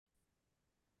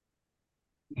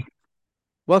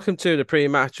Welcome to the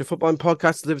pre-match, a footballing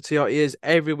podcast delivered to your ears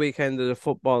every weekend of the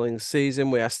footballing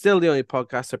season. We are still the only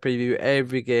podcast to preview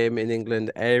every game in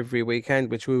England every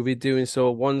weekend, which we'll be doing so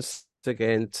once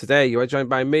again today. You are joined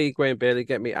by me, Graham Bailey.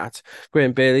 Get me at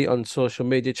Graham Bailey on social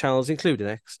media channels, including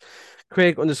X.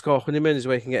 Craig_Honeyman is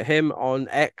where you can get him on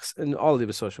X and all the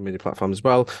other social media platforms as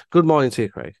well. Good morning to you,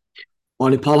 Craig.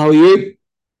 Morning, Paul. How are you?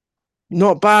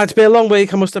 Not bad. It's been a long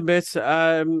week, I must admit.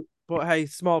 But hey,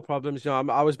 small problems.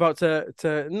 I was about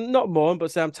to not mourn, but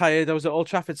say I'm tired. I was at Old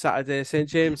Trafford Saturday, St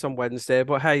James on Wednesday.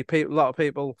 But hey, a lot of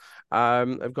people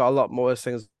have got a lot more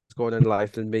things going in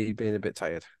life than me being a bit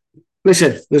tired.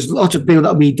 Listen, there's lots of people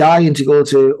that will be dying to go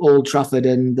to Old Trafford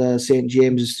and St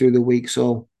James's through the week.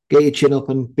 So get your chin up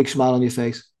and big smile on your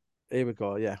face. Here we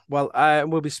go. Yeah. Well,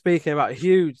 we'll be speaking about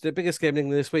the biggest game in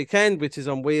England this weekend, which is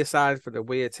on Wearside for the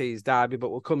Wear Tees derby, but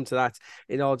we'll come to that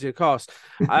in all due course.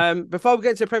 Before we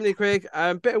get to Premier League, Craig,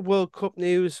 a bit of World Cup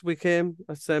news.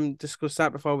 Let's discuss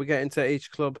that before we get into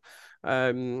each club.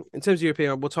 In terms of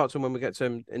European, we'll talk to them when we get to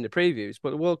them in the previews. But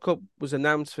the World Cup was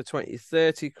announced for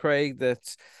 2030, Craig,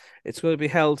 that it's going to be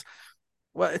held.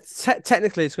 Well,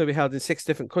 technically, it's going to be held in 6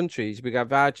 different countries. We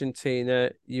have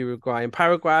Argentina, Uruguay, and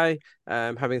Paraguay,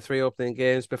 having 3 opening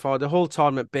games before the whole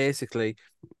tournament basically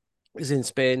is in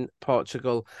Spain,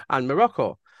 Portugal, and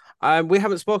Morocco. We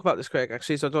haven't spoke about this, Craig,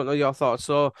 actually, so I don't know your thoughts.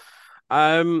 So,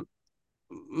 um,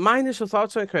 my initial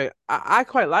thoughts on it, Craig, I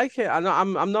quite like it. I know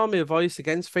I'm normally a voice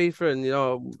against FIFA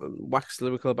and wax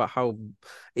lyrical about how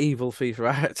evil FIFA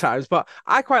are at times, but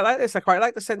I quite like this. I quite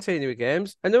like the centenary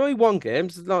games, and they're only one game.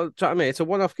 It's not, do you know what I mean? It's a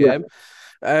one-off Yeah.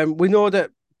 game. We know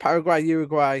that Paraguay,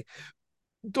 Uruguay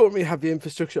don't really have the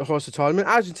infrastructure to host a tournament.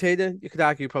 Argentina, you could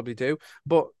argue, probably do,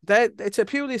 but it's a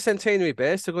purely centenary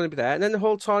base. They're going to be there, and then the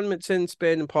whole tournament's in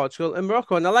Spain and Portugal and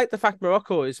Morocco. And I like the fact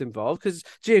Morocco is involved because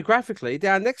geographically they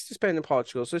are next to Spain and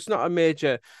Portugal, so it's not a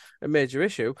major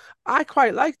issue. I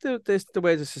quite like the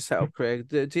way this is set up, Craig.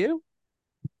 Do you?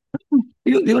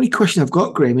 The only question I've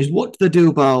got, Graham, is what do they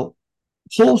do about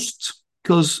hosts?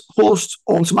 Because hosts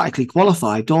automatically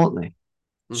qualify, don't they?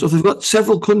 So if Mhm. they've got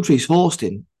several countries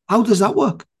hosting, how does that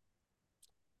work?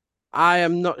 I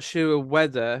am not sure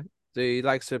whether the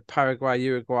likes of Paraguay,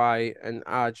 Uruguay, and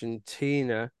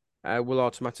Argentina will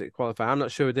automatically qualify. I'm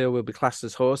not sure they will be classed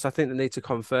as hosts. I think they need to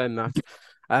confirm that.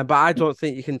 But I don't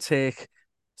think you can take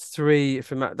 3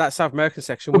 from that South American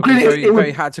section. Well, Would be clearly, very, it very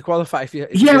would. hard to qualify if you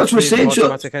Yeah, do that's what I'm 3 of them saying. So,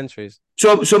 automatic entries.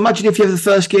 so, so imagine if you have the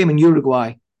first game in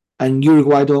Uruguay and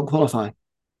Uruguay don't qualify.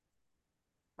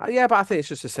 Yeah, but I think it's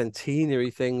just a centenary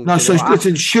thing. No, You so know,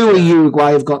 listen, surely yeah.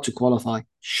 Uruguay have got to qualify.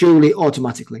 Surely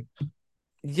automatically.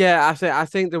 Yeah, I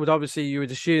think they would obviously you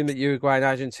would assume that Uruguay and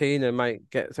Argentina might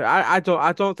get through. I don't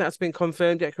think that's been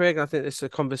confirmed yet, Craig. I think this is a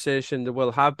conversation that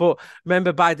we'll have. But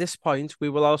remember, by this point, we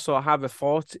will also have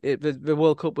the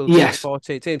World Cup will be Yes.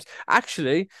 48 teams.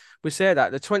 Actually, we say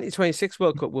that the 2026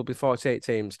 World Cup will be 48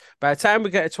 teams. By the time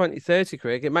we get to 2030,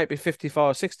 Craig, it might be 54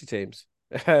 or 60 teams.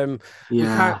 Um,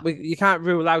 Yeah. you can't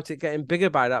rule out it getting bigger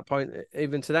by that point,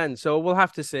 even to then. So we'll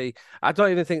have to see. I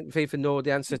don't even think FIFA know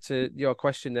the answer to your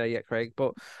question there yet, Craig.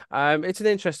 But it's an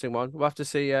interesting one. We'll have to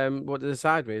see what they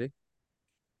decide, really.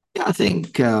 Yeah, I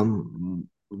think the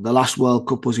last World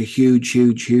Cup was a huge,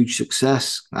 huge, huge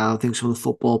success. I think some of the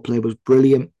football play was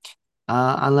brilliant.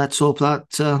 And let's hope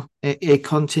that it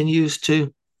continues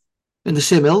to in the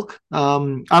same ilk.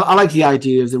 I like the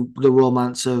idea of the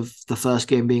romance of the first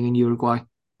game being in Uruguay.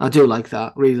 I do like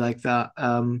that, really like that.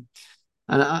 And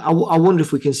I wonder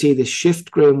if we can see this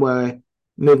shift, Graham, where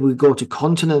maybe we go to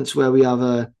continents where we have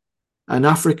an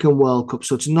African World Cup.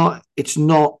 So it's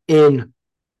not in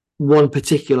one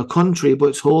particular country, but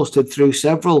it's hosted through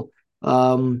several,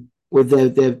 with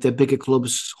the bigger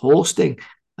clubs hosting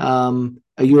a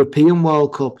European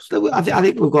World Cup. So I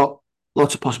think we've got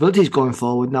lots of possibilities going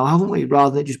forward now, haven't we?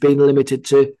 Rather than just being limited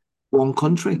to one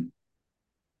country.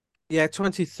 Yeah,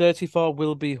 2034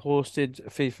 will be hosted,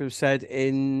 FIFA said,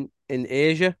 in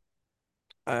Asia.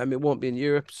 It won't be in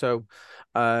Europe, so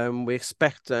we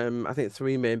expect I think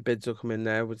 3 main bids will come in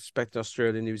there. We expect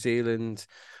Australia, New Zealand,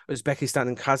 Uzbekistan,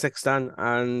 and Kazakhstan,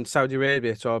 and Saudi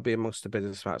Arabia to all be amongst the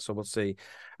bidders for that. So we'll see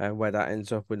where that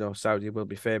ends up. We know Saudi will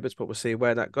be favourites, but we'll see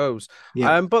where that goes.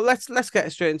 Yeah, But let's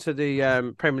get straight into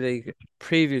the Premier League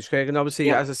previews, Craig. And obviously,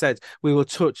 yeah, as I said, we will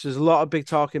touch. There's a lot of big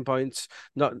talking points,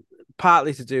 not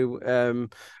partly to do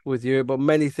with you, but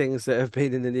many things that have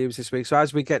been in the news this week. So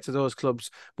as we get to those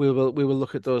clubs, we will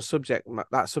look at those subject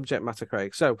matter,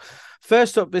 Craig. So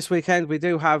first up this weekend, we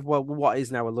do have what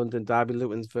is now a London derby.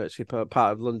 Luton's virtually part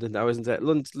of London now, isn't it?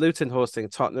 Luton hosting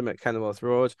Tottenham at Kenilworth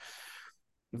Road.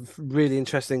 Really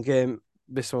interesting game.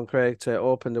 this one, Craig, to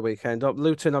open the weekend up.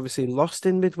 Luton obviously lost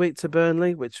in midweek to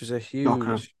Burnley, which was a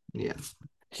Shocker. huge, Yeah.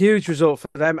 huge result for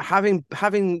them.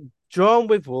 Having drawn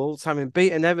with Wolves, having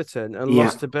beaten Everton and Yeah.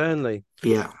 lost to Burnley,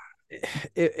 Yeah.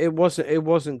 it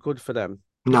wasn't good for them.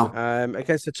 No.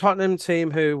 Against the Tottenham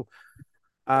team who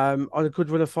on a good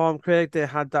run of form, Craig, they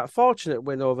had that fortunate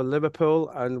win over Liverpool,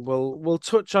 and we'll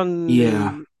touch on Yeah.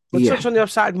 the we'll Yeah. touch on the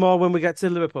offside more when we get to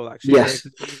Liverpool, actually, Craig,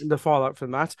 Yes. and the fallout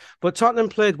from that. But Tottenham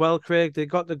played well, Craig. They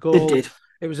got the It goal. did.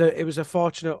 It was a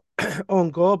fortunate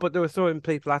own goal, but they were throwing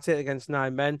people at it against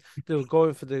 9 men. They were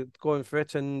going for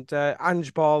it, and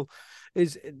Ange Ball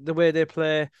is the way they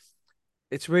play.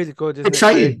 It's really good, isn't it,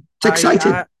 Craig? Exciting. It's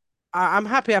exciting. I'm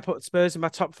happy I put Spurs in my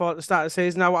top four at the start of the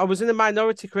season. Now, I was in the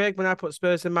minority, Craig, when I put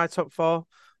Spurs in my top four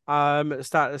at the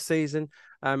start of the season.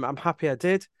 I'm happy I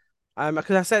did.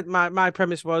 Because I said my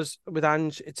premise was with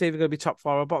Ange, it's either going to be top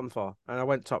four or bottom four, and I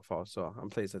went top four, so I'm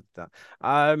pleased with that.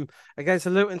 Against a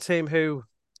Luton team who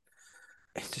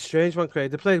it's a strange one, Craig.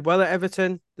 They played well at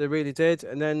Everton, they really did,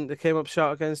 and then they came up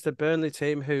short against the Burnley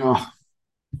team who. Oh,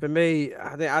 For me,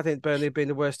 I think Burnley have been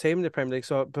the worst team in the Premier League.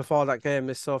 So before that game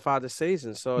is so far this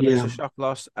season. So it's yeah. a shock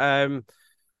loss.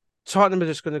 Tottenham are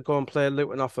just going to go and play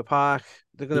Luton off the park.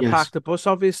 They're going to Yes. park the bus,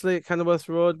 obviously, at Kenilworth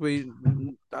Road.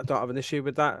 I don't have an issue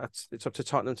with that. It's up to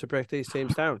Tottenham to break these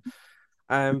teams down.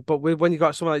 But when you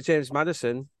got someone like James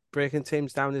Maddison, breaking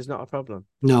teams down is not a problem.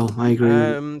 No, I agree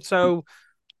with you. So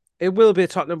it will be a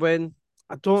Tottenham win.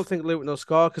 I don't think Luton will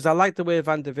score because I like the way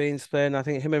Van der Veen's playing. I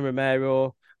think him and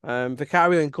Romero,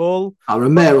 Vicario in goal.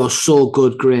 Romero's so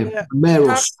good, Graham. Yeah, I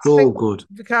Romero's so think good.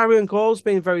 Vicario in goal's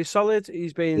been very solid.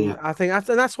 He's been, Yeah. I think,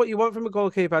 and that's what you want from a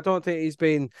goalkeeper. I don't think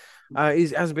he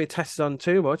hasn't been tested on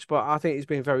too much, but I think he's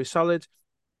been very solid.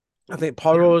 I think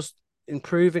Porro's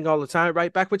improving all the time,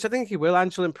 right back, which I think he will.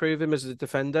 Ange will improve him as a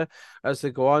defender as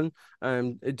they go on.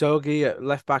 Dogi at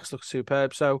left backs looks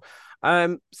superb. So,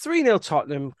 3-0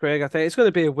 Tottenham, Craig. I think it's going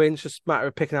to be a win. It's just a matter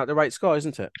of picking out the right score,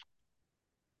 isn't it?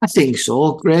 I think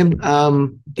so, Graham.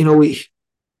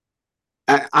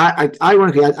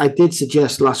 Ironically, I did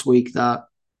suggest last week that,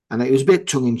 and it was a bit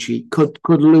tongue in cheek. Could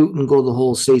Luton go the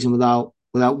whole season without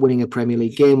winning a Premier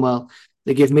League game? Well,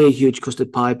 they give me a huge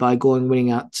custard pie by going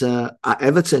winning at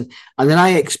Everton, and then I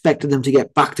expected them to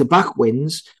get back to back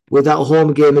wins with that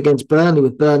home game against Burnley,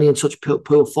 with Burnley in such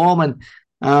poor form,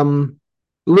 and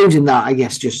losing that, I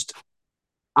guess, just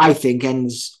I think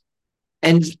ends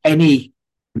any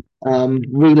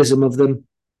realism of them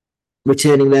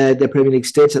retaining their Premier League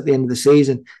status at the end of the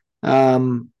season.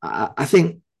 I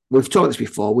think we've talked this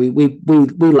before. We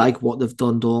like what they've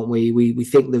done, don't we? We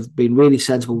think they've been really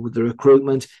sensible with the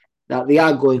recruitment. That they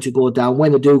are going to go down.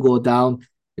 When they do go down,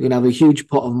 they're going to have a huge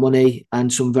pot of money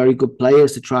and some very good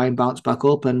players to try and bounce back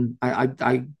up. And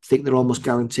I think they're almost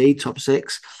guaranteed top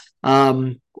six.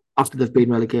 After they've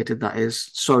been relegated, that is.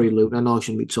 Sorry, Luke. I know I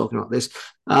shouldn't be talking about this.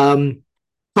 Tottenham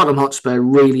Hotspur,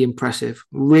 really impressive.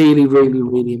 Really, really,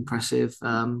 really impressive.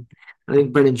 I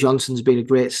think Brennan Johnson's been a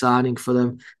great signing for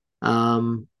them.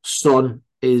 Son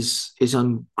is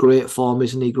on great form,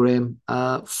 isn't he, Graham?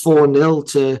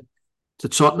 4-0 to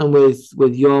Tottenham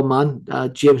with your man,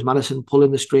 James Maddison,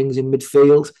 pulling the strings in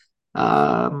midfield.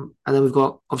 And then we've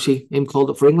got, obviously, him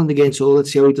called up for England again, so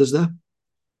let's see how he does there.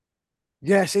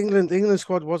 Yes, England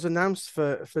squad was announced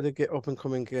for the up and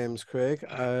coming games, Craig.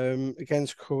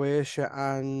 Against Croatia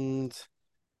and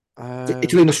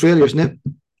Italy and Australia, isn't it?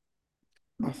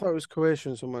 I thought it was Croatia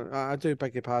and someone. I do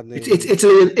beg your pardon. It's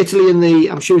Italy in the.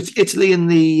 I'm sure it's Italy in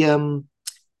the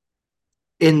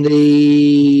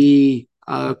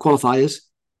qualifiers,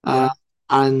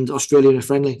 and Australia in a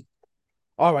friendly.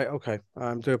 All right, okay.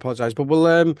 I do apologise, but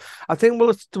I think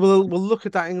we'll look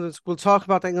at that England. We'll talk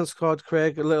about the England squad,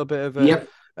 Craig. A little bit of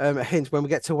a hint when we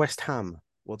get to West Ham.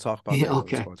 We'll talk about the England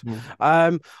squad.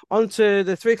 Yeah. On to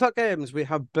the 3 o'clock games. We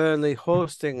have Burnley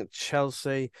hosting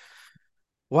Chelsea.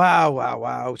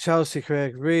 Wow. Chelsea,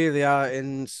 Craig, really are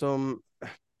in some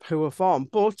poor form,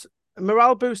 but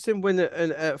morale boosting win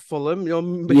at Fulham.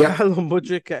 Mykhailo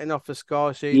Mudryk getting off the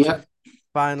score sheet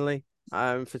finally.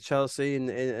 For Chelsea, and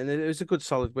it was a good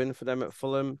solid win for them at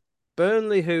Fulham.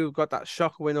 Burnley, who got that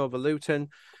shock win over Luton,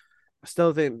 I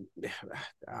still think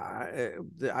I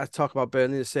talk about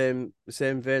Burnley the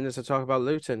same vein as I talk about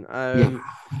Luton.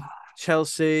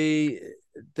 Chelsea,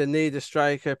 they need a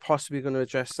striker, possibly going to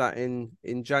address that in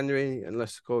January,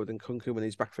 unless Gordon Kunku when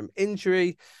he's back from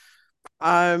injury.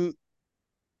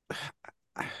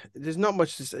 there's not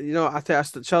much to say. I think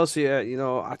that's the Chelsea.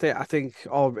 I think,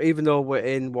 or even though we're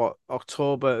in what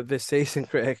October of this season,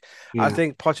 Craig, I Yeah,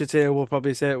 think Pochettino will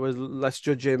probably say it was let's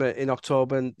judge him in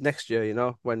October next year.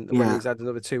 When yeah. he's had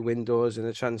another two windows and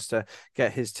a chance to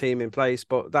get his team in place.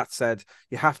 But that said,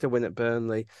 you have to win at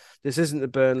Burnley. This isn't the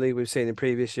Burnley we've seen in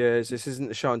previous years. This isn't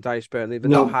the Sean Dyche Burnley.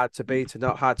 They're not No, hard to beat and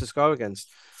not hard to score against.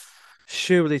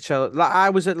 Surely Chelsea. Like I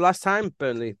was at last time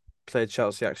Burnley played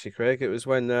Chelsea. Actually, Craig, it was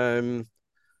when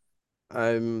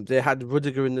they had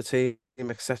Rudiger in the team,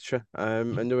 etc.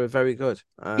 And they were very good.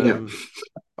 yeah.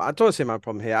 But I don't see my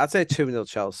problem here. I'd say 2-0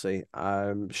 Chelsea.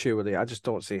 Surely. I just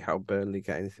don't see how Burnley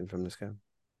get anything from this game.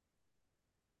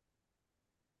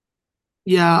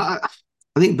 Yeah,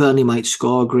 I think Burnley might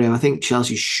score, Graham. I think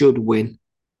Chelsea should win.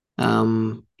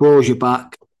 Broja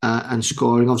back and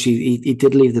scoring. Obviously, he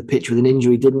did leave the pitch with an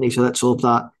injury, didn't he? So let's hope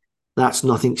that that's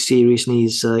nothing serious and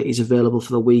he's available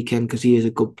for the weekend because he is a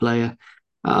good player.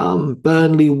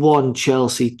 Burnley 1,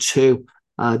 Chelsea 2.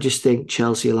 I just think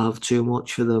Chelsea will have too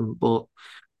much for them, but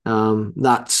I'm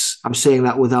saying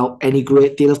that without any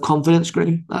great deal of confidence,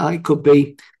 Graham. It could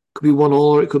be 1-1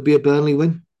 or it could be a Burnley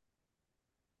win.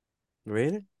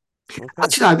 Really? Okay.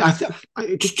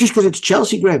 Actually, just because it's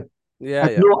Chelsea, Graham. Yeah,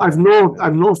 I've yeah. no, I've no,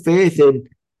 I've no faith in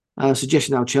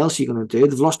suggesting how Chelsea are going to do.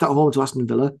 They've lost at home to Aston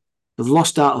Villa. They've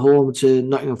lost at home to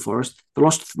Nottingham Forest. They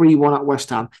lost 3-1 at West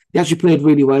Ham. They actually played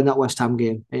really well in that West Ham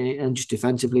game, and just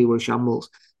defensively were shambles.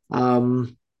 So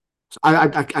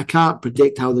I can't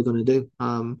predict how they're going to do.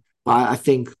 But I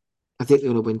think they're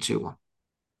going to win 2-1.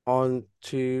 On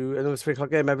to another 3 o'clock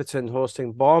game. Everton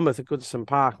hosting Bournemouth at Goodison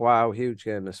Park. Wow, huge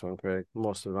game this one, Craig.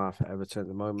 Most of them are for Everton at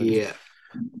the moment. Yeah.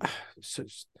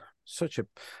 Such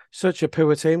such a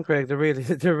poor team, Craig. They really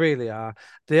they really are.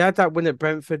 They had that win at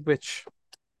Brentford, which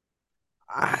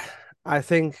I, I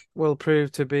think will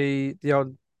prove to be the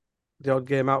odd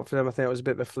game out for them. I think it was a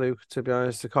bit of a fluke, to be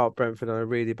honest. They caught Brentford on a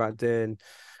really bad day,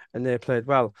 and they played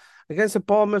well against a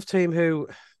Bournemouth team who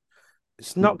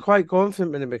it's not quite going for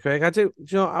them in a bit, Craig. I did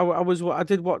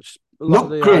watch a lot of Not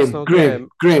the Graham, Arsenal Graham, game.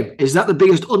 Graham. Is that the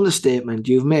biggest understatement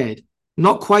you've made?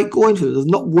 Not quite going to. They've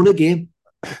not won a game.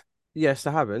 Yes,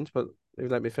 they haven't, but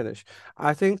let me finish.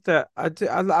 I think that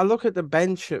I look at the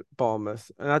bench at Bournemouth,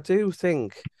 and I do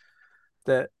think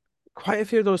that quite a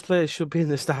few of those players should be in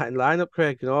the starting lineup,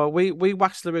 Craig. We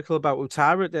waxed lyrical about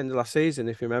Utara at the end of last season,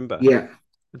 if you remember. Yeah,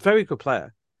 Very good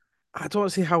player. I don't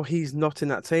see how he's not in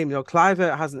that team.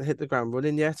 Cliver hasn't hit the ground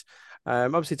running yet.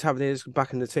 Obviously Tavernier's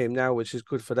back in the team now, which is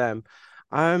good for them.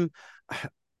 Um,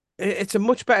 it's a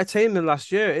much better team than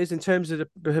last year. It is in terms of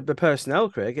the personnel,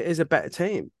 Craig. It is a better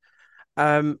team.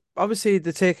 Obviously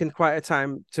they're taking quite a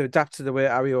time to adapt to the way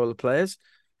Ariola plays,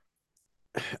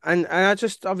 and I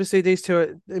just obviously these two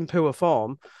are in poor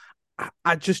form.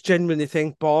 I just genuinely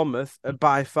think Bournemouth are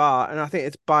by far, and I think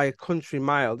it's by a country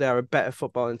mile, they are a better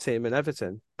footballing team than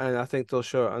Everton, and I think they'll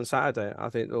show it on Saturday. I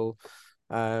think they'll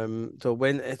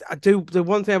win. I do the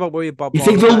one thing about worry about you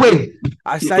think Bournemouth. they'll win?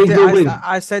 I You said think it. they'll win?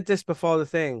 I said this before the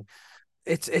thing.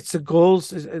 It's the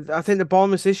goals. I think the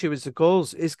Bournemouth issue is the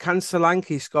goals. Can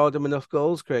Solanke score them enough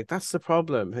goals, Craig? That's the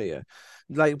problem here.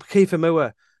 Like Kiefer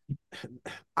Moore,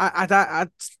 I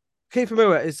Kiefer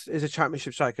Moore is a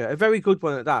championship striker, a very good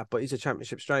one at that, but he's a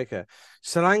championship striker.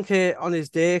 Solanke on his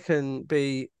day can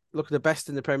be look at the best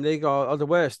in the Premier League or the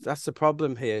worst. That's the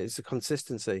problem here. It's the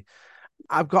consistency.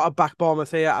 I've got a back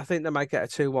Bournemouth here. I think they might get a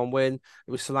 2-1 win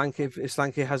with Solanke if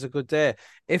Solanke has a good day.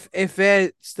 If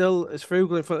they're still as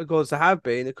frugal in front of goals as they have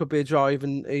been, it could be a draw,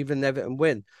 even Everton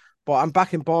win. But I'm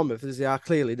backing Bournemouth as they are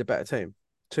clearly the better team.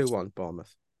 2-1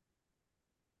 Bournemouth.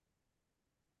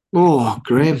 Oh,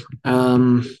 Graham.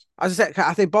 As I said,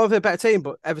 I think Bournemouth are a better team,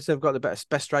 but Everton have got the best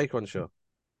striker on show.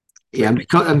 Yeah,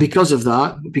 and because of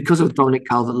that, because of Dominic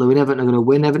Calvert-Lewin, Everton are going to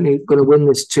win. Everton are going to win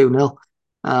this 2-0.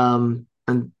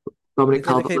 And Dominic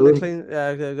They're going to keep a Calvert-Lewin, clean.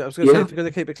 I was going to say yeah, if they're going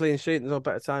to keep a clean sheet, there's no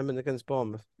better time than against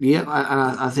Bournemouth. yeah,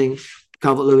 I think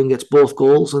Calvert-Lewin gets both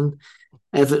goals and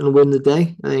Everton win the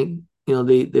day. I think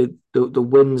the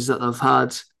wins that they've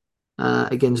had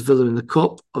against Villa in the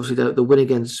cup. Obviously, the win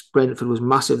against Brentford was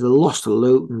massive. The loss to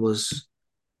Luton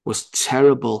was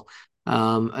terrible.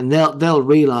 And they'll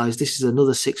realise this is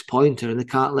another 6-pointer and they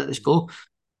can't let this go.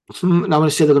 Now I'm going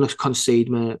to say they're going to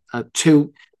concede, mate.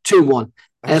 2-1.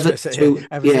 I was going to Everton say, two,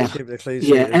 Everton yeah, keeping a clean sheet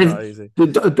yeah. is not easy.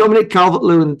 Dominic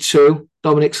Calvert-Lewin 2,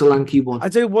 Dominic Solanke 1. I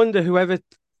do wonder whoever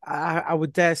I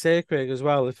would dare say, Craig, as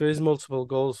well, if there is multiple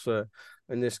goals for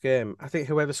in this game, I think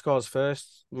whoever scores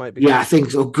first might be Yeah, I good.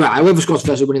 think so. Whoever scores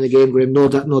first will win in the game, Graham. No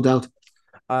doubt, no doubt.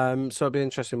 So it'll be an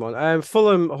interesting one.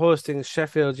 Fulham hosting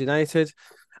Sheffield United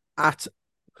at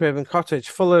Craven Cottage.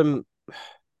 Fulham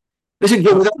Listen,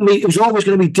 yeah, without me, it was always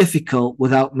going to be difficult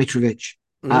without Mitrovic.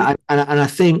 Mm-hmm. And I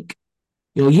think,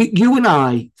 you and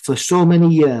I for so many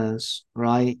years,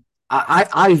 right?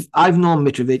 I've known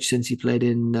Mitrovic since he played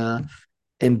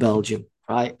in Belgium,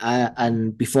 right?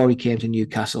 And before he came to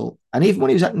Newcastle, and even when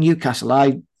he was at Newcastle,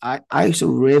 I used to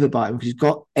rave about him because he's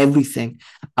got everything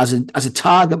as a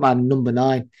target man, number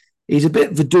 9. He's a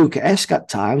bit Viduka-esque at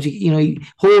times. He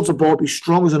holds the ball, he's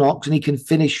strong as an ox, and he can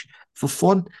finish for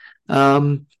fun.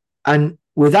 And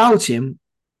without him,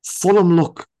 Fulham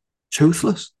look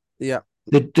toothless. Yeah.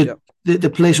 They, they, Yeah. they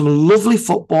play some lovely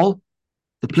football.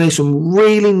 They play some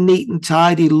really neat and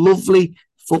tidy, lovely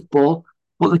football,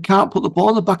 but they can't put the ball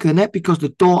in the back of the net because they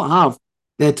don't have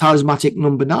their talismanic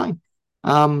number 9.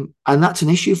 And that's an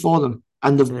issue for them.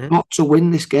 And they've got to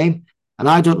win this game. And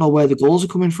I don't know where the goals are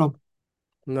coming from.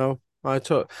 No, I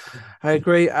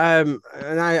agree. And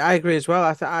I agree as well.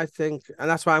 I think, and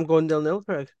that's why I'm going 0-0,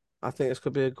 Craig. I think this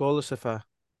could be a goalless affair.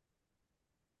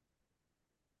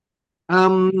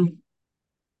 Do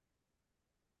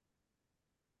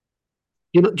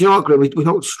you know what, Graham? We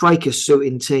got strikers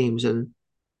suiting teams, and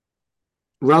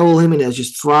Raul Jimenez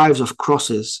just thrives off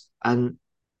crosses, and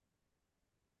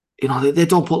they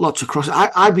don't put lots of crosses.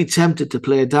 I'd be tempted to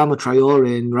play Adama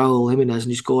Traore and Raul Jimenez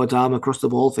and just go Adama across the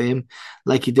ball for him,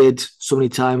 like he did so many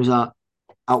times at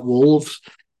Wolves.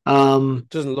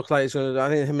 Doesn't look like he's going to. I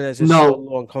think Jimenez is so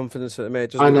low on confidence at the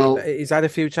minute. I know he's had a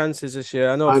few chances this year.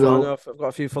 I know. I've got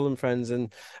a few Fulham friends,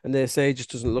 and they say he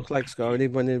just doesn't look like scoring,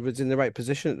 even when he was in the right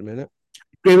position at the minute.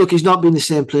 Look, he's not been the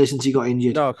same player since he got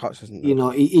injured. No, Cox hasn't. No.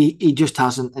 He just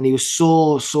hasn't, and he was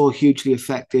so hugely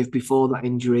effective before that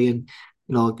injury. And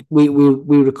we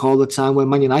recall the time when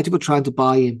Man United were trying to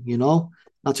buy him.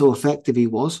 That's how effective he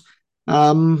was.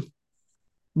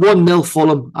 1-0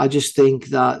 Fulham. I just think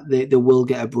that they will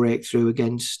get a breakthrough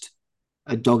against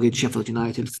a dogged Sheffield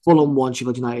United. Fulham 1,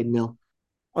 Sheffield United 0.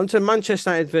 On to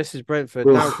Manchester United versus Brentford.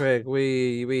 Ugh. Now, Craig,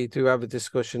 we do have a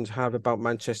discussion to have about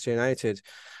Manchester United.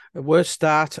 Worst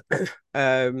start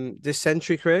this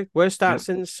century, Craig. Worst start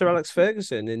since Sir Alex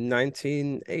Ferguson in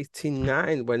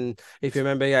 1989, when, if you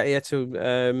remember, he had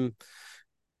to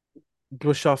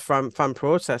brush off fan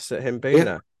protests at him being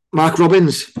there. Mark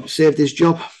Robbins saved his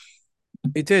job.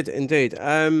 He did, indeed.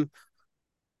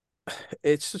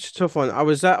 It's such a tough one. I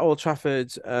was at Old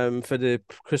Trafford for the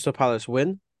Crystal Palace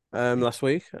win last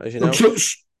week, as you know.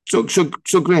 So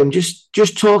Graham,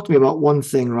 just talk to me about one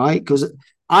thing, right? Because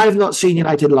I've not seen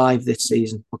United live this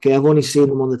season. Okay, I've only seen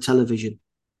them on the television.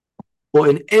 But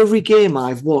in every game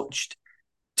I've watched,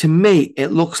 to me,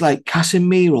 it looks like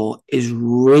Casemiro is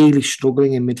really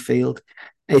struggling in midfield.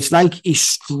 It's like he's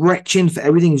stretching for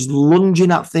everything. He's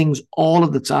lunging at things all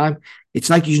of the time. It's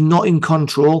like he's not in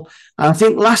control. And I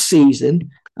think last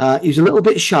season, he was a little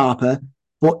bit sharper,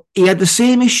 but he had the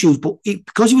same issues. But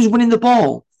because he was winning the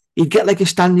ball, he'd get like a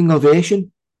standing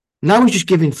ovation. Now he's just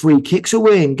giving free kicks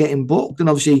away and getting booked. And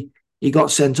obviously he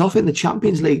got sent off in the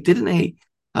Champions League, didn't he?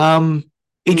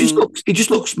 He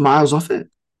just looks miles off it.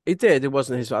 He did. It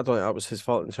wasn't his. I don't think that was his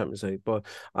fault in the Champions League, but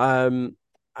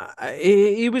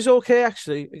he was okay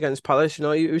actually against Palace.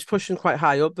 He was pushing quite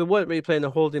high up. They weren't really playing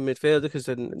a holding midfielder because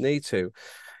they didn't need to.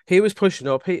 He was pushing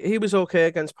up. He was okay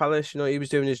against Palace. He was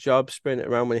doing his job, sprinting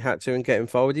around when he had to and getting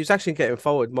forward. He was actually getting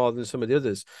forward more than some of the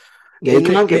others. Yeah, he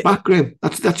cannot get back, Graham.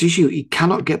 That's the issue. He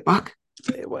cannot get back.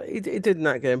 He did in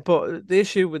that game, but the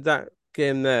issue with that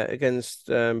game there against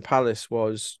Palace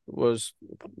was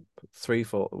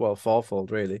fourfold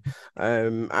really.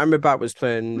 Amrabat was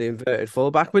playing the inverted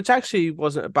fullback, which actually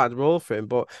wasn't a bad role for him,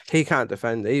 but he can't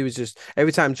defend. He was just,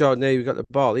 every time Jordan Ayew got the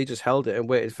ball, he just held it and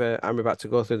waited for Amrabat to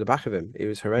go through the back of him. He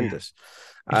was horrendous.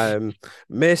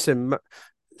 Mason,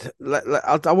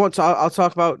 I'll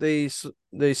talk about the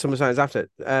summer signs after.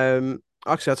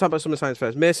 Actually, I'll talk about summer signs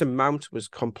first. Mason Mount was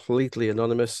completely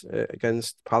anonymous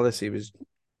against Palace. He was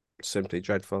simply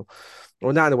dreadful.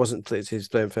 Onana wasn't pleased. He was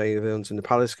playing for England in the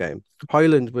Palace game.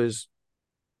 Højlund was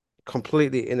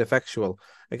completely ineffectual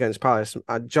against Palace.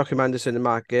 And Joachim Andersen and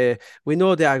Mark Gay, we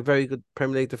know they are very good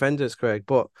Premier League defenders, Craig,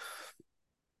 but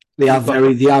they are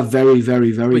very, very,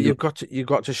 very good. You've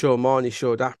got to show more, and he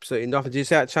showed absolutely nothing. Did you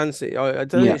see that chance? I don't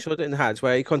think he showed it in the heads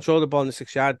where he controlled the ball in the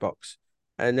 6-yard box,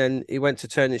 and then he went to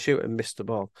turn and shoot and missed the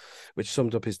ball, which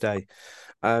summed up his day.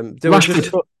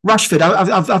 Rashford.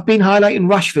 I've been highlighting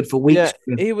Rashford for weeks.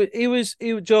 Yeah, he was. Do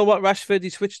you know what, Rashford?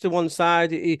 He switched to one side.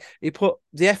 He put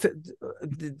the effort.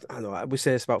 I know we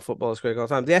say this about footballers, Greg, all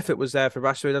the time. The effort was there for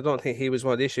Rashford. I don't think he was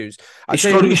one of the issues. He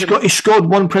scored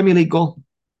one Premier League goal.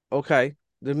 Okay,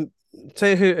 tell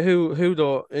you who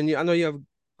though, and I know you have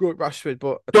good Rashford,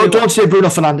 but don't say Bruno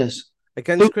Fernandes.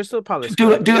 against Crystal Palace.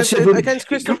 Against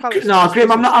Crystal Palace. No,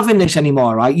 Graham, I'm not having this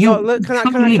anymore, right? You can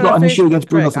I got an issue against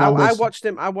Bruno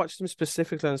Fernandes. I watched him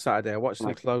specifically on Saturday. I watched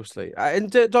him closely. And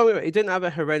don't get me wrong, he didn't have a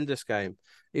horrendous game.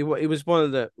 He was one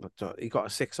of the. He got a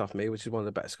 6 off me, which is one of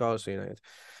the better scores for United.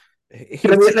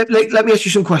 Let me ask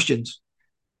you some questions.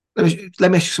 Let me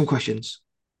ask you some questions.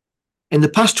 In the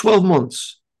past 12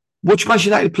 months, which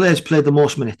Manchester United players played the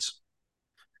most minutes?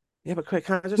 Yeah, but quick,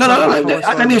 can I just no.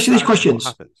 Let me ask you these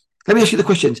questions. Let me ask you the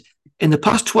questions. In the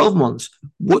past 12 months,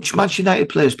 which Manchester United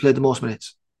players played the most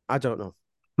minutes? I don't know.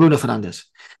 Bruno Fernandes.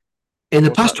 In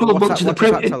the past 12 months in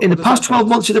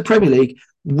the Premier League,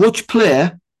 which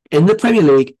player in the Premier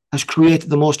League has created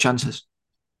the most chances?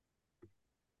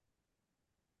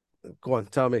 Go on,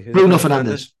 tell me. Bruno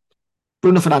Fernandes.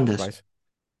 Bruno Fernandes.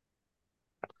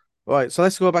 Right, so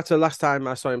let's go back to the last time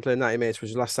I saw him play 90 minutes, which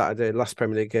was last Saturday, last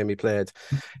Premier League game he played.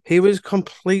 He was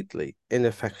completely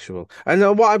ineffectual. And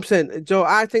what I'm saying, Joe,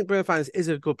 I think Bruno Fernandes is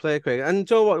a good player, Craig. And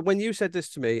Joe, when you said this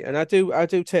to me, and I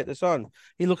do take this on,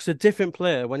 he looks a different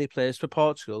player when he plays for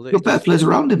Portugal. Got better players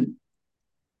around him.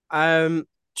 As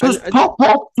captain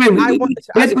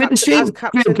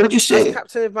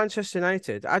of Manchester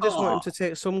United, I just want him to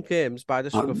take some games by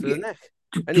the scruff of the neck.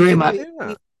 And he didn't do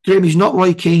that. Graham, he's not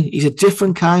Roy Keane. He's a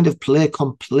different kind of player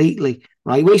completely,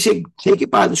 right? When you say take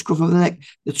it by the scruff of the neck,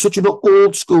 it's such an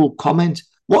old school comment.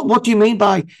 What do you mean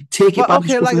by take it by the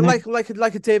scruff of the neck? Like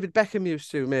a David Beckham used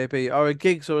to, maybe, or a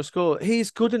Giggs or a Scholes. He's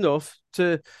good enough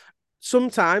to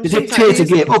sometimes dictate a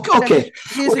game. Okay.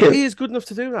 He is good enough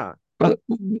to do that. But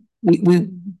we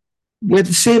had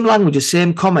the same language, the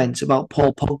same comments about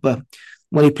Paul Pogba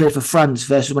when he played for France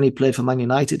versus when he played for Man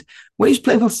United. When he's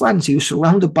playing for France, he was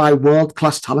surrounded by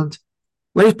world-class talent.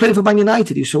 When he's playing for Man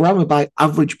United, he was surrounded by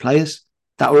average players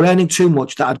that were earning too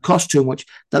much, that had cost too much,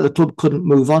 that the club couldn't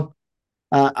move on.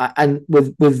 And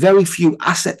with very few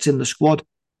assets in the squad.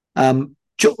 Jose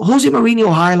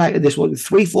Mourinho highlighted this,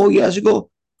 3-4 years ago,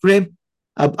 Graham,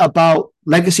 about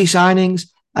legacy signings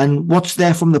and what's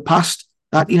there from the past.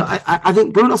 I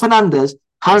think Bruno Fernandes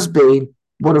has been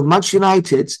one of Manchester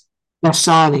United's best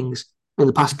signings in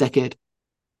the past decade.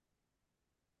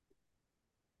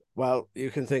 Well, you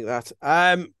can think that.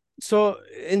 So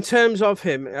in terms of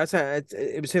him, I said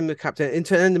it was him the captain.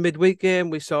 In the midweek game,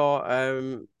 we saw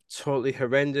totally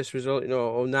horrendous result.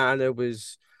 Onana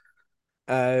was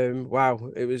wow,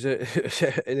 it was an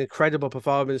incredible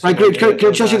performance. Right, can I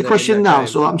ask you the question now? Game.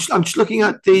 So I'm just looking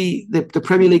at the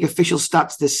Premier League official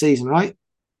stats this season, right?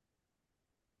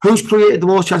 Who's created the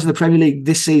most chances in the Premier League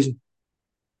this season?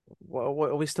 What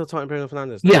are we still talking Bruno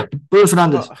Fernandes? Yeah, Bruno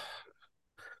Fernandes.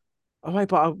 All right,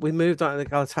 but we moved on to the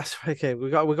Galatasaray game. We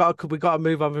got to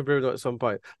move on from Bruno at some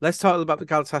point. Let's talk about the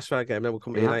Galatasaray game, then we'll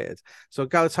come to United. So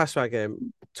Galatasaray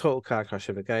game, total car crash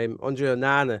of a game. Andre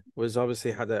Onana was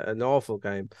obviously had an awful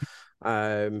game.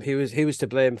 He was to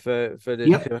blame for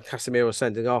the Casemiro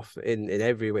sending off in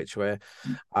every which way.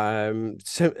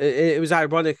 So it was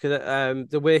ironic that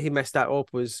the way he messed that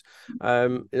up was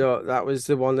that was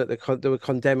the one that they were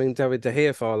condemning David De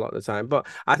Gea for a lot of the time. But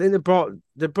I think they brought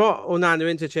Onana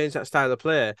in to change that style of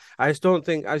play. I just don't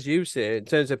think, as you say, in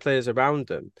terms of players around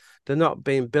them, they're not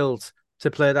being built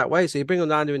to play that way. So you bring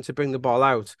Onana in to bring the ball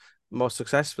out more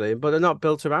successfully, but they're not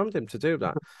built around him to do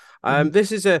that.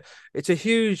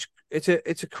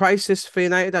 It's a crisis for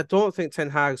United. I don't think Ten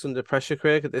Hag's under pressure,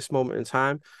 Craig, at this moment in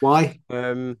time. Why?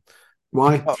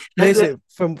 Why? Basically,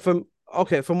 from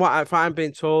what I'm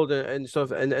being told and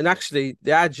stuff, and actually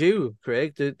they are due,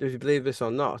 Craig, if you believe this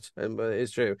or not, and it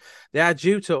is true, they are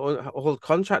due to hold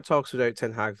contract talks with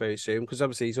Ten Hag very soon, because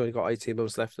obviously he's only got 18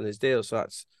 months left on his deal, so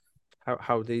that's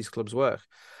how these clubs work.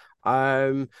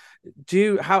 How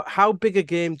big a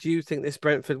game do you think this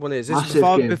Brentford one is? This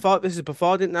is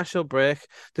before the international break.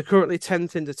 They're currently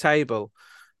 10th in the table.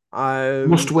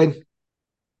 Must win.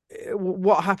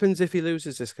 What happens if he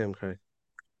loses this game, Craig?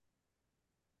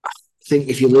 I think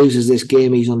if he loses this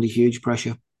game, he's under huge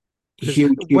pressure.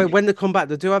 Huge. When they come back,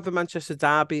 they do have the Manchester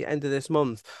derby end of this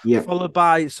month, followed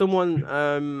by someone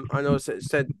I know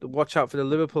said watch out for the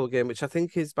Liverpool game, which I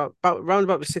think is about around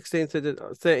the 16th to the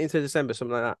 13th of December,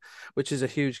 something like that, which is a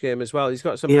huge game as well. He's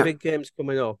got some big games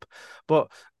coming up,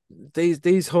 but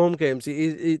these home games,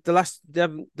 they've lost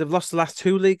the last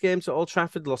 2 league games at Old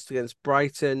Trafford, lost against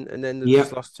Brighton, and then they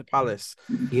just lost to Palace.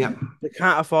 Yeah, they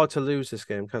can't afford to lose this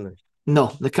game, can they?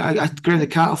 No, they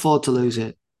can't afford to lose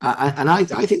it. I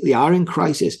think they are in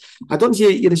crisis. I don't know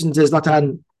if you listened to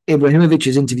Zlatan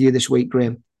Ibrahimovic's interview this week,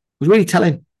 Graham. It was really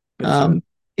telling.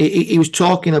 He was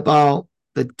talking about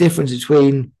the difference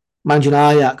between Manchester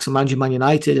Ajax and Manchester Man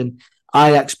United, and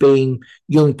Ajax being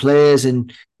young players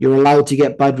and you're allowed to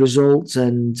get bad results,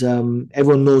 and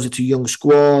everyone knows it's a young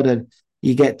squad, and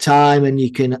you get time, and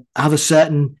you can have a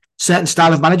certain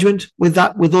style of management with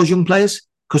those young players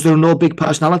because there are no big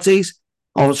personalities,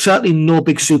 or certainly no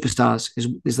big superstars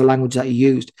is the language that he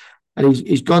used. And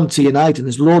he's gone to United, and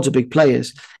there's loads of big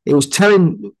players. It was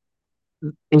telling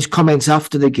his comments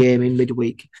after the game in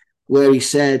midweek, where he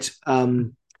said,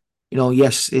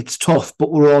 yes, it's tough,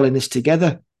 but we're all in this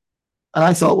together. And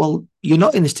I thought, well, you're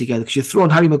not in this together because you've thrown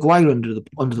Harry Maguire under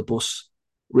the bus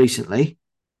recently,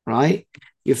 right?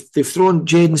 They've thrown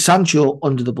Jadon Sancho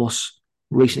under the bus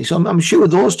recently. So I'm sure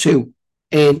those two,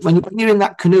 and when you're in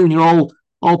that canoe and you're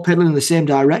all pedaling in the same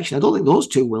direction, I don't think those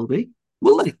two will they?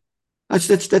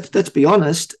 Let's be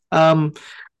honest. I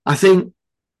think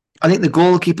the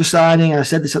goalkeeper signing, and I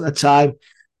said this at the time,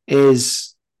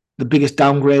 is the biggest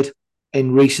downgrade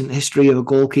in recent history of a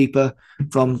goalkeeper,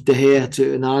 from De Gea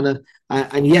to Onana.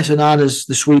 And yes, Onana's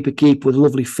the sweeper keeper with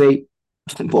lovely feet,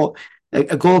 but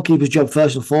a goalkeeper's job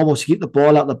first and foremost to keep the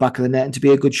ball out the back of the net and to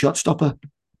be a good shot stopper.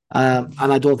 And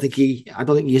I don't think he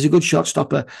is a good shot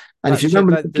stopper. And if you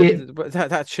remember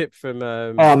that chip from,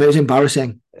 it was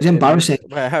embarrassing. It was embarrassing.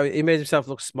 How he made himself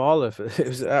look smaller.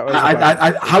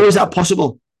 How is that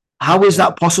possible? How is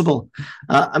that possible?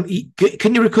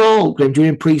 Can you recall, Graham,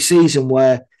 during pre-season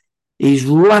where he's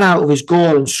run out of his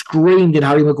goal and screamed in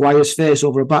Harry Maguire's face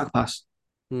over a back pass?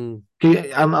 I'm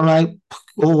like,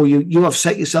 oh, you have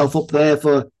set yourself up there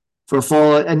for a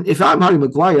fall. And if I'm Harry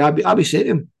Maguire, I'd be saying to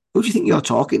him, who do you think you're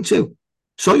talking to?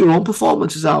 Sort your own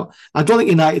performances out. I don't think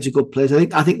United's a good place.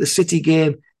 I think the City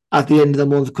game at the end of the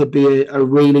month could be a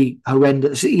really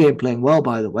horrendous. The City game playing well,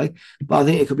 by the way, but I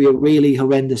think it could be a really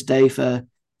horrendous day for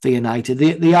United.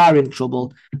 They are in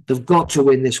trouble. They've got to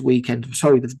win this weekend.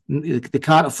 Sorry, they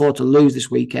can't afford to lose this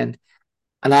weekend.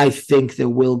 And I think they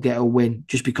will get a win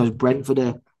just because Brentford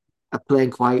are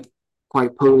playing quite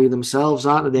poorly themselves,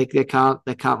 aren't they? They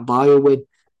can't buy a win.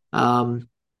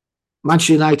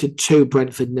 Manchester United 2,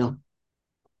 Brentford 0.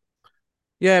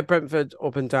 Yeah, Brentford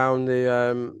up and down.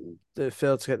 They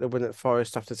failed to get the win at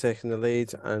Forest after taking the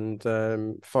lead, and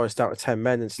Forest out of 10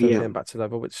 men and still came back to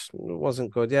level, which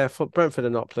wasn't good. Yeah, Brentford are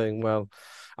not playing well.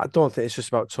 I don't think it's just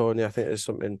about Tony. I think there's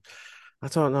something. I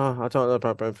don't know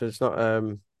about Brentford. It's not.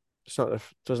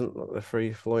 Doesn't look the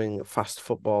free flowing fast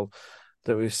football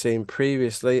that we've seen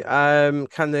previously.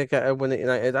 Can they get a win at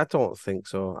United? I don't think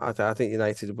so. I think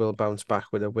United will bounce back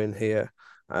with a win here.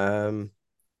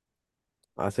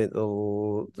 I think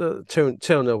they'll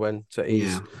 2-0 win to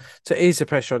ease the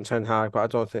pressure on Ten Hag, but I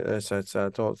don't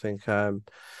think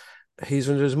he's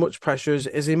under as much pressure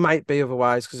as he might be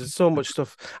otherwise, because there's so much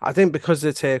stuff. I think because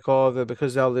of the takeover,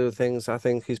 because of all the other things, I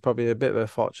think he's probably a bit of a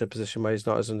fortunate position where he's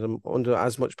not as under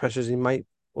as much pressure as he might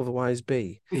otherwise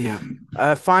be. Yeah.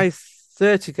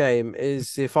 5:30 game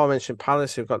is the aforementioned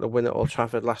Palace, who got the win at Old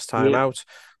Trafford last time out,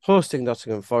 hosting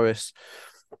Nottingham Forest.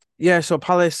 Yeah, so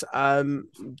Palace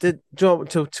did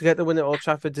to get the win at Old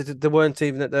Trafford. They weren't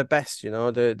even at their best, They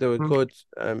were good,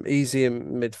 easy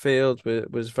in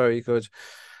midfield. Was very good.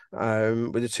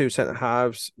 With the two centre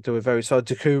halves, they were very solid.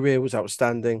 Doucouré was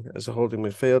outstanding as a holding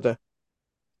midfielder.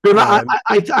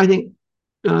 I think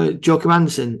Joachim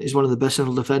Andersen is one of the best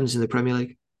central defenders in the Premier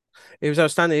League. He was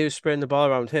outstanding. He was spraying the ball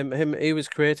around him. He was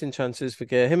creating chances for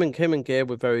Gay. Him and Gay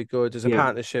were very good as a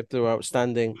partnership. They were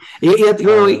outstanding. He had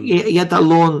the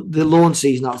loan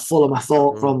season at Fulham. I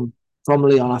thought from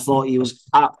Lyon, I thought he was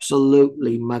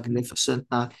absolutely magnificent.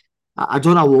 I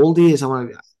don't know how old he is.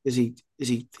 Is he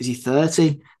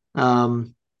 30? I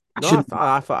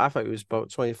thought he was about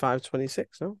 25,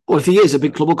 26. No. Well, if he is, a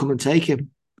big club will come and take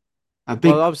him.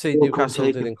 Obviously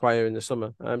Newcastle did inquire in the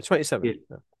summer. 27.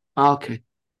 Yeah. Okay.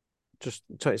 Just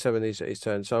 27 his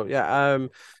turn. So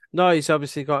no, he's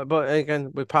obviously got. But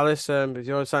again, with Palace, if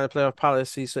you want to sign a player off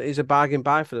Palace, he's a bargain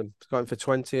buy for them. He's got him for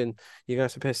 20, and you're going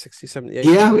to have to pay 60, 70, 80.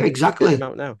 Yeah, exactly.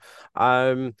 Out now.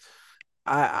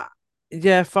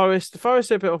 Forest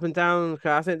are a bit up and down.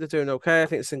 I think they're doing okay. I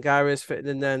think Sangare is fitting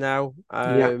in there now.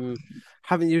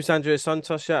 Haven't used Andrea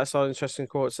Santos yet. I saw interesting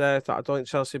quotes there. I don't think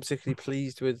Chelsea are particularly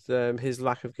pleased with his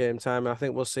lack of game time. I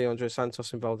think we'll see Andrea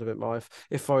Santos involved a bit more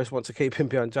if Forest want to keep him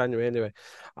beyond January anyway.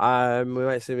 We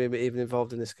might see him even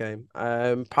involved in this game.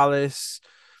 Palace,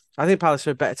 I think Palace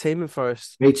are a better team than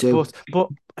Forest. Me too. But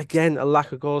again, a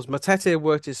lack of goals. Matete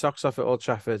worked his socks off at Old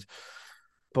Trafford,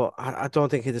 but I don't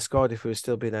think he'd have scored if he was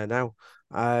still being there now.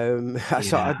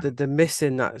 So they're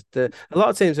missing that. A lot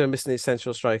of teams are missing these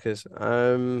central strikers.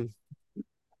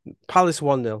 Palace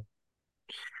 1-0.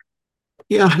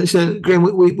 Yeah, listen, Graham,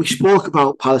 we spoke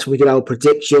about Palace when we did our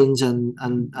predictions and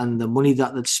the money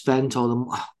that they'd spent,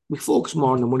 we focused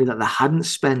more on the money that they hadn't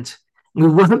spent. We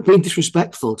weren't being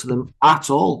disrespectful to them at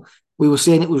all. We were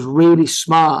saying it was really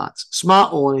smart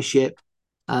ownership,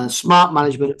 smart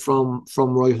management from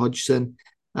Roy Hodgson,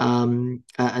 and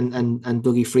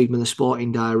Dougie Freedman, the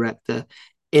sporting director,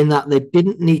 in that they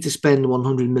didn't need to spend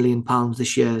 £100 million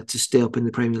this year to stay up in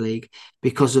the Premier League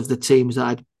because of the teams that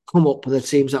had come up with the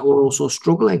teams that were also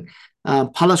struggling.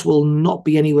 Palace will not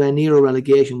be anywhere near a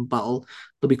relegation battle.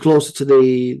 They'll be closer to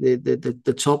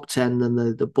the top 10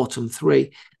 than the bottom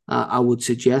three, I would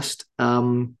suggest.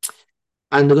 And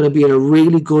they're going to be in a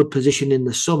really good position in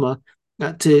the summer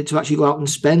to actually go out and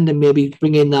spend and maybe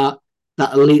bring in that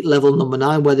elite level number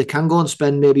 9, where they can go and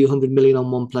spend maybe 100 million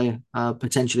on one player,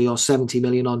 potentially, or 70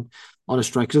 million on a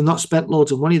striker. They've not spent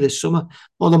loads of money this summer,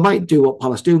 or they might do what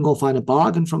Palace do and go find a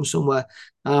bargain from somewhere.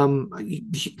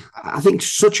 I think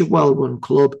such a well-run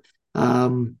club.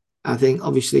 I think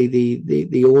obviously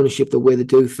the ownership, the way they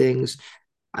do things.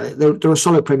 They're a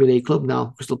solid Premier League club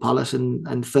now, Crystal Palace,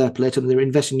 and fair play to them. They're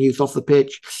investing youth off the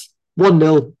pitch.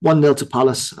 1-0 to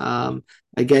Palace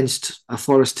against a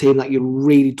Forest team that you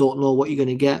really don't know what you're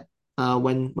going to get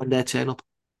when they turn up.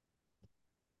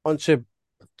 On to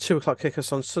 2:00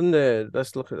 kickers on Sunday.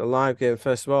 Let's look at the live game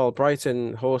first of all.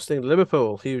 Brighton hosting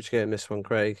Liverpool. Huge game, this one,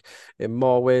 Craig, in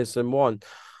more ways than one.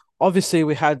 Obviously,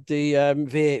 we had the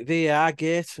VAR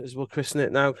gate, as we'll christen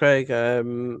it now, Craig,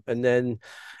 and then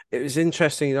it was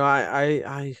interesting. You know,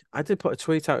 I did put a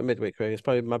tweet out in midweek, Craig. It's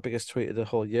probably my biggest tweet of the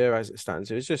whole year as it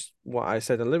stands. It was just what I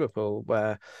said in Liverpool,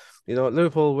 where, you know,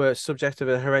 Liverpool were subject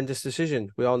to a horrendous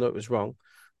decision. We all know it was wrong,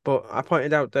 but I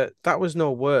pointed out that was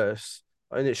no worse,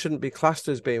 and it shouldn't be classed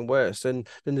as being worse than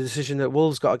the decision that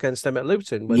Wolves got against them at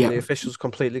Luton when the officials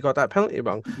completely got that penalty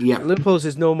wrong. Liverpool's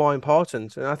is no more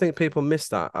important, and I think people miss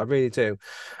that. I really do.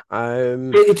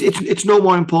 It's no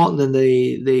more important than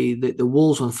the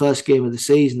Wolves on first game of the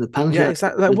season. The penalty,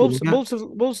 exactly. Like Wolves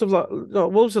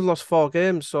have lost 4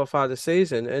 games so far this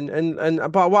season, and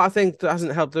but what I think that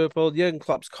hasn't helped Liverpool, Jurgen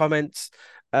Klopp's comments.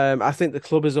 I think the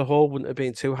club as a whole wouldn't have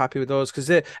been too happy with those, because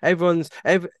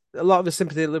a lot of the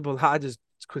sympathy that Liverpool had has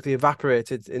quickly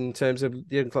evaporated in terms of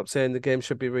Jurgen Klopp saying the game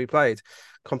should be replayed.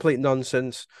 Complete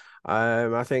nonsense.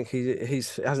 I think he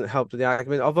hasn't helped with the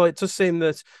argument, although it does seem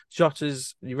that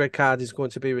Jota's red card is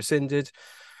going to be rescinded,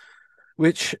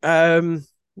 which you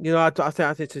know, I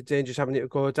think it's dangerous having it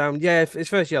go down. Yeah, his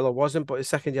first yellow wasn't, but his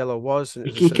second yellow was.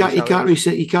 You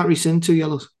can't rescind 2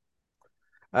 yellows.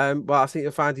 Well, I think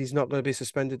you'll find he's not going to be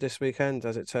suspended this weekend,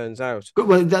 as it turns out.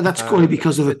 Well, that's only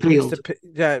because of appeals.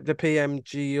 The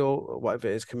PMG or whatever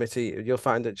it is committee. You'll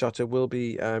find that Jota will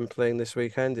be playing this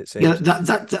weekend. It seems. Yeah,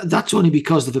 that's only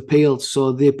because of appeals.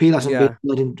 So the appeal hasn't been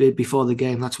blooded before the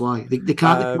game. That's why they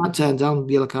can't turn down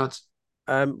yellow cards.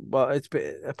 Well,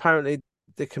 apparently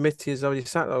the committee has already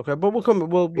sat. Okay, but we'll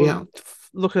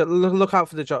look out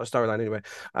for the Jota storyline anyway.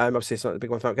 Obviously it's not the big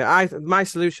one. Okay, my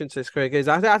solution to this, Craig, is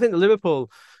I think the Liverpool,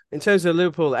 in terms of the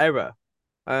Liverpool error,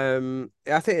 I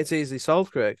think it's easily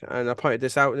solved, Craig. And I pointed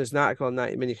this out in there's an article on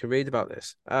 90 Min. You can read about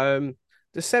this.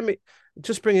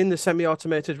 Just bring in the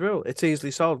semi-automated rule. It's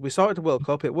easily solved. We saw it at the World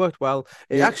Cup. It worked well.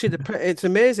 It's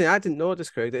amazing. I didn't know this,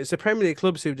 Craig. It's the Premier League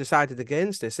clubs who decided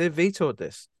against this. They vetoed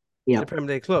this. The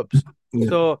Premier League clubs.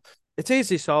 So it's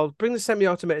easily solved. Bring the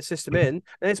semi-automated system in,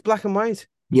 and it's black and white.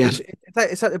 Yes,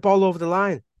 it's like the ball over the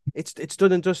line. It's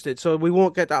done and dusted. So we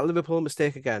won't get that Liverpool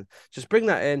mistake again. Just bring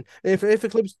that in. And if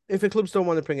the clubs don't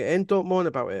want to bring it in, don't moan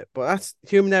about it. But that's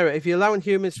human error. If you're allowing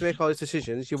humans to make all these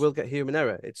decisions, you will get human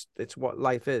error. It's what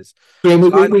life is. Yeah,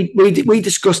 we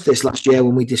discussed this last year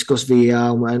when we discussed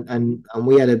VAR, and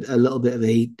we had a little bit of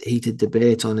a heated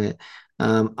debate on it.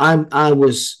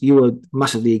 You were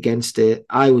massively against it.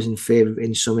 I was in favour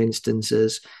in some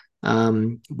instances,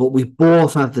 but we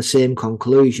both have the same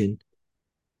conclusion.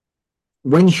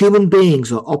 When human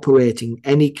beings are operating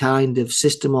any kind of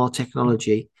system or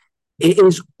technology, it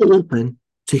is open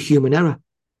to human error.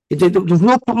 There's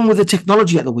no problem with the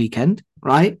technology at the weekend,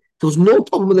 right? There was no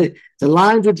problem with it. The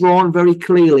lines were drawn very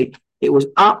clearly. It was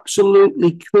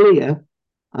absolutely clear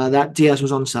that Diaz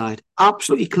was onside.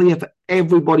 Absolutely clear for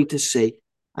everybody to see.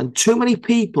 And too many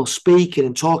people speaking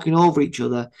and talking over each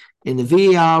other in the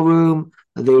VAR room,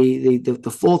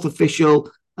 the fourth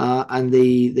official, and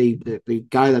the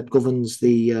guy that governs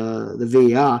the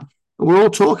VAR. And we're all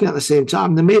talking at the same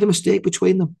time. They made a mistake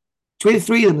between them. Between the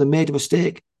three of them, they made a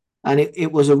mistake. And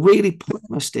it was a really poor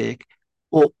mistake.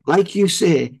 But like you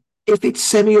say, if it's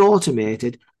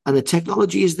semi-automated and the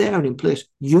technology is there and in place,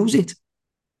 use it.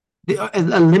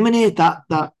 Eliminate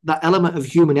that element of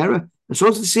human error. And so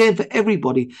it's the same for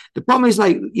everybody. The problem is,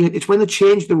 like, it's when they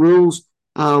change the rules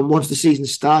once the season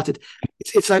started.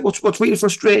 It's like what's really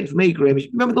frustrating for me, Graham, is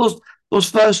remember those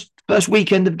first first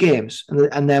weekend of games,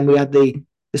 and then we had the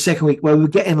second week where we were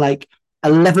getting like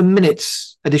 11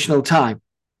 minutes additional time,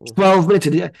 12 minutes.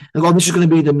 And go, this is going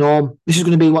to be the norm. This is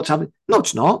going to be what's happening. No,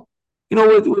 it's not. You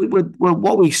know, we're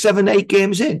what we 7-8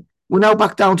 games in. We're now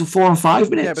back down to 4 and 5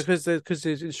 minutes. Yeah, because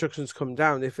the instructions come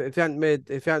down. If you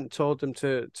hadn't told them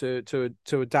to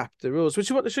adapt the rules, which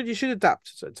is what you should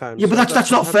adapt at times. Yeah, but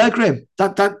that's not fair, Graham.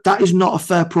 That is not a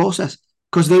fair process,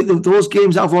 because those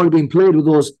games that have already been played with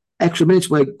those extra minutes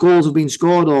where goals have been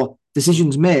scored or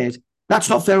decisions made, that's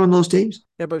not fair on those teams.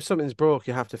 Yeah, but if something's broke,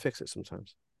 you have to fix it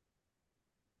sometimes.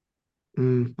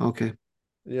 Okay.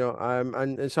 You know,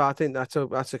 and so I think that's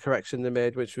a correction they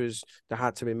made, which was that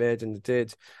had to be made, and they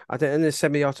did. I think in the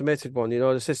semi-automated one, you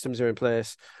know, the systems are in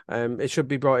place. It should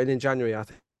be brought in January, I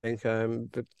think.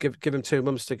 But give them 2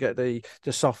 months to get the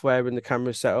software and the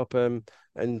cameras set up, and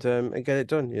get it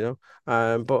done, you know.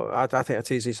 But I think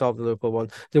that's easily solved the Liverpool one.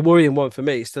 The worrying one for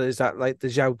me still is that, like, the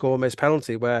João Gomez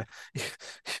penalty, where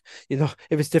you know,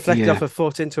 if it's deflected off a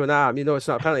foot into an arm, you know it's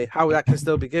not a penalty. How that can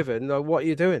still be given? What are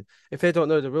you doing? If they don't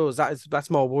know the rules, that's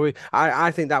more worrying.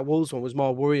 I think that Wolves one was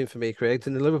more worrying for me, Craig,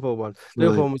 than the Liverpool one. The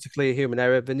Liverpool one was a clear human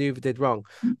error. They knew they did wrong.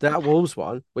 That Wolves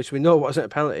one, which we know wasn't a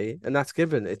penalty, and that's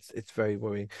given, it's very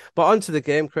worrying. But onto the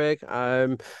game, Craig.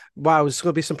 Wow, there's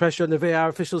going to be some pressure on the VAR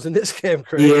officials in this game,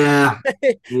 Craig. Yeah,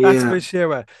 that's for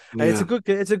sure. Yeah.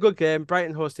 It's a good game.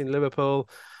 Brighton hosting Liverpool.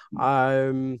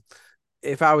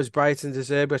 If I was Brighton to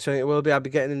say, which I think it will be, I'd be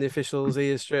getting in the officials'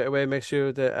 ears straight away, make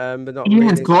sure that they're not.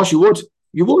 Yeah, of course you would.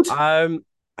 You would.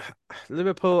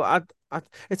 Liverpool,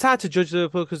 it's hard to judge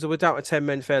Liverpool because they were down to 10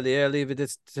 men fairly early. They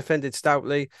defended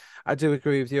stoutly. I do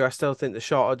agree with you. I still think the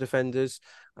shorter defenders.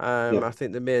 I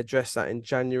think they may address that in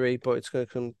January, but it's going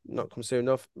to not come soon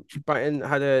enough. Brighton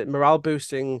had a morale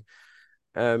boosting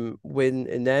win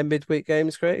in their midweek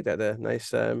games. Craig, they had a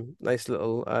nice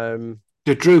little.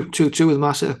 They drew 2-2 with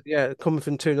Marseille. Yeah, coming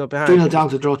from 2-0 behind. 2-0 down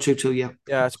to draw 2-2, yeah.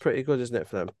 Yeah, it's pretty good, isn't it,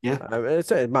 for them? Yeah.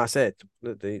 It's Marseille,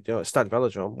 the Stade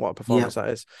Velodrome, what a performance that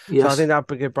is. Yes. So I think that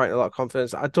would give Brighton a lot of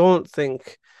confidence. I don't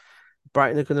think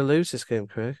Brighton are going to lose this game,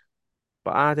 Craig.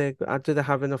 But do they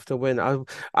have enough to win?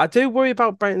 I do worry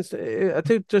about Brighton's. I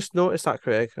do just notice that,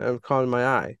 Craig. I'm calling my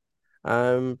eye.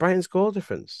 Brighton's goal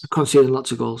difference. Conceding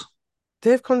lots of goals.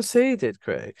 They've conceded,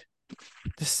 Craig,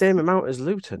 the same amount as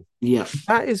Luton. Yeah,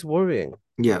 that is worrying.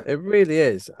 Yeah, it really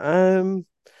is.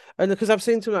 And because I've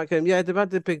seen some of that game, they've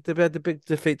had the big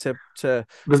defeat to.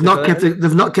 They've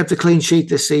not kept a clean sheet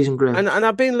this season, Graham. And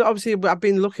I've been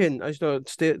looking, as you know,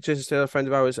 Jason Steele, a friend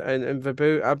of ours, and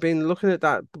Vabu. I've been looking at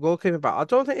that goalkeeper battle. I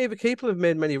don't think either keeper have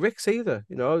made many ricks either.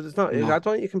 You know, it's not. No. I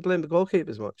don't think you can blame the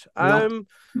goalkeepers much. No.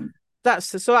 That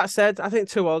said, I think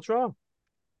 2-2 draw.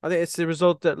 I think it's the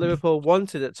result that Liverpool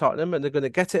wanted at Tottenham, and they're going to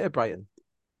get it at Brighton.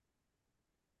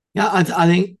 Yeah, I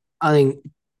think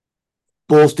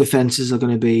both defenses are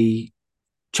going to be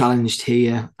challenged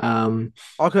here. And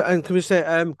can we say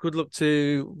good luck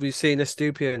to, we've seen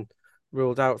Estupiñán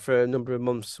ruled out for a number of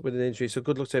months with an injury, so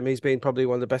good luck to him. He's been probably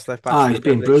one of the best left backs he's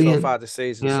been brilliant so far this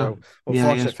season. Yeah. So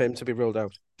unfortunate for him to be ruled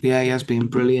out. Yeah, he has been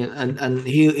brilliant, and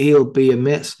he'll be a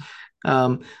miss.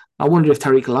 I wonder if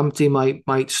Tariq Lamptey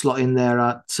might slot in there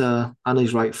at and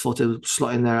his right footed,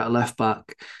 slot in there at left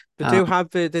back. They do have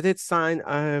they did sign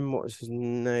what was his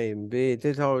name? They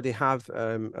did already have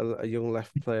a young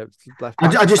left player. Left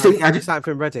back. I just signed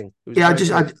from Reading. Yeah,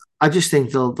 I just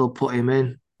think they'll put him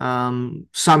in.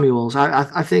 Samuels.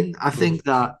 I think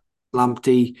that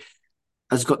Lamptey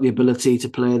has got the ability to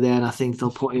play there, and I think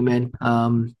they'll put him in.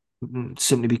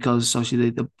 Simply because obviously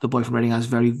the boy from Reading has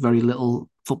very, very little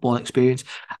football experience.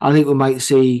 I think we might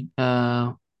see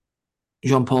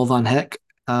Jean-Paul Van Hecke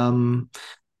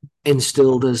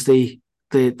instilled as the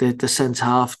centre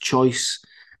half choice.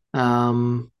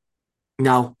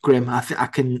 Now, Graham,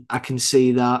 I can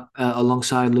see that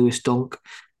alongside Lewis Dunk.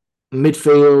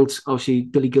 Midfield, obviously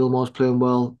Billy Gilmore's playing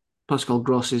well. Pascal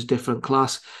Gross is different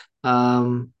class.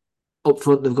 Up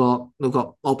front, they've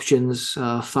got options.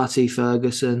 Fatty,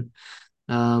 Ferguson,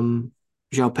 João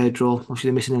Pedro. Obviously,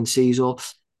 they're missing Enciso.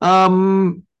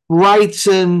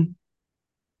 Brighton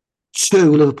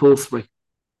 2, Liverpool 3.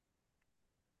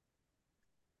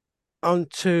 On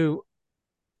to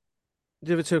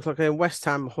the other 2:00 game. West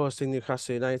Ham hosting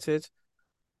Newcastle United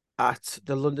at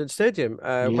the London Stadium.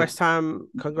 West Ham,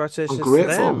 congratulations to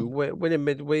them. Winning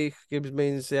midweek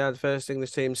means they are the first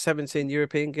English team 17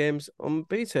 European games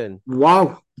unbeaten.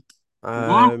 Wow.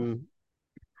 So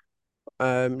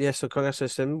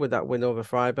congratulations to them with that win over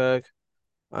Freiburg.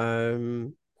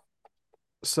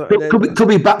 So could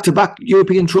be back-to-back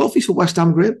European trophies for West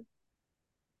Ham, Graham.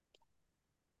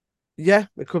 Yeah,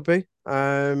 it could be.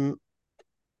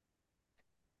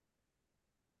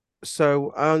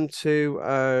 So on to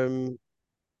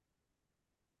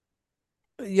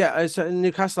so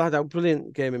Newcastle had a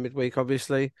brilliant game in midweek,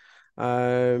 obviously.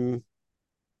 Um,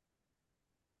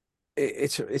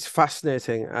 it's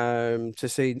fascinating to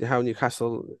see how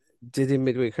Newcastle did in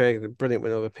midweek. Craig, a brilliant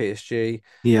win over PSG.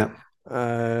 Yeah.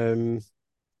 Um,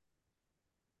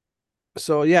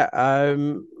 so yeah,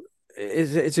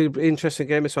 it's an interesting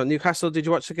game. This one, Newcastle. Did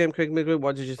you watch the game, Craig, midweek?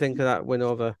 What did you think of that win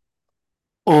over?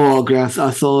 Oh, Grant, I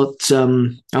thought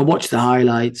I watched the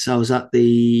highlights. I was at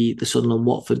the Sunderland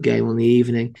Watford game on the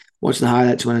evening. Watched the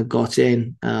highlights when I got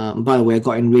in. And by the way, I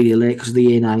got in really late because of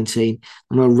the A19.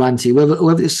 I'm not ranty.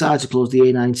 Whoever decides to close the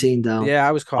A19 down Yeah,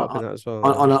 I was caught up in on, that as well.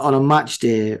 Yeah. on a match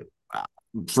day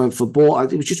for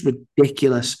both, it was just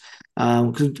ridiculous.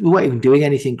 Because we weren't even doing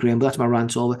anything, Graham. But that's my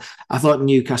rant over. I thought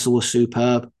Newcastle was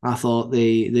superb. I thought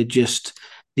they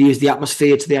used the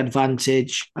atmosphere to their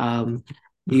advantage.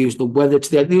 Used the weather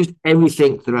to their used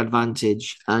everything to their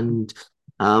advantage, and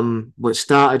but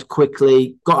started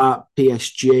quickly. Got at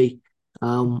PSG.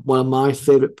 One of my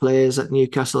favourite players at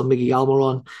Newcastle, Miggy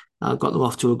Almiron, got them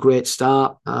off to a great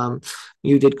start.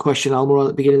 You did question Almiron at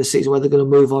the beginning of the season whether they're going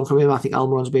to move on from him. I think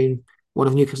Almiron's been one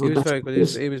of He Newcastle's was better very good.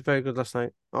 players. He was very good last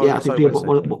night. Yeah, Oh, I think sorry, being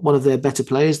Wednesday. one of their better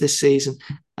players this season.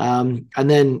 And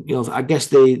then, I guess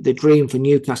the dream for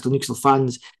Newcastle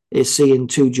fans is seeing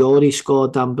two Geordies score,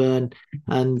 Dan Burn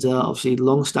and obviously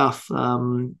Longstaff,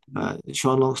 Sean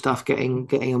Longstaff getting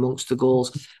amongst the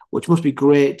goals, which must be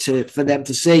great for them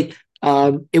to see.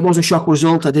 It was a shock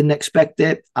result. I didn't expect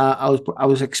it. I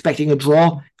was expecting a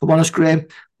draw, if I'm honest, Graham.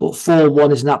 But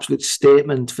 4-1 is an absolute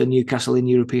statement for Newcastle in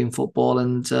European football,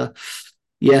 and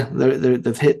yeah,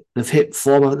 they've hit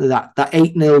form. That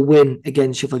 8-0 win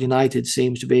against Sheffield United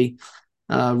seems to be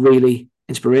really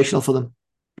inspirational for them.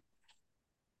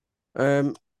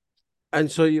 Um, and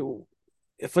so you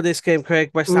for this game,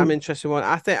 Craig, West Ham interesting one.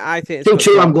 I think it's got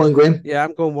 2-2, I'm draw. going, Graham. Yeah,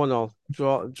 I'm going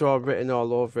 1-1. Draw written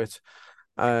all over it.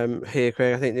 Here,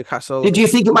 Craig. I think Did Newcastle. you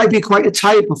think it might be quite a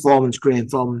tired performance, Graham,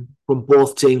 from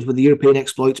both teams with the European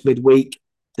exploits midweek?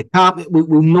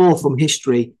 We know from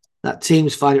history that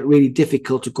teams find it really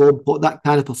difficult to go and put that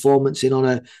kind of performance in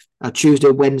on a Tuesday,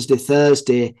 Wednesday,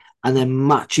 Thursday, and then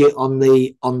match it on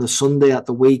the Sunday at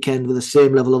the weekend with the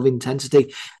same level of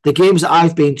intensity. The games that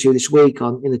I've been to this week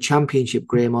in the Championship,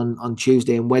 Graham, on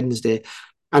Tuesday and Wednesday,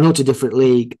 I know it's a different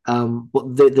league,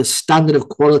 but the standard of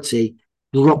quality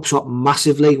drops up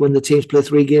massively when the teams play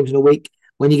 3 games in a week.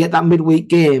 When you get that midweek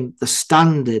game, the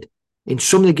standard in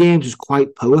some of the games is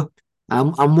quite poor.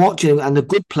 I'm watching, and the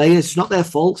good players, it's not their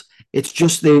fault. It's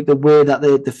just the way that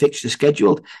the fixture is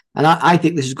scheduled. And I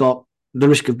think this has got the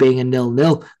risk of being a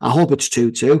 0-0. I hope it's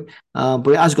 2-2, but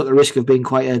it has got the risk of being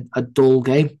quite a dull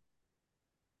game.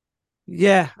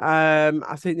 Yeah,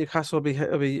 I think Newcastle will be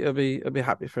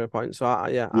happy for a point. So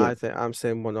yeah, Yeah. I think I'm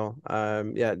saying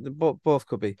 1-0. Yeah, both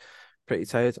could be pretty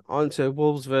tired. On to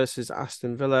Wolves versus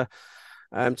Aston Villa.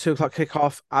 2 o'clock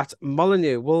kickoff at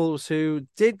Molineux. Wolves, who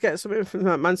did get something from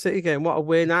that Man City game. What a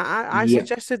win! I Yeah.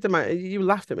 suggested them. You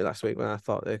laughed at me last week when I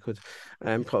thought they could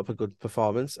put up a good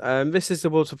performance. This is the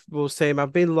Wolves team.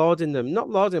 I've been lauding them, not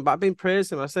lauding, but I've been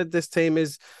praising them. I said this team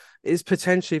is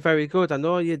potentially very good. I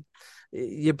know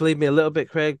you believe me a little bit,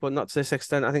 Craig, but not to this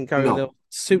extent. I think Gary No. O'Neill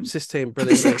suits this team To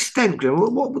this brilliantly. extent, Graham,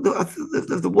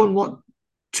 they've won what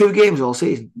 2 games all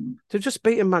season. They've just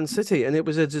beaten Man City, and it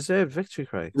was a deserved victory,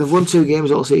 Craig. They've won 2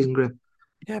 games all season, Graham.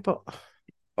 Yeah, but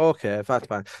okay, that's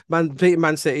fine. Beating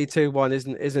Man City 2-1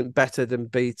 isn't better than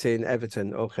beating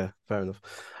Everton. Okay, fair enough.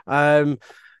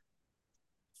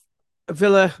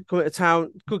 Villa coming to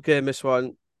town, good game this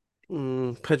one.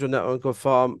 Pedro Neto in good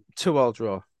form. 2-2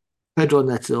 draw. Pedro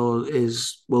Neto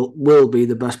will be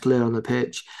the best player on the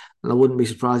pitch, and I wouldn't be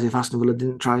surprised if Aston Villa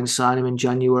didn't try and sign him in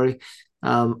January.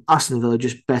 Aston Villa are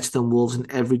just better than Wolves in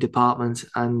every department,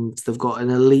 and they've got an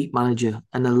elite manager,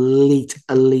 an elite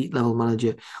level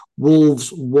manager. Wolves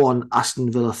 1,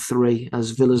 Aston Villa 3,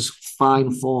 as Villa's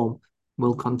fine form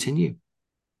will continue.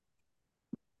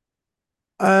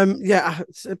 Yeah,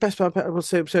 best part I will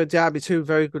say so Diaby, 2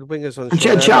 very good wingers on And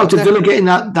show shout there. out But to Villa getting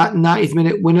that 90th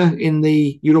minute winner in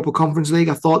the Europa Conference League.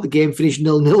 I thought the game finished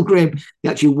 0-0, Graham. They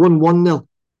actually won 1-0.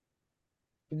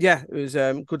 yeah, it was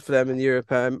good for them in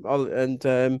Europe. And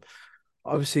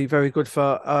obviously very good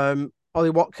for Ollie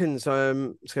Watkins. I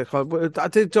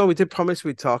did, Joe. We did promise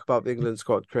we'd talk about the England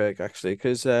squad, Craig, actually,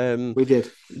 because We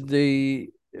did.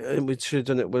 we should have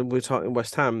done it when we were talking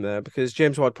West Ham there, because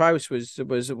James Ward-Prowse was a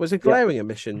Yeah. glaring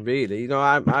omission, really. You know,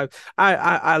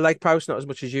 I like Prowse not as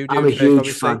much as you I'm do, a Craig, huge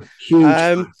obviously. fan. Huge Um,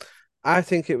 fan. I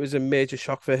think it was a major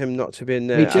shock for him not to be in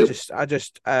Me there. too. I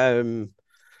just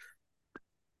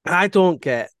I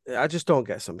just don't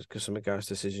get some of Gareth's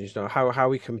decisions. You know how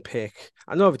we can pick.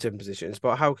 I know the different positions,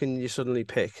 but how can you suddenly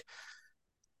pick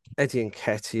Eddie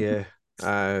Nketiah?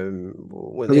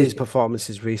 When his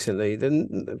performances recently,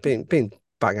 then being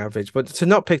bang average, but to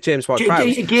not pick James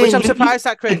Ward-Prowse, which I'm surprised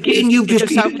at, Craig,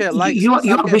 because Southgate likes you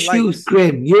have issues, likes.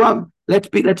 Graham. You have let's.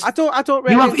 I don't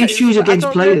You rate have issues I against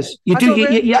don't rate players. You I do. don't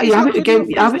rate You he's have not it good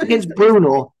enough. against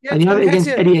Bruno, Yeah, and you have it against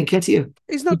Nketiah. Eddie Nketiah.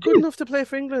 He's You not good do. enough to play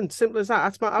for England. Simple as that. I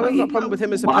haven't got a problem with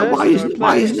him as a Why person or a isn't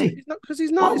player. he? He's not because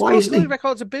he's Why, not. His why goal isn't scoring he?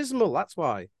 record's abysmal. That's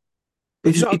why. It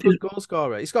He's just, not a it just, good goal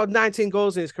scorer. He's got 19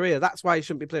 goals in his career. That's why he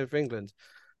shouldn't be playing for England.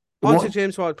 On to what?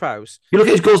 James Ward-Prowse. You look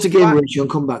at his goals to game ratio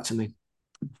and come back to me.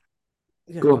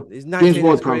 Yeah, Go on. he's James 19 in his career.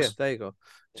 Ward-Prowse. There you go.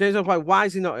 James Ward-Prowse. Why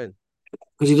is he not in?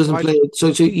 Because he doesn't play. So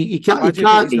you can't. Why You do you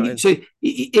think he's not can't. in? So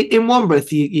in one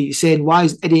breath, you're saying why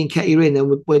is Eddie Nketiah in?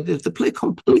 And when they play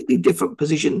completely different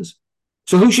positions.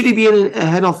 So who should he be in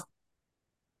ahead of?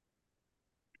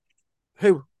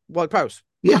 Who? Ward-Prowse?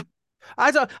 Yeah.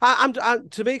 I'm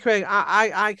to me, Craig.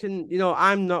 I can.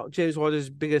 I'm not James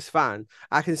Ward's biggest fan.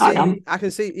 I can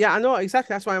see. Yeah, I know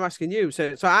exactly. That's why I'm asking you.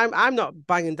 So I'm not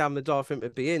banging down the door for him to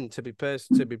be in. To be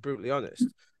brutally honest,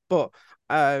 but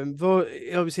though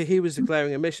obviously he was a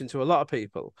glaring omission to a lot of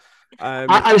people.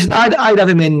 I'd have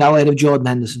him in now ahead of Jordan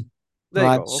Henderson.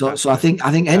 Right. Okay. So I think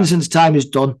Henderson's time is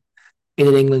done in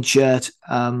an England shirt.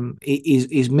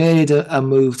 He's made a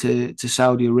move to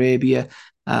Saudi Arabia.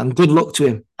 Good luck to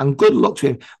him.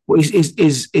 But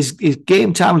his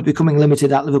game time was becoming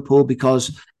limited at Liverpool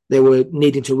because they were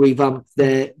needing to revamp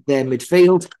their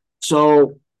midfield.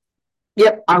 So,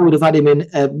 yep, I would have had him in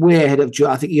way ahead of Joe.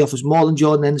 I think he offers more than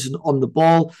Jordan Henderson on the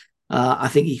ball. I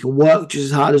think he can work just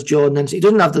as hard as Jordan Henderson. He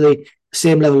doesn't have the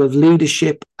same level of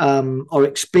leadership or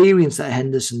experience that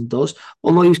Henderson does,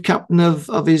 although he was captain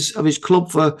of his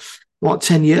club for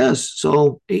 10 years.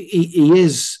 So he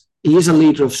is a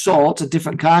leader of sorts, a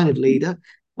different kind of leader.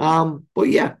 But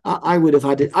yeah, I would have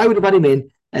had him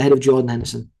in ahead of Jordan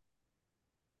Henderson.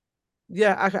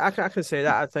 Yeah, I can say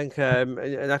that. I think,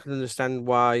 and I can understand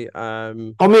why.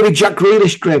 Or maybe Jack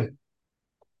Grealish, Grim.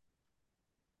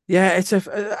 Yeah, it's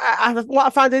what I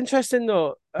find interesting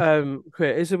though,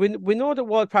 Chris, is that we know that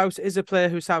Ward-Prowse is a player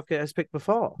who Southgate has picked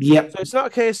before. Yeah. So it's not a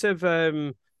case of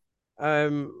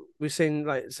we've seen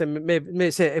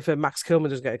maybe say if Max Kilman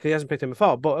doesn't get it because he hasn't picked him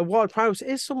before, but Ward-Prowse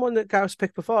is someone that Gareth's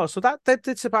picked before. So that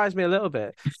did surprise me a little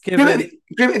bit, given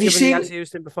have you seen, he has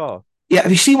used him before. Yeah,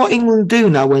 have you seen what England do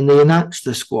now when they announce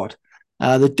the squad?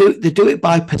 They do it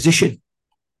by position.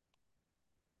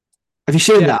 Have you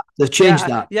seen that? They've changed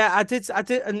that. Yeah, I did.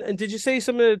 And did you see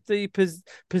some of the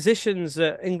positions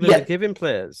that England are giving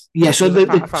players? Yeah, so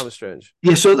I found it strange.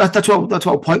 Yeah, so that's what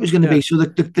the point was going to be. So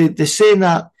they're saying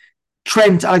that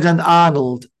Trent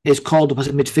Alexander-Arnold is called up as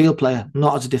a midfield player,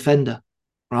 not as a defender,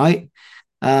 right?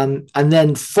 And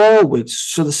then forwards.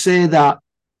 So they say that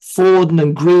Foden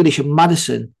and Grealish and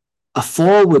Maddison are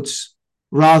forwards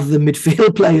rather than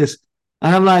midfield players.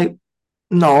 And I'm like,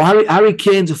 no, Harry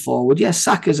Kane's a forward. Yes,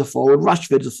 Saka's a forward.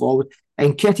 Rashford's a forward.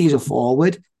 Nketiah's a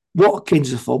forward. Watkins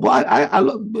is a forward. But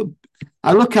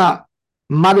I look at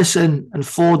Maddison and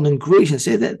Foden and Grealish and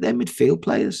say that they're midfield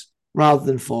players rather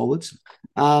than forwards.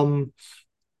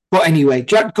 But anyway,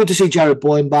 good to see Jared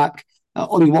Bowen back.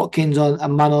 Ollie Watkins a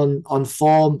man on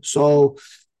form. So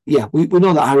yeah, we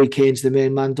know that Harry Kane's the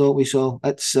main man, don't we? So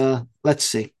let's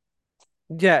see.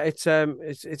 Yeah, it's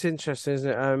interesting,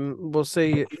 isn't it? We'll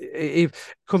see.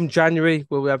 Come January,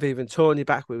 will we have even Tony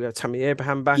back? Will we have Tammy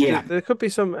Abraham back? Yeah. There could be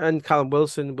some, and Callum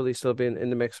Wilson, will he still be in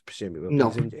the mix? Presumably,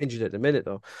 no. He's injured at the minute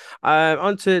though.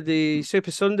 On to the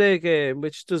Super Sunday game,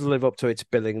 which does live up to its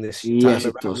billing this time. Yes,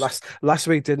 it does. Last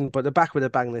week didn't, but they're back with a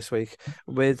bang this week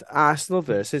with Arsenal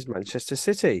versus Manchester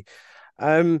City.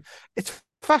 It's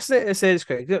fascinating to say this,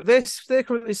 Craig. They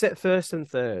currently sit first and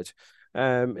third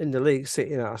in the league,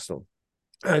 City and Arsenal.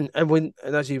 And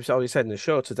as you've already said in the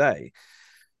show today,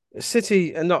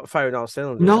 City are not firing all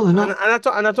cylinders. No, they're not.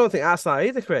 And I don't think Arsenal are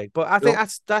either, Craig. But I think I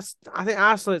think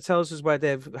Arsenal, it tells us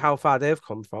how far they've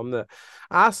come from. That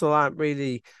Arsenal aren't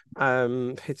really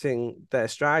hitting their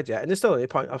stride yet, and they're still only a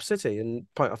point off City and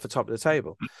point off the top of the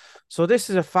table. So this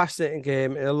is a fascinating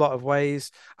game in a lot of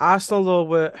ways. Arsenal, though,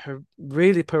 were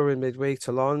really poor in midweek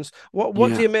to Lens. What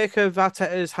do you make of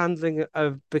Arteta's handling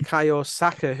of Bukayo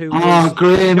Saka, who was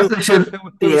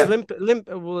limp?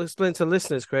 We'll explain to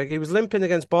listeners, Craig. He was limping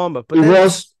against Bournemouth, but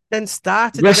then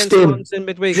started against Lens in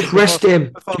midweek. Just rest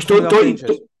him.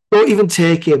 Don't even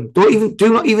take him. Do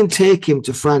not even take him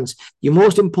to France. Your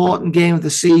most important game of the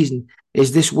season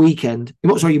is this weekend.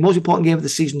 Your most important game of the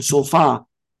season so far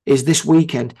is this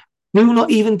weekend. Do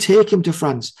not even take him to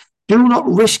France. Do not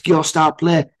risk your star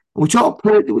player We talk.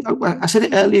 I said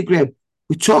it earlier, Graham.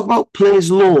 We talk about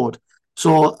players load.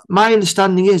 So my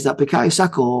understanding is that Bukayo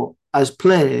Saka has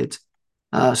played.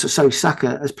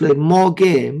 Saka has played more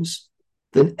games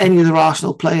than any other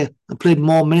Arsenal player, and played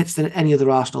more minutes than any other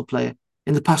Arsenal player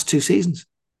in the past 2 seasons.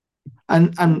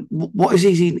 And what is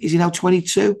he? Is he now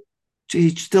 22? Is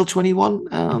he still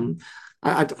 21?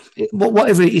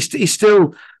 Whatever. He's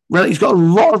still. Well, he's got a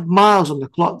lot of miles on the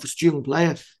clock for a young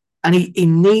player, and he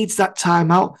needs that time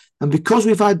out. And because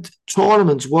we've had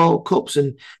tournaments, World Cups,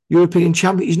 and European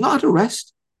Champions, he's not had a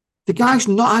rest. The guy's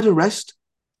not had a rest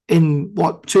in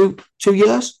what 2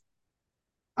 years.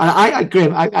 And I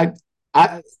Graham,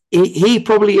 he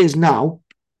probably is now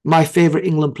my favourite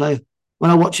England player.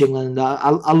 When I watch England,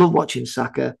 I love watching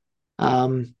Saka.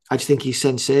 I just think he's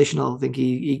sensational. I think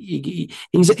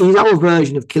he's our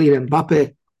version of Kylian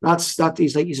Mbappe.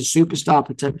 He's a superstar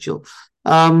potential.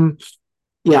 I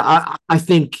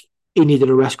think he needed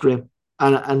a rest, Graham,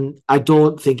 and I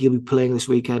don't think he'll be playing this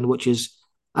weekend, which is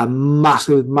a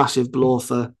massive blow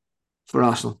for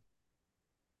Arsenal.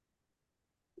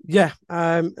 Yeah,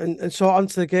 and so on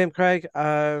to the game, Craig.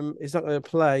 He's not going to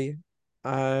play.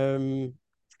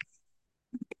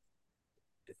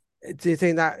 Do you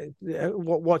think that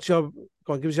what's your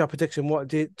give us your prediction?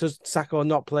 Does Saka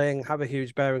not playing have a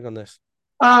huge bearing on this?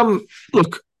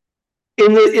 Look,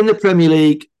 in the Premier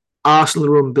League, Arsenal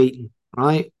are unbeaten,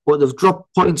 right? But they've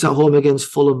dropped points at home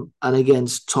against Fulham and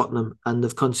against Tottenham, and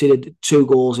they've conceded 2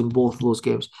 goals in both of those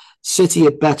games. City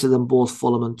are better than both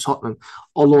Fulham and Tottenham.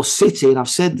 Although City, and I've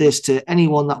said this to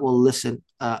anyone that will listen,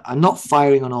 are not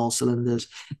firing on all cylinders.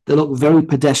 They look very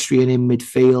pedestrian in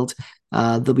midfield.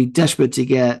 They'll be desperate to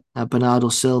get Bernardo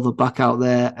Silva back out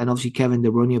there, and obviously Kevin De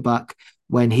Bruyne back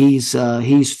when he's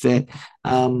fit.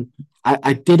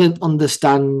 I didn't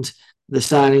understand the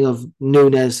signing of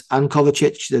Nunes and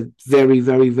Kovacic. They're very,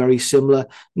 very, very similar.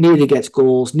 Neither gets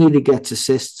goals, neither gets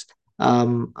assists.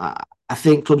 I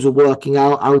think clubs are working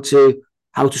out how to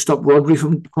stop Rodri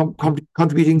from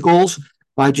contributing goals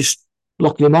by just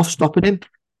blocking him off, stopping him.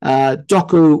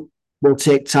 Doku will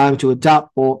take time to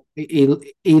adapt, but he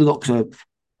looks a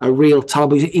real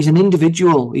talent. He's an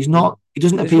individual. He's not. He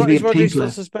doesn't appear to be a team player.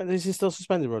 Is he still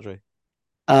suspended, Rodri?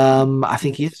 I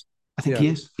think he is. He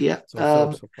is. Yeah.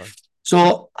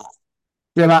 So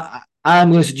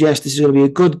I'm going to suggest this is going to be a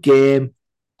good game.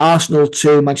 Arsenal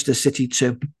 2, Manchester City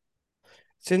 2.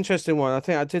 It's an interesting one. I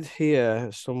think I did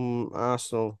hear some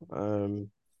Arsenal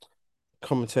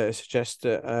commentators suggest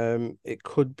that it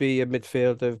could be a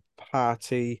midfield of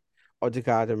Partey,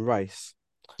 Odegaard, and Rice.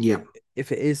 Yeah.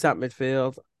 If it is that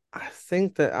midfield, I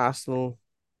think that Arsenal.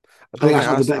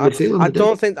 I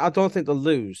don't think they'll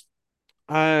lose.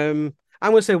 I'm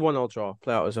going to say 1-1 draw.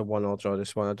 Play out as a 1-1 draw.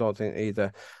 This one, I don't think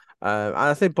either. And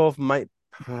I think both might.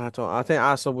 I think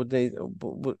Arsenal would need.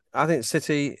 I think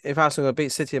City. If Arsenal will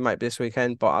beat City, it might be this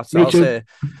weekend. But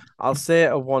I'll say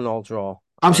a 1-1 draw.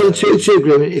 I'm saying 2-2,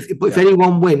 Graham. If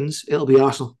anyone wins, it'll be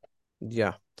Arsenal.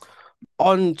 Yeah.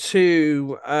 On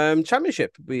to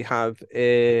Championship. We have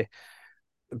a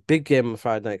big game on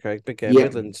Friday night, Craig. Big game.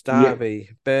 Midlands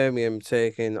Derby. Birmingham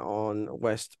taking on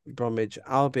West Bromwich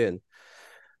Albion.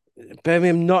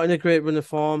 Birmingham not in a great run of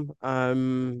form.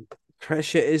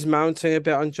 Pressure is mounting a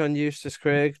bit on John Eustace,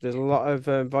 Craig. There's a lot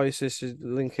of voices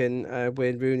linking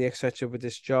Wayne Rooney, etc., with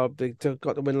this job. They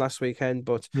got the win last weekend,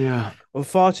 but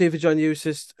unfortunately for John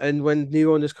Eustace, and when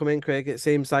new owners come in, Craig, it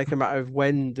seems like a matter of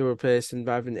when they're replaced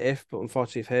rather than if. But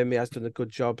unfortunately for him, he has done a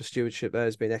good job. The stewardship there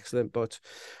has been excellent, but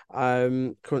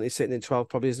currently sitting in 12th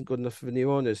probably isn't good enough for the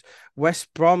new owners.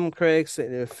 West Brom, Craig,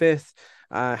 sitting in 5th.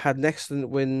 Had an excellent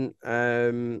win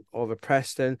over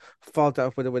Preston, followed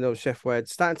up with a win over Sheffield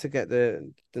Wednesday, starting to get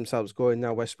themselves going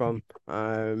now. West Brom.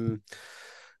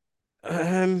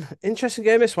 Interesting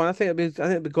game this one. I think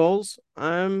it'll be goals.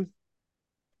 2-2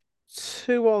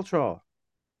 draw.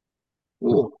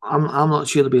 Oh, I'm not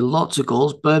sure there'll be lots of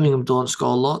goals. Birmingham don't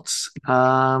score lots.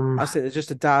 I think it's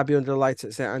just a derby under the lights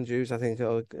at St Andrews. I think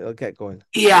it'll get going.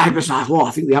 Yeah, I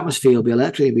think the atmosphere will be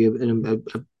electric. It'll be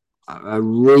a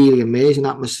really amazing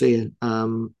atmosphere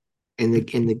in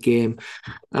the game.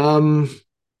 I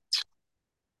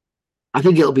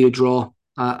think it'll be a draw.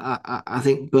 I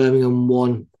think Birmingham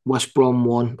won, West Brom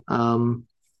won.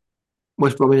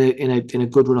 West Brom in a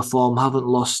good run of form, haven't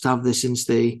lost, have they, since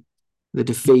the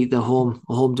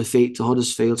home defeat to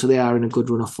Huddersfield, so they are in a good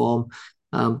run of form.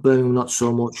 Birmingham not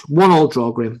so much. 1-1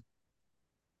 draw, Grim.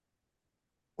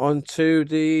 On to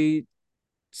the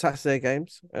Saturday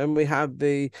games, and we have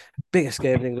the biggest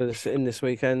game in England in this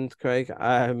weekend, Craig.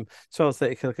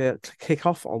 12:30 kick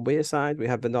off on Wearside. We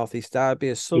have the North East Derby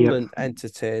as Sunderland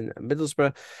entertain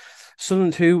Middlesbrough.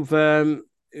 Sunderland, who've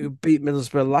who beat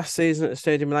Middlesbrough last season at the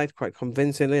Stadium United quite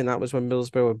convincingly, and that was when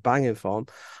Middlesbrough were banging form.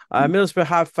 Middlesbrough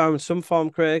have found some form,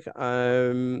 Craig.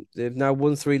 They've now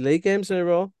won 3 league games in a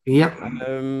row. Yep.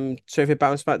 So if they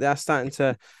bounce back, they are starting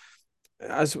to,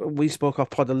 as we spoke off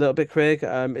pod a little bit, Craig.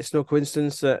 It's no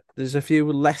coincidence that there's a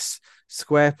few less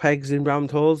square pegs in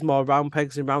round holes, more round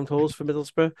pegs in round holes for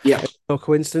Middlesbrough. Yeah. It's no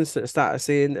coincidence that I started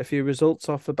seeing a few results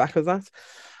off the back of that.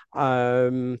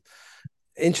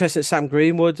 Interested Sam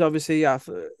Greenwood, obviously.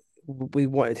 We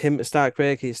wanted him to start,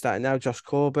 Craig. He's starting now. Josh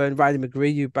Coburn, Riley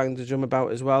McGree, you banged the drum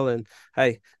about as well. And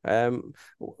hey,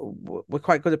 we're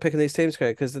quite good at picking these teams,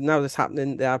 Craig, because now that's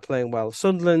happening. They are playing well.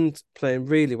 Sunderland playing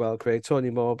really well, Craig. Tony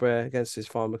Mowbray against his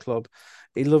former club.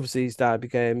 He loves these derby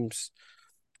games.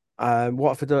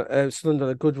 Watford, Sunderland on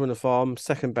a good run of form,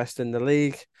 second best in the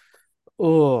league.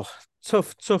 Oh,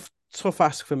 tough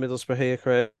ask for Middlesbrough here,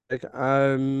 Craig.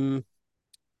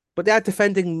 But they are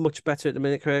defending much better at the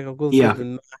minute, Craig. I'll go Yeah.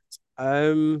 than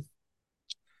that.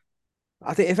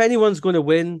 I think if anyone's going to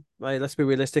win, right, let's be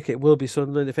realistic, it will be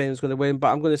Sunderland if anyone's going to win. But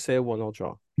I'm going to say a 1-1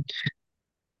 draw.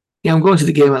 Yeah, I'm going to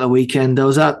the game at the weekend. I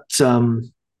was at the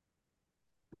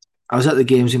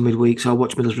games in midweek, so I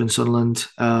watched Middlesbrough and Sunderland.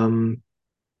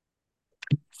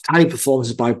 High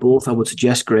performances by both, I would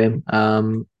suggest, Graham.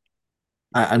 And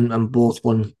both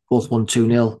won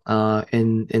 2-0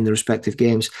 in the respective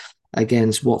games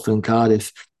against Watford and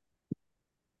Cardiff.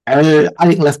 I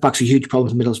think left back's a huge problem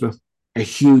for Middlesbrough. A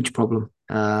huge problem.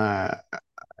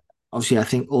 Obviously, I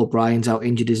think O'Brien's out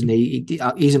injured, isn't he?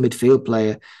 He's a midfield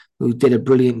player who did a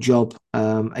brilliant job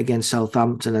against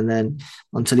Southampton, and then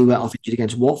until he went off injured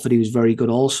against Watford, he was very good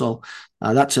also.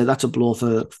 That's a blow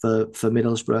for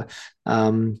Middlesbrough.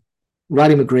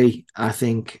 Riley McGree, I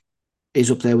think,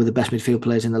 is up there with the best midfield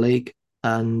players in the league,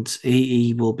 and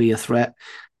he will be a threat.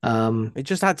 He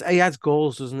had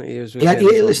goals, doesn't he? He had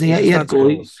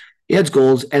goals. He had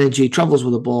goals, energy, travels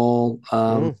with the ball.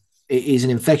 He's an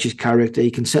infectious character.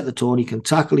 He can set the tone. He can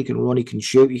tackle. He can run. He can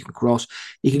shoot. He can cross.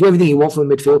 He can do everything you want from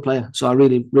a midfield player. So I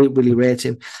really, really, really rate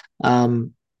him.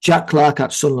 Jack Clark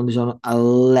at Sunderland is on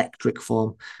electric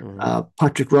form.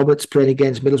 Patrick Roberts playing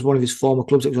against Middlesbrough, one of his former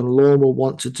clubs that was on loan, will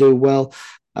want to do well.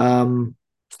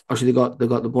 Obviously, they got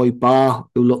the boy Barr,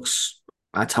 who looks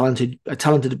talented, a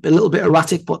little bit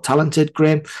erratic, but talented,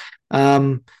 Graham.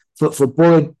 For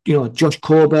Borough, Josh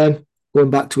Coburn, going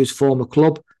back to his former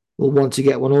club, will want to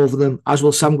get one over them, as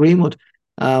will Sam Greenwood.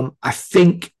 I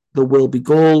think there will be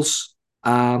goals.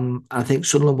 I think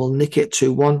Sunderland will nick it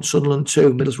 2-1. Sunderland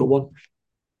 2, Middlesbrough 1.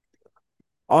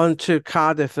 On to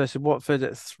Cardiff versus Watford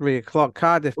at 3:00.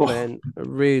 Cardiff playing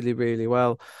really, really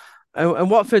well. And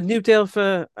Watford, new deal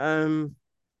for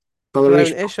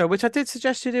Isho, which I did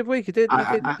suggest you the other week. You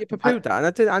poo-pooed that,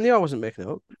 and I knew I wasn't making it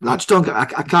up. I can't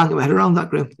get my head around that,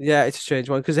 Graham. Yeah, it's a strange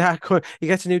one because he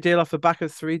gets a new deal off the back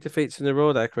of 3 defeats in a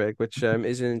row there, Craig, which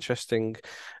is an interesting.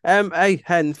 Hey,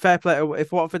 Hen, fair play.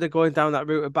 If Watford are going down that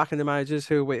route of backing the managers,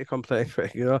 who are we to complain,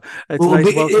 Craig? It'll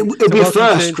be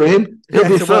first, Graham. It'll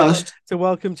be first. It's a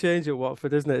welcome change at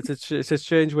Watford, isn't it? It's a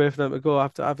strange way for them to go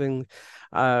after having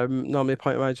normally a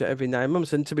point manager every 9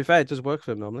 months, and to be fair, it does work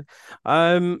for them normally.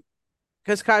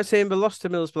 Because Cardiff saying they lost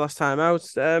to Middlesbrough last time out,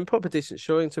 put up a decent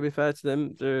showing. To be fair to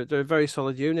them, they're a very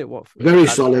solid unit. Very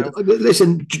solid. Now.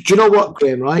 Listen, do you know what,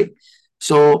 Graham? Right.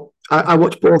 So I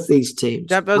watch both these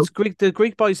teams. Yeah, but the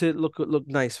Greek boys look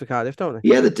nice for Cardiff, don't they?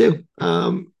 Yeah, they do.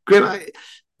 Graham,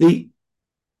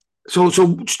 so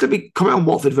just to comment on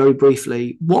Watford very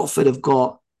briefly. Watford have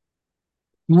got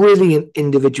brilliant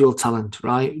individual talent,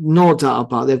 right? No doubt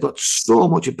about it. They've got so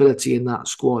much ability in that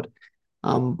squad,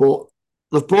 but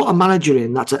they've brought a manager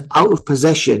in that's an out of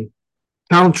possession,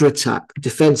 counter-attack,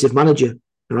 defensive manager,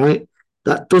 right?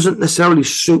 That doesn't necessarily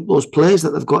suit those players that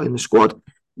they've got in the squad.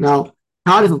 Now,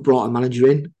 Cardiff have brought a manager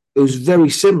in who's very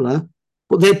similar,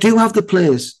 but they do have the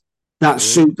players that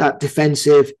suit that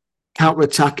defensive,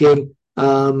 counter-attacking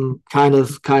kind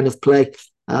of play,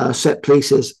 set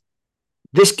pieces.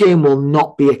 This game will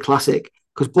not be a classic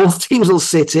because both teams will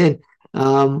sit in.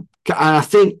 And I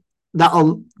think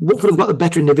Watford have got the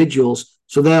better individuals,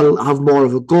 so they'll have more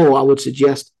of a go. I would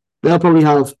suggest they'll probably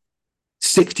have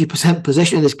 60%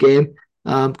 possession in this game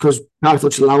because Cardiff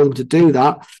will just allow them to do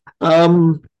that.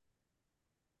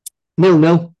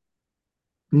 0-0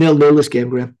 this game,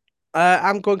 Graham.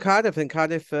 I'm going Cardiff. I think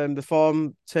Cardiff,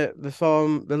 the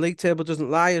league table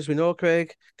doesn't lie, as we know,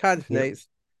 Craig. Cardiff in 8th,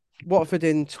 Watford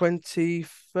in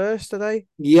 21st, are they?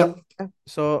 Yep.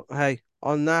 So hey,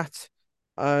 on that.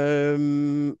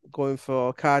 Going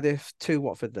for Cardiff 2,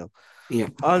 Watford 0. Yeah.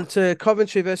 On to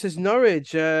Coventry versus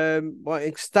Norwich.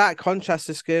 In stark contrast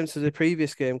this game to the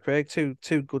previous game, Craig. Two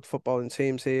good footballing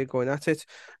teams here going at it.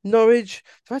 Norwich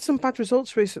have had some bad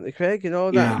results recently, Craig. You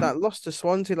know that Yeah. that loss to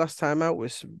Swansea last time out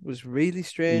was really Yeah.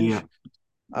 strange.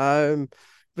 Um,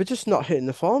 they're just not hitting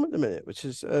the form at the minute, which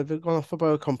is they've gone off the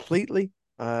boil completely.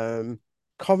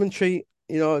 Coventry,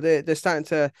 they're starting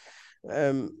to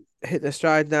hit their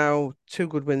stride now. Two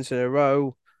good wins in a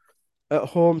row at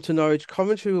home to Norwich.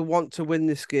 Coventry will want to win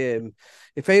this game.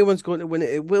 If anyone's going to win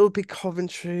it, it will be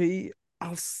Coventry.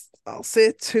 I'll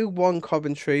say 2-1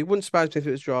 Coventry. Wouldn't surprise me if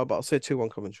it was draw, but I'll say 2-1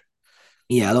 Coventry.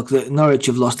 Yeah, look, the Norwich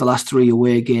have lost the last 3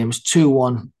 away games,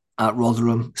 2-1 at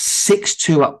Rotherham,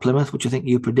 6-2 at Plymouth, which I think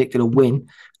you predicted a win,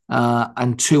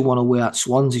 and 2-1 away at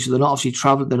Swansea. So they're not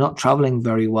obviously they're not travelling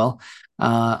very well.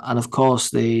 And of course,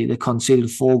 they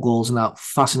conceded 4 goals in that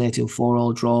fascinating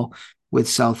 4-all draw with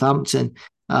Southampton.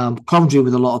 Coventry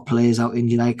with a lot of players out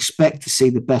injured. I expect to see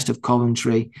the best of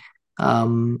Coventry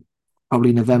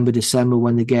probably November, December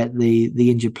when they get the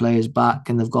injured players back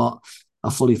and they've got a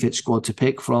fully fit squad to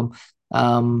pick from.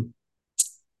 I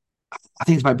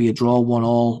think this might be a draw,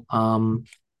 1-all.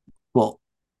 But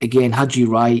again, Hadji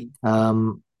Wright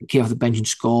came off the bench and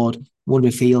scored. Wonder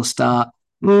if he'll start.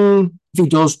 If he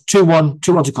does, 2-1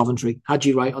 to Coventry.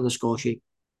 Hadji Wright on the score sheet.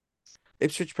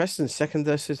 Ipswich Preston second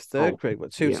versus third, Craig,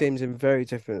 but two teams in very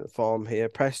different form here.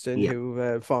 Preston,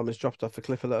 who form has dropped off the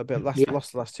cliff a little bit,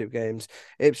 lost the last 2 games.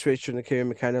 Ipswich and Kieran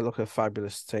McKenna look a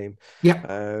fabulous team.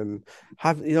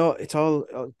 It's all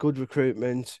good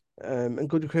recruitment, and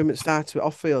good recruitment starts with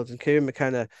off field, and Kieran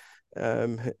McKenna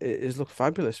is look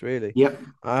fabulous, really.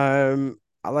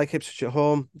 I like Ipswich at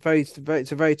home.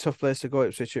 It's a very tough place to go,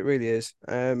 Ipswich. It really is.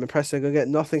 And Preston are going to get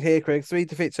nothing here, Craig. 3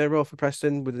 defeats in a row for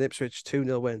Preston with an Ipswich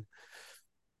 2-0 win.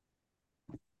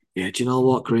 Yeah, do you know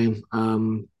what, Graham?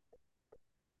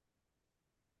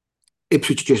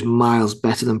 Ipswich are just miles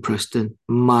better than Preston.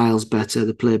 Miles better.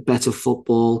 They play better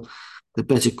football. They're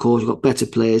better coached. Got better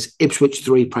players. Ipswich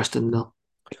 3, Preston 0.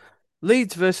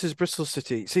 Leeds versus Bristol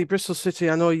City. See, Bristol City,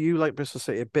 I know you like Bristol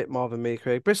City a bit more than me,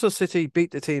 Craig. Bristol City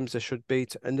beat the teams they should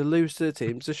beat and they lose to the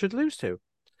teams they should lose to.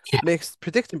 Makes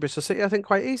predicting Bristol City, I think,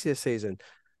 quite easy this season.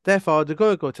 Therefore, they're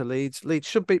going to go to Leeds. Leeds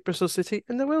should beat Bristol City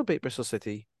and they will beat Bristol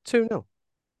City 2-0.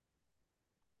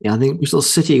 Yeah, I think Bristol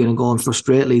City are going to go and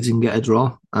frustrate Leeds and get a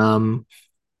draw.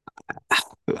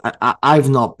 I've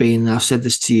not been, I've said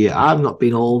this to you, I've not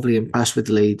been overly impressed with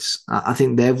Leeds. I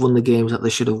think they've won the games that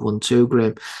they should have won too,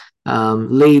 Graham.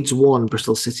 Leeds won,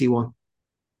 Bristol City won.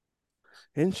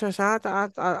 Interesting.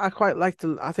 I quite like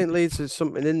the. I think Leeds has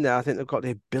something in there. I think they've got the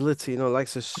ability, like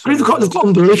they've got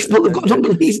unbelievable. They've got an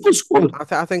unbelievable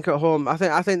squad. I think at home, I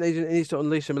think they need to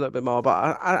unleash them a little bit more.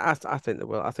 But I think they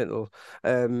will. I think they'll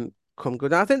come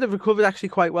good. And I think they've recovered actually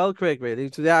quite well, Craig.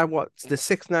 Really, so they are the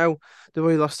 6th now. They've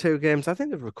only lost 2 games. I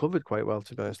think they've recovered quite well,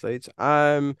 to be honest, Leeds.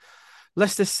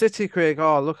 Leicester City, Craig.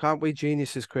 Oh, look, aren't we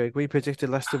geniuses, Craig? We predicted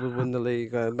Leicester would win the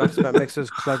league. That makes us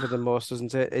clever than most,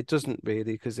 doesn't it? It doesn't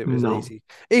really, because it was an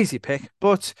easy pick.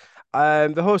 But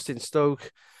the hosting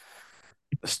Stoke.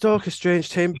 Stoke, a strange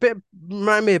team.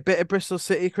 Remind me a bit of Bristol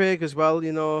City, Craig, as well.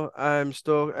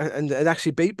 Stoke and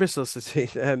actually beat Bristol City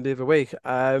the other week.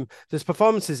 There's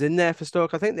performances in there for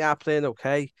Stoke. I think they are playing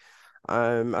okay.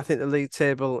 I think the league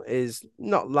table is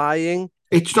not lying.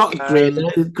 It's not great,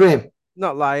 Graham.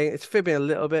 Not lying. It's fibbing a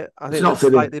little bit. I think it's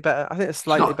slightly better. I think it's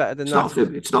slightly better than that.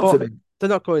 It's not fibbing. They're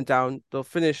not going down. They'll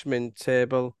finish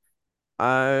mid-table.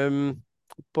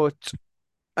 But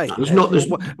hey, there's no need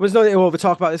to over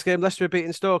talk about this game. Leicester are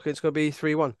beating Stoke. It's going to be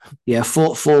 3-1. Yeah,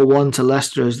 4-1 to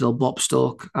Leicester as they'll bop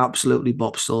Stoke. Absolutely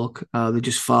bop Stoke. They're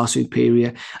just far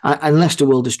superior. And Leicester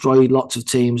will destroy lots of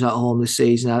teams at home this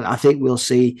season. I think we'll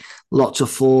see lots of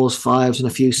 4s, 5s, and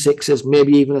a few 6s,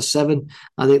 maybe even a 7.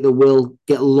 I think they will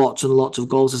get lots and lots of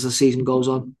goals as the season goes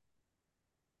on.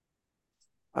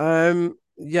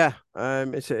 Yeah,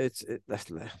 Leicester. It's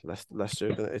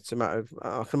a matter of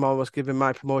I can almost give him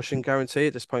my promotion guarantee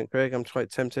at this point, Craig. I'm quite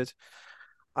tempted.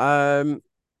 Millwall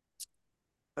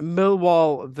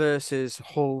versus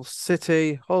Hull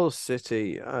City. Hull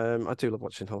City. I do love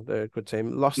watching Hull. They're a good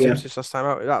team. Lost him since last time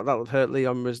out. That would hurt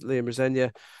Liam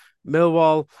Rosenior.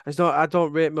 Millwall. I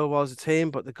don't rate Millwall as a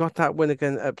team, but they got that win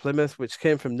again at Plymouth, which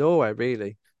came from nowhere.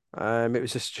 Really. It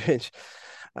was a strange.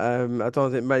 I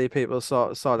don't think many people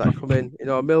saw that coming.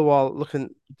 Millwall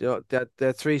looking, they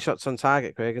had 3 shots on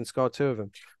target, Craig, and scored 2 of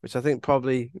them, which I think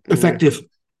probably effective.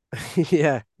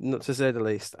 Yeah, not to say the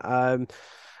least. I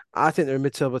think they're a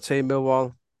mid-table team,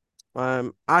 Millwall.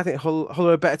 I think Hull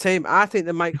are a better team. I think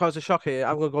they might cause a shock here.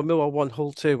 I'm going to go Millwall 1,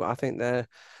 Hull 2. I think they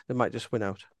might just win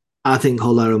out. I think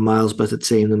Hull are a miles better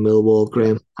team than Millwall,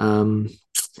 Graham.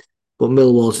 but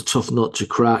Millwall's a tough nut to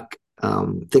crack. I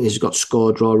think he's got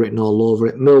score draw written all over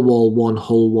it. Millwall won,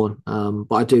 Hull won.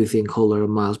 But I do think Hull are a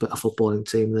miles better footballing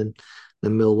team than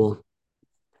Millwall.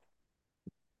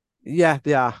 Yeah,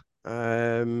 yeah.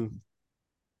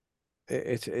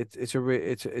 It's a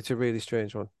really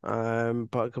strange one.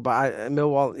 But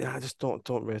Millwall, yeah, I just don't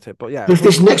rate it. But yeah,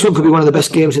 This next one could be one of the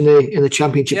best games in the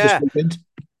Championship this yeah. weekend.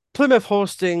 Plymouth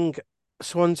hosting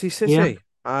Swansea Yeah. City.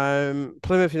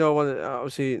 Plymouth, one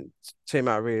obviously team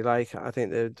I really like. I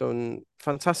think they've done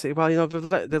fantastic. Well,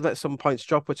 they've let some points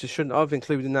drop, which they shouldn't have,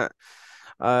 including that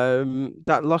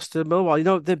loss to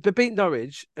Millwall. They beat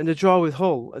Norwich and they draw with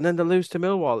Hull, and then they lose to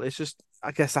Millwall. It's just,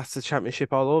 I guess that's the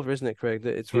Championship all over, isn't it, Craig?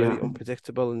 That it's really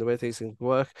unpredictable in the way things can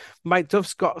work. Mike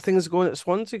Duff's got things going at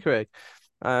Swansea, Craig.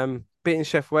 Beating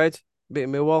Sheff Wed,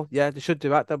 beating Millwall, yeah, they should do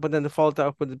that. But then they followed that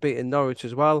up with the beating Norwich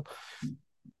as well.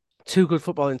 Two good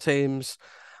footballing teams,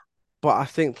 but I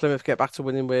think Plymouth get back to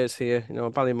winning ways here.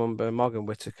 Ballymumba, Morgan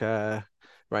Whittaker,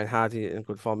 Ryan Hardy in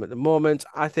good form at the moment.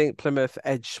 I think Plymouth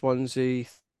edge Swansea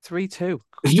 3-2.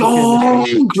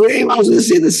 Oh, Graham, I was going to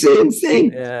say the same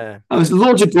thing. Yeah. I was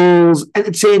loads of goals,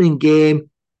 entertaining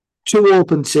game, two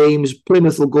open teams.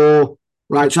 Plymouth will go,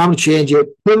 right, so I'm going to change it.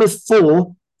 Plymouth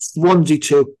 4, Swansea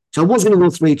 2. So I was going to go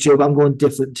 3-2, but I'm going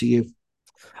different to you.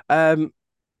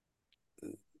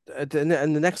 And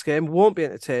the next game won't be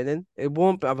entertaining. It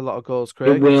won't have a lot of goals,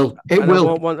 Craig. It will. I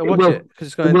won't want to watch it because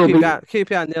it's going to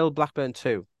QPR 0, Blackburn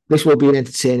 2. This will be an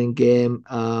entertaining game.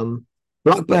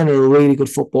 Blackburn are a really good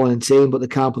footballing team, but they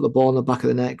can't put the ball in the back of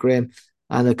the net, Graham,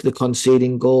 and they're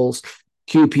conceding goals.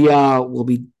 QPR will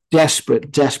be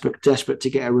desperate to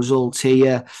get a result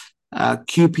here.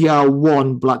 QPR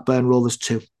 1, Blackburn Rovers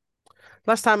 2.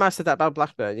 Last time I said that about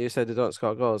Blackburn, you said they don't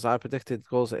score goals. I predicted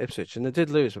goals at Ipswich, and they did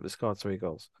lose, but they scored 3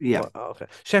 goals. Yeah. But, okay.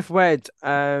 Sheff Wed,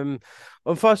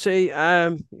 unfortunately,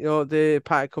 the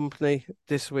party company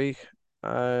this week.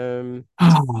 Oh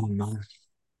man.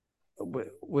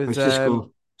 With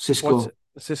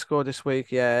Cisco this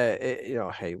week,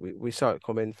 yeah. Hey, we saw it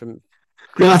coming from.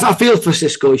 Yeah, I feel for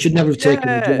Cisco. He should never have taken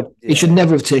the job. He should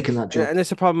never have taken that job. And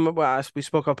it's a problem. Well, we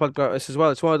spoke on podcast this as well.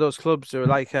 It's one of those clubs that are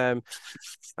like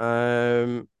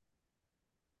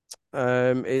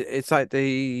it's like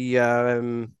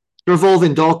the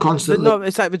revolving door constantly. No,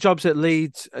 it's like the jobs at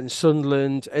Leeds and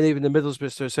Sunderland and even the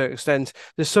Middlesbrough to a certain extent.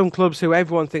 There's some clubs who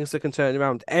everyone thinks they can turn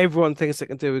around. Everyone thinks they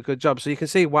can do a good job. So you can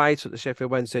see why he took the Sheffield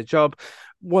Wednesday job.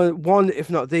 One, if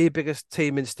not the biggest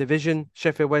team in this division,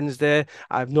 Sheffield Wednesday.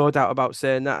 I have no doubt about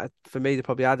saying that. For me, they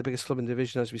probably are the biggest club in the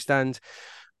division as we stand.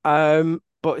 But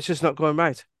it's just not going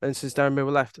right. And since Darren Moore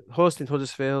left, hosting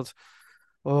Huddersfield.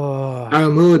 Oh,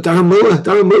 Darren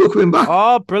Moore coming back.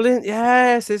 Oh, brilliant!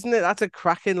 Yes, isn't it? That's a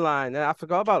cracking line. I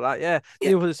forgot about that. Yeah,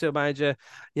 new Huddersfield manager.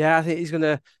 Yeah, I think he's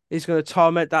gonna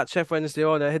torment that Sheff Wednesday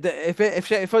owner.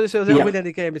 If Huddersfield didn't win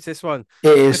any game, it's this one.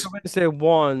 It is. Sheff Wednesday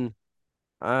won.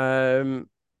 Sheff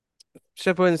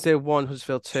Wednesday won.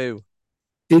 Huddersfield 2.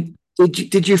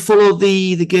 Did you follow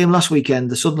the game last weekend,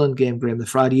 the Sunderland game, Graham, the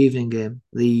Friday evening game?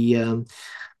 The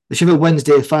Sheffield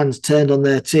Wednesday fans turned on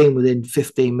their team within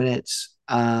 15 minutes.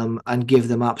 And give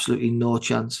them absolutely no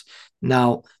chance.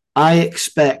 Now, I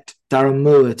expect Darren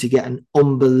Moore to get an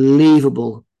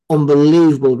unbelievable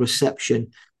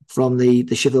reception from the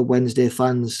Sheffield Wednesday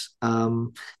fans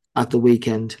at the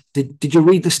weekend. Did you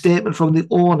read the statement from the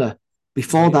owner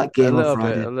before that game on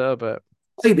Friday? A little bit.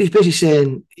 He's basically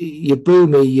saying, you boo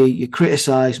me, you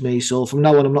criticise me, so from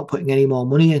now on I'm not putting any more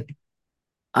money in.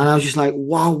 And I was just like,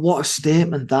 wow, what a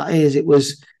statement that is. It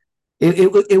was like, do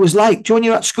you know when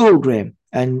you're at school, Graham,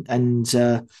 and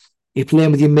you're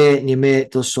playing with your mate and your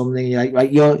mate does something, you're like,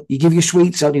 right, you give your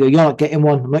sweets out, you go, you're not getting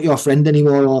one, I'm not your friend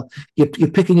anymore, or you're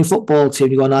picking your football team,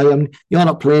 you go, no, you're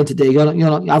not playing today, you're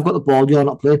not, I've got the ball, you're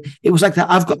not playing. It was like that,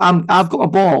 I've got a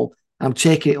ball, I'm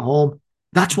taking it home.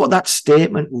 That's what that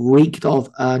statement reeked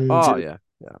of, and I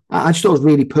just thought it was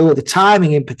really poor. The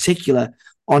timing in particular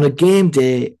on a game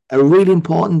day, a really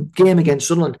important game against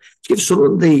Sunderland, to give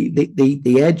Sunderland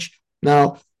the edge.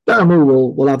 Now, Darren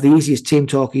Moore will have the easiest team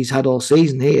talk he's had all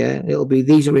season here. It'll be,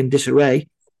 these are in disarray.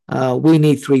 We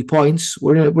need 3 points.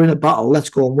 We're in a battle. Let's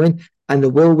go and win. And they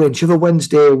will win. Sheffield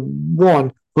Wednesday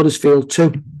 1, Huddersfield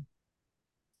 2.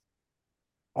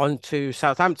 On to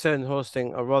Southampton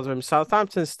hosting a Rotherham.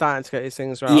 Southampton's starting to get his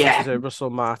things right. Yeah. This is Russell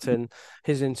Martin,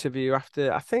 his interview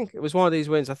after, I think it was one of these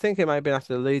wins. I think it might have been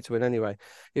after the Leeds win anyway.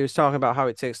 He was talking about how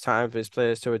it takes time for his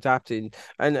players to adapt in.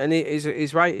 And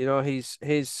he's right.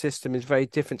 His system is very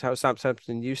different to how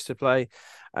Southampton used to play.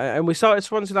 And we saw it at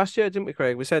Swansea last year, didn't we,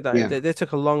 Craig? We said that they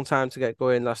took a long time to get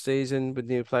going last season with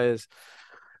new players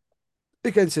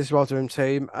against this Rotherham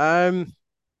team.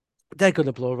 They're going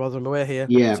to blow Rotherham away here.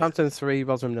 Yeah, Southampton 3,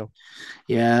 Rotherham 0.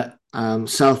 yeah.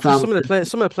 Just Southampton.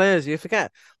 some of the players you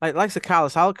forget, like the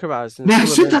Carlos Alcaraz and Yeah, I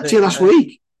said Sullivan. that to you last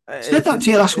week. Said It's that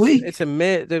to you last week. it's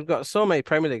a they've got so many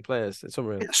Premier League players. It's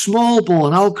unreal.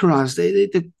 Smallbone, Alcaraz, they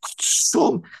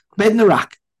so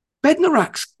Bednarak.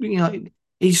 Bednarak's,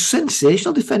 he's a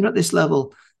sensational defender at this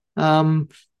level. And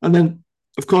then,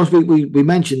 of course, we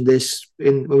mentioned this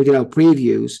when we did our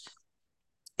previews.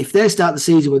 If they start the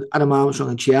season with Adam Armstrong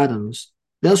and Che Adams,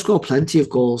 they'll score plenty of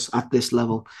goals at this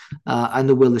level, and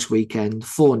they will this weekend,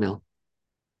 4-0.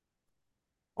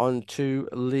 On to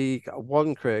League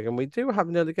One, Craig, and we do have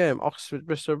another game. Oxford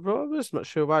Bristol Rovers. Not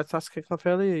sure why that's kicking off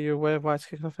early. Are you aware of why it's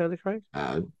kicking off early, Craig?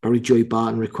 Probably Joey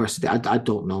Barton requested it. I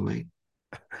don't know, mate.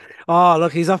 Oh,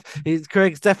 look, he's off.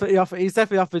 Craig's definitely off. He's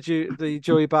definitely offered you the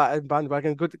Joey Barton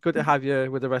bandwagon. Good to have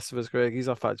you with the rest of us, Craig. He's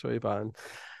off that Joey Barton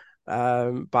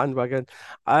bandwagon.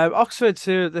 Oxford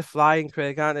to the flying,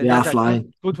 Craig, aren't they? They are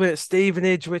flying. Good win at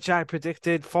Stevenage, which I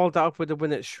predicted. Followed up with a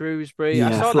win at Shrewsbury. Yeah,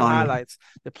 I saw the flying. highlights.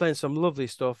 They're playing some lovely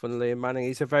stuff on Liam Manning.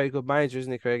 He's a very good manager,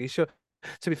 isn't he, Craig? He should.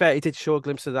 To be fair, he did show a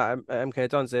glimpse of that at MK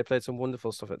Dons. They played some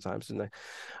wonderful stuff at times, didn't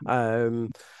they?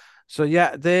 So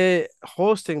yeah, they're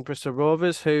hosting Bristol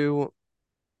Rovers, who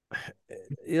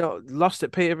lost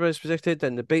at Peterborough as predicted.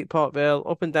 Then they beat Port Vale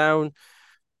up and down.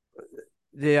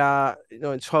 They are, in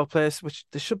 12th place, which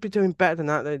they should be doing better than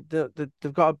that.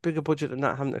 They've got a bigger budget than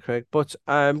that, haven't they, Craig? But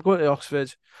going to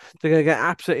Oxford, they're going to get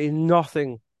absolutely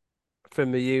nothing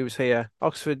from the U's here.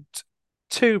 Oxford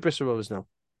 2, Bristol Rovers now.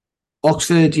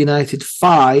 Oxford United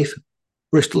 5,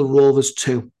 Bristol Rovers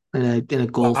 2 in a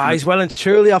goal. He's well and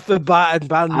truly off the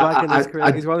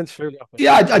bandwagon. He's well and truly off it.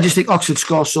 Yeah, I just think Oxford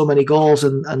scores so many goals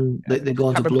and they're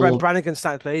going to blow. Brent Brannigan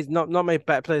starting to play. He's not many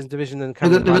better players in division than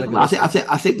Cameron Brannigan. I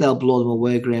think they'll blow them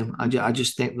away, Graham. I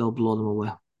just think they'll blow them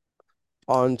away.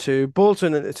 On to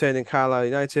Bolton entertaining Carlisle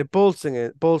United. Bolton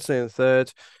in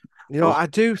third. I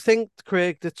do think,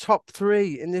 Craig, the top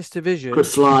 3 in this division could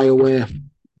fly away.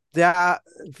 They are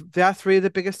 3 of the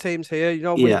biggest teams here.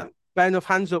 Fair enough,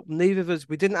 hands up. Neither of us,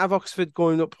 we didn't have Oxford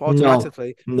going up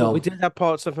automatically. No. We did have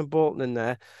Portsmouth and Bolton in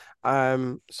there.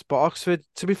 But Oxford,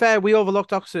 to be fair, we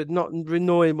overlooked Oxford, not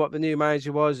knowing what the new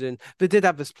manager was, and they did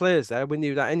have his players there. We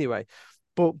knew that anyway.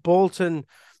 But Bolton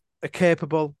are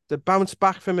capable. They bounced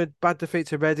back from a bad defeat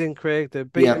to Reading, Craig. They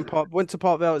went to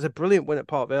Port Vale. It was a brilliant win at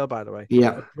Port Vale, by the way.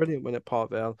 Yeah, a brilliant win at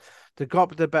Port Vale. They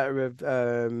got the better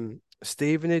of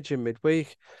Stevenage in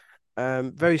midweek.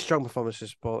 Very strong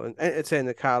performances, Bolton. Entertaining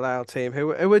the Carlisle team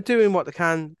who are doing what they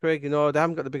can, Greg. They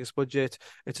haven't got the biggest budget.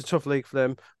 It's a tough league for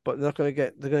them, but they're going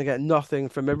to get nothing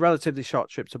from a relatively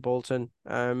short trip to Bolton.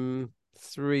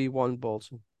 3-1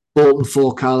 Bolton. Bolton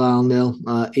 4, Carlisle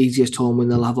 0. Easiest home win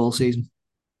they'll have all season.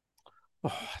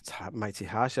 Oh, it's mighty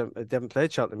harsh. They haven't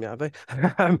played Cheltenham yet,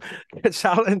 have they?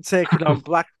 Charlton taking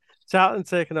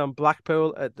on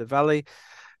Blackpool at the Valley.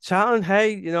 Charlton,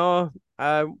 hey,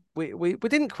 we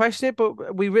didn't question it, but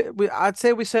I'd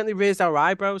say we certainly raised our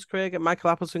eyebrows, Craig, at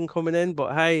Michael Appleton coming in.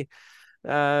 But hey,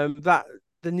 that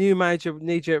the new major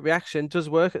knee-jerk reaction does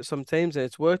work at some teams, and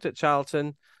it's worked at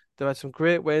Charlton. They had some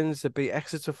great wins. They beat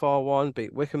Exeter 4-1,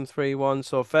 beat Wickham 3-1.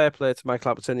 So fair play to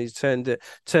Michael Appleton. He's turned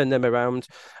them around.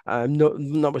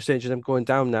 Not much danger of them going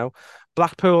down now.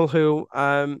 Blackpool, who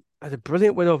had a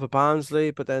brilliant win over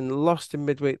Barnsley, but then lost in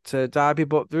midweek to Derby.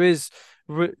 But there is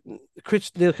Neil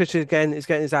Critchley again is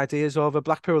getting his ideas over.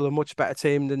 Blackpool are a much better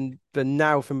team than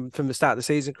now from the start of the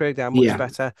season, Craig. They are much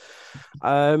better.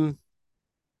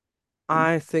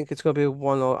 I think it's going to be a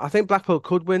 1-1. I think Blackpool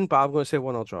could win, but I'm going to say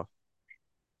 1-1 draw.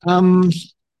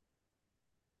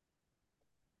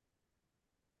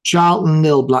 Charlton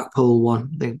 0, Blackpool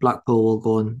 1. I think Blackpool will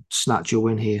go and snatch a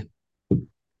win here.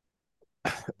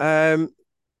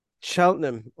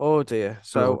 Cheltenham, oh dear.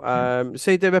 So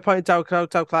see, they appointed Dow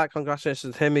Clark.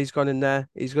 Congratulations to him. He's gone in there.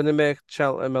 He's going to make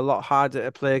Cheltenham a lot harder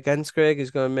to play against, Craig. He's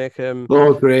going to make him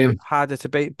harder to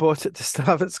beat, but they still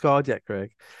haven't scored yet,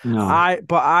 Craig. No.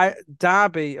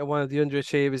 Derby are one of the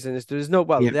underachievers in this. They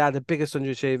are the biggest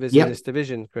underachievers in this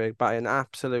division, Craig, by an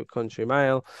absolute country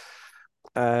mile.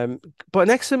 But an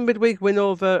excellent midweek win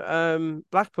over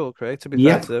Blackpool, Craig, to be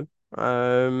fair to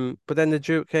them. But then they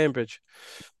drew at Cambridge.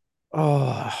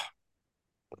 Oh,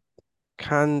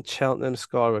 can Cheltenham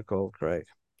score a goal, Craig?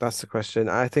 That's the question.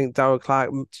 I think Darrell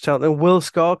Clark, Cheltenham will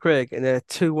score, Craig, in a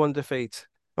 2-1 defeat.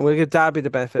 I'm going to give Derby the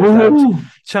benefit of doubt.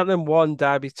 Cheltenham 1,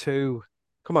 Derby 2.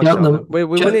 Come on, Cheltenham. We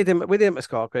need him. We need him to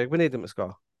score, Craig. We need him to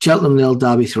score. Cheltenham 0,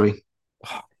 Derby 3.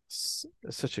 Oh,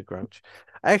 such a grouch.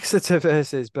 Exeter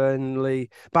versus Barnsley.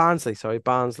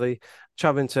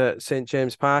 travelling to St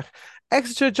James Park.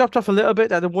 Exeter dropped off a little bit.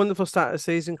 They had a wonderful start of the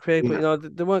season, Craig,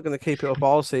 but they weren't going to keep it up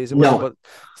all season, were they? No. But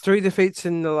 3 defeats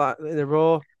in a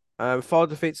row, 4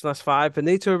 defeats in the last 5. They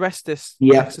need to arrest this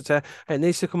Exeter. It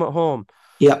needs to come at home.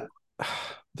 Yeah.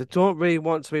 They don't really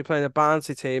want to be playing a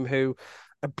Barnsley team who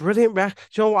a brilliant Do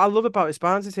you know what I love about this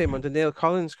Barnsley team under Neil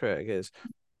Collins, Craig, is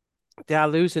they are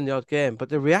losing the odd game, but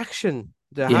the reaction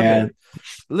they're having,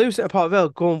 losing to Port Vale,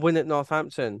 go and win at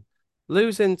Northampton,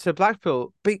 losing to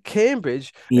Blackpool, beat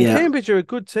Cambridge, and Cambridge are a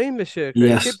good team this year, Craig.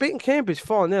 Yes. Beating Cambridge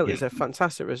 4-0 is a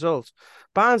fantastic result.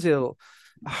 Barnsley,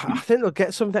 I think they'll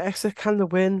get some of the extra. Can they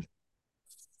win?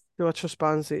 Do I trust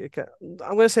Barnsley? I'm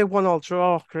going to say 1-1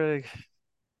 draw, Craig.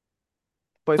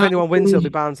 But if anyone wins, it'll be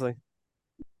Barnsley.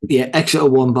 Yeah, Exeter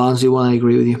 1, Barnsley 1. I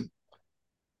agree with you.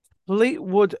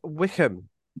 Fleetwood Wycombe.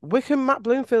 Matt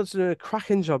Bloomfield's doing a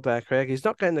cracking job there, Craig. He's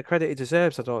not getting the credit he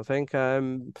deserves, I don't think.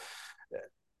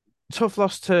 Tough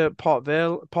loss to Port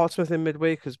Vale. Portsmouth in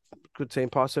midweek was good team.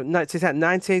 Portsmouth. It's that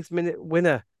 98th minute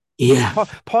winner. Yeah.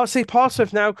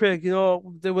 Portsmouth now, Craig, they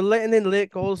were letting in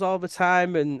late goals all the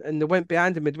time and they went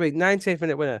behind in midweek. 98th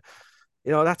minute winner.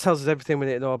 That tells us everything we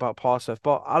need to know about Portsmouth.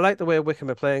 But I like the way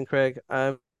Wycombe are playing, Craig.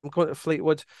 I'm going to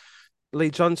Fleetwood. Lee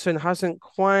Johnson hasn't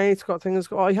quite got things.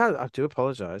 Oh, he has. I do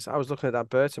apologise. I was looking at that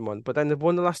Burton one, but then they've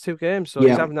won the last 2 games, so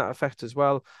he's having that effect as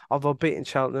well. Although beating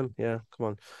Cheltenham, come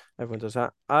on, everyone does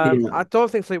that. I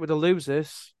don't think Fleetwood will lose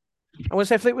this. I'm going to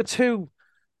say Fleetwood 2,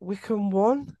 Wycombe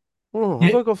 1. I'm going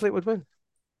to go Fleetwood win.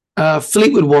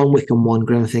 Fleetwood 1, Wycombe 1.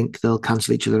 Graham, I think they'll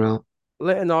cancel each other out.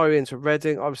 Leyton Orient to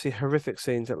Reading, obviously horrific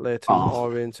scenes at Leyton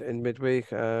Orient in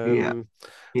midweek. With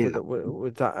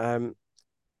that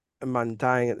a man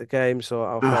dying at the game, so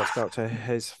our thoughts go out to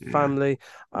his family.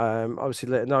 Obviously,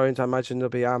 Leyton Orient, I imagine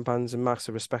there'll be armbands and marks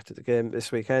of respect at the game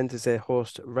this weekend as they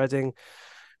host Reading.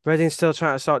 Reading's still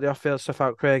trying to sort the off-field stuff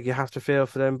out, Craig. You have to feel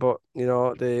for them, but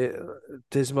the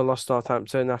dismal loss to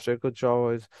Northampton after a good draw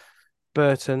with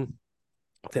Burton.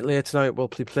 I think Leyton Orient will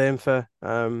be playing for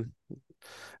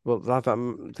they'll have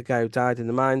the guy who died in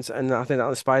the mines, and I think that'll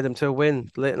inspire them to a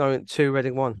win. Leyton Orient 2,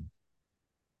 Reading 1.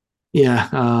 Yeah,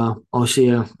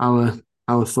 obviously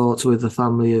our thoughts with the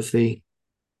family of the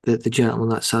gentleman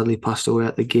that sadly passed away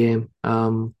at the game.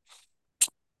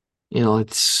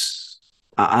 It's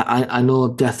I know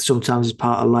death sometimes is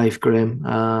part of life, Graham,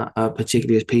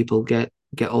 particularly as people get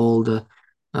older.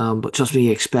 But trust me,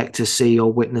 you expect to see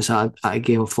or witness at a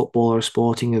game of football or a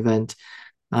sporting event.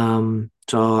 So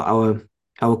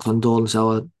our condolences,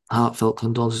 our heartfelt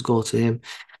condolences go to him.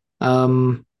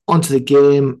 Onto the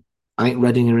game. I think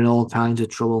Reading are in all kinds of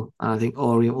trouble, and I think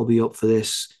Orient will be up for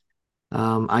this.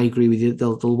 I agree with you.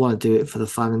 They'll want to do it for the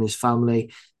fan and his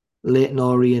family. Leyton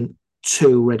Orient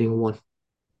 2, Reading 1.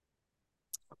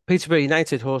 Peterborough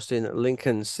United hosting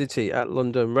Lincoln City at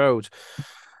London Road.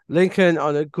 Lincoln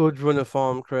on a good run of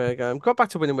form, Craig. Got back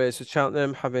to winning ways with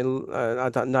Cheltenham, having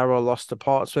had that narrow loss to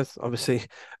Portsmouth. Obviously,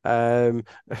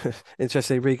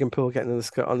 interestingly, Regan Poole getting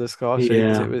on the score sheet.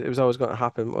 It was always going to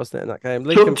happen, wasn't it, in that game?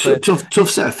 Lincoln tough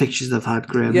set of fixtures they've had,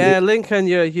 Graham. Yeah, Lincoln,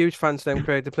 you're a huge fan to them,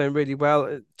 Craig. They're playing really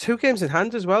well. 2 games in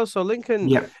hand as well. So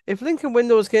Lincoln, if Lincoln win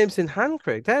those games in hand,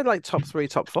 Craig, they're like top 3,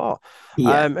 top 4.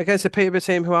 Against a Peterborough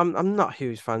team who I'm not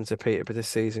huge fans of Peterborough this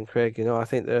season, Craig. I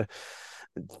think they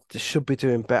should be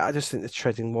doing better. I just think they're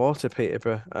treading water,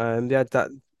 Peterborough. They had that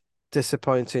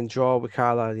disappointing draw with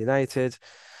Carlisle United.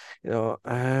 I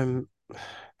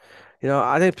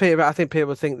think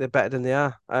Peterborough think they're better than they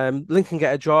are. Lincoln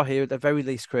get a draw here at the very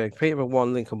least, Craig. Peterborough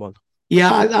 1, Lincoln 1.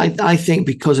 Yeah, I think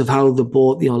because of how the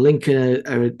board, Lincoln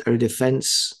are a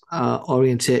defence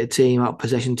orientated team, out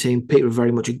possession team. Peterborough are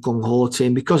very much a gung ho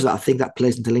team. Because of that, I think that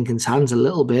plays into Lincoln's hands a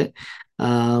little bit.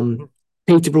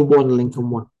 Peterborough 1, Lincoln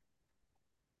 1.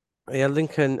 Yeah,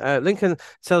 Lincoln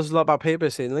tells a lot about Peterborough.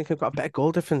 Lincoln got a better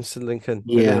goal difference than Lincoln.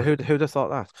 Yeah. Who'd have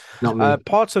thought that? Not me.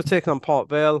 Ports have taken on Port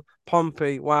Vale.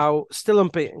 Pompey, wow, still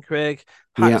unbeaten, Craig.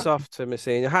 Hats off to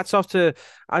Messina. Hats off to,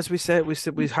 as we said, we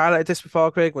highlighted this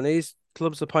before, Craig, when these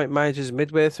clubs appoint managers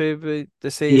midway through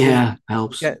the season. Yeah,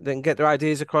 helps. Get their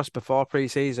ideas across before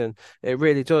pre-season. It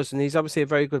really does. And he's obviously a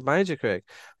very good manager, Craig.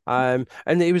 And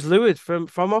he was lured from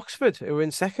Oxford, who were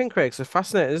in second, Craig. So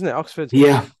fascinating, isn't it? Oxford.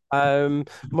 Yeah.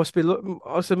 Must be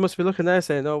looking there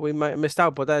saying, "Oh, we might have missed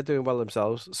out," but they're doing well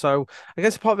themselves. So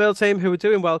against the Port Vale team, who are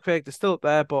doing well, Craig, they're still up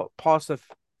there, but Portsmouth,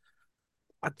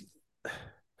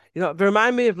 they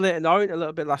remind me of Leyton Orient a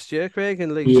little bit last year, Craig,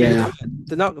 in League Two.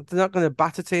 They're not going to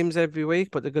batter teams every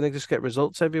week, but they're going to just get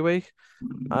results every week.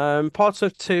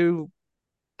 Portsmouth 2,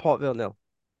 Port Vale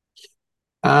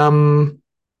 0.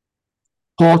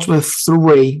 Portsmouth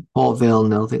 3, Port Vale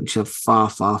 0. I think we should have far,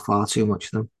 far, far too much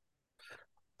of them.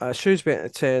 Shrewsbury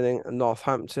entertaining and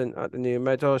Northampton at the New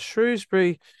Meadows.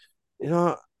 Shrewsbury, you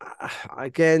know,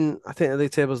 again, I think the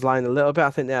league table's lying a little bit.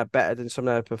 I think they are better than some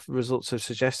of their results have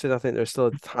suggested. I think they're still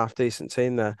a half decent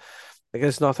team there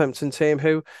against Northampton team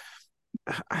who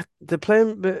they're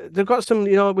playing, but they've got some,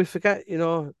 we forget,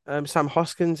 Sam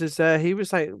Hoskins is there. He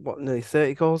was like, what, nearly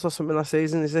 30 goals or something last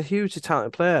season. He's a hugely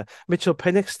talented player. Mitchell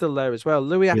Pinnock's still there as well.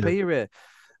 Louis Yeah. Apire.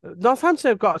 Northampton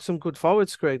have got some good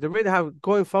forwards, Craig. They really have,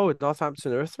 going forward,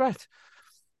 Northampton are a threat.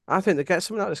 I think they get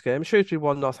something out of this game. Shrewsbury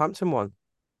won, Northampton won.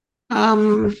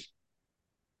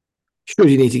 Sure,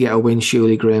 you need to get a win,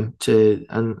 surely, Graham,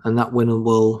 and that win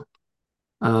will.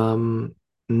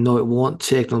 No, it won't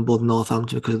take them above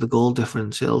Northampton because of the goal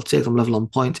difference. It'll take them level on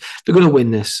points. They're going to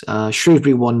win this.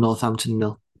 Shrewsbury 1, Northampton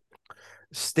 0.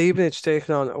 Stevenage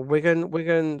taking on Wigan.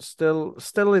 Wigan still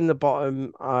in the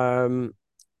bottom 4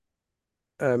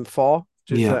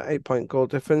 due to that 8-point goal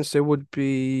difference. They would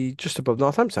be just above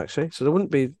Northampton actually, so they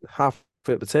wouldn't be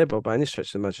halfway up the table by any stretch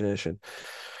of the imagination.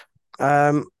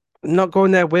 Not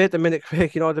going their way at the minute,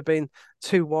 Craig. They've been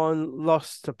 2-1,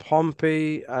 lost to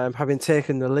Pompey, having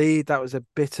taken the lead. That was a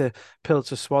bitter pill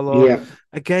to swallow. Yeah.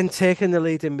 Again, taking the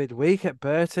lead in midweek at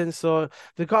Burton. So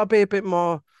they've got to be a bit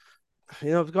more,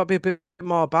 they've got to be a bit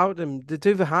more about them. They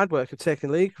do the hard work of taking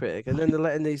lead, Craig, and then they're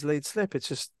letting these leads slip. It's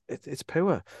just, it's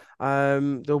poor. They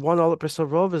 1-1 at Bristol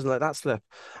Rovers and let that slip.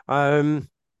 But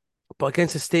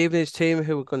against a Stevenage team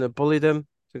who are going to bully them,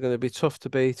 they're going to be tough to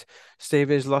beat.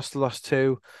 Stevenage lost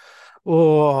 2.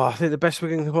 Oh, I think the best we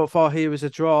can hope for here is a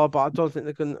draw, but I don't think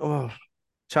they're going to. Oh,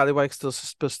 Charlie White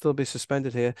still be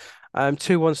suspended here.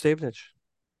 2-1 Stevenage.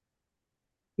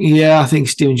 Yeah, I think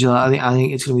Stevenage. I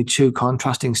think it's going to be two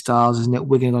contrasting styles, isn't it?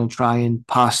 Wigan are going to try and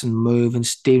pass and move, and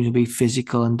Stevenage will be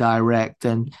physical and direct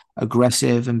and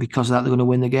aggressive, and because of that, they're going to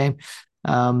win the game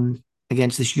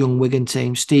against this young Wigan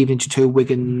team. Stevenage 2,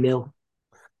 Wigan 0.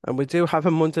 And we do have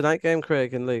a Monday night game,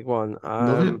 Craig, in League One.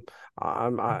 I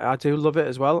do love it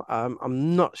as well.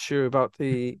 I'm not sure about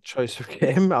the choice of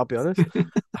game, I'll be honest.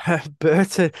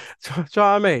 Burton, do you know what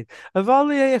I mean? Of all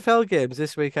the AFL games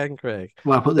this weekend, Craig,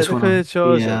 Well, I put this one on.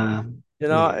 chosen,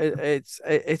 Yeah.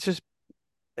 it's just,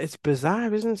 it's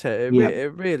bizarre, isn't it?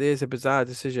 It really is a bizarre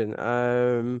decision.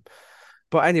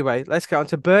 But anyway, let's get on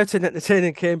to Burton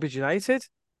entertaining Cambridge United.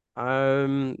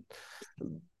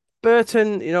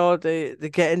 Burton, they're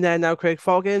getting there now, Craig.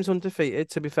 4 games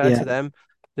undefeated, to be fair to them.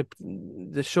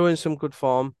 They're showing some good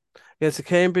form. Against a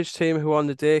Cambridge team who on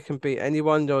the day can beat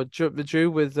anyone. They drew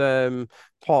with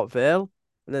Port Vale,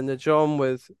 and then they drawn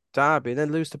with Derby, and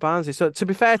then lose to Barnsley. So to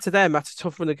be fair to them, that's a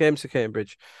tough run of games to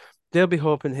Cambridge. They'll be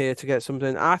hoping here to get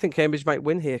something. I think Cambridge might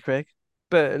win here, Craig.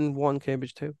 Burton 1,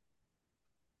 Cambridge 2.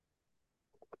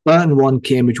 Burton 1,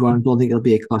 Cambridge 1. I don't think it'll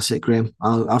be a classic, Graham.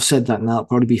 I've said that now. It'll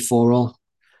probably be 4-4.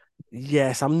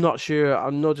 Yes, I'm not sure.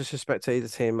 I'm no disrespect to either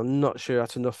team. I'm not sure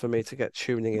that's enough for me to get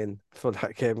tuning in for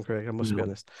that game, Craig. I must be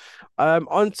honest.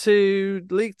 On to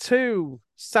League Two,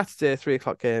 Saturday 3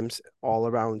 o'clock games all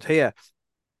around here.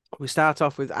 We start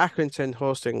off with Accrington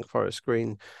hosting Forest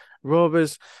Green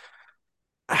Rovers.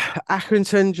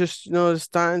 Accrington just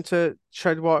starting to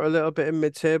tread water a little bit in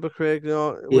mid-table, Craig.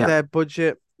 With their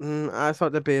budget, I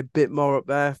thought they'd be a bit more up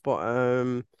there, but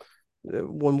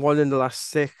won 1 in the last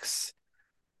 6.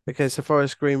 Against the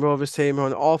Forest Green Rovers team on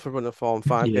an awful run of form,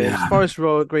 5 games. Forest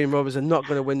Green Rovers are not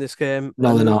going to win this game.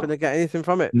 No, they're not not going to get anything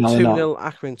from it. No, 2-0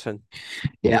 Accrington.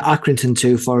 Yeah, Accrington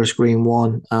 2, Forest Green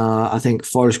 1. I think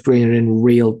Forest Green are in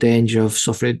real danger of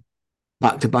suffering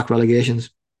back-to-back relegations.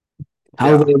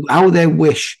 How they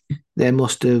wish they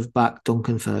must have backed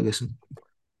Duncan Ferguson.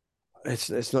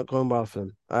 It's not going well for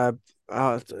them.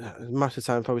 Matter of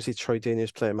time, probably see Troy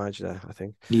Deeney's player manager there, I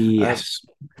think. Yes.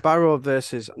 Barrow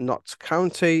versus Notts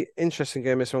County. Interesting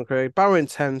game, this one, Craig. Barrow in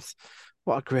 10th.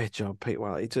 What a great job, Pete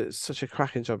Wiley. He did such a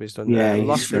cracking job he's done there.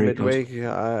 Lost in midweek.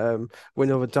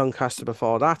 Win over Doncaster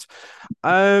before that.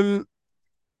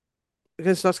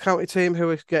 Against Notts County team who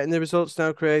are getting the results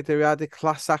now, Craig. They are the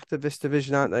class act of this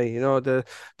division, aren't they?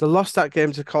 They lost that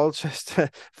game to Colchester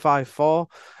 5-4.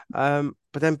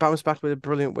 But then bounced back with a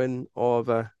brilliant win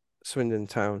over Swindon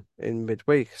Town in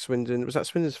midweek. Was that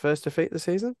Swindon's first defeat of the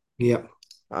season? Yeah.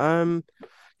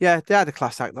 They had a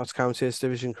class act, Notts County this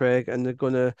division, Craig, and they're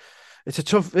gonna. It's a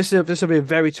tough. This will be a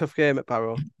very tough game at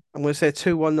Barrow. I'm going to say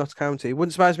 2-1 Notts County. It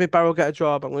wouldn't surprise me if Barrow get a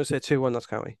draw, but I'm going to say 2-1 Notts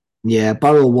County. Yeah,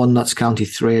 Barrow 1, Notts County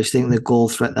 3. I just think the goal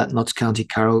threat that Notts County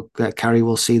carry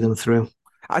will see them through.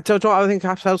 I think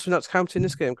perhaps Helsford Notts County in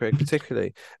this game, Craig,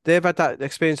 particularly. They've had that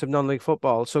experience of non-league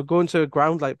football, so going to a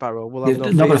ground like Barrow will have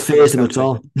They're no not going fears to for Notts phase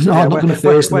them at County. all. No, Yeah, not going to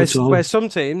phase them at where all. some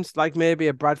teams, like maybe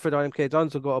a Bradford or MK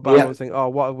Dons, will go to Barrow Yeah. and think, oh,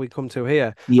 what have we come to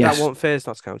here? That Yes. won't phase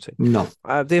Notts County. No.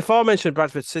 The aforementioned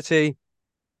Bradford City,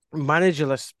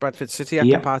 managerless Bradford City after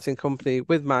Yeah. parting company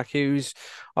with Mark Hughes.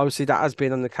 Obviously, that has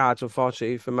been on the cards,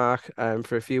 unfortunately, for Mark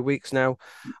for a few weeks now.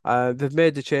 They've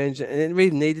made the change, and it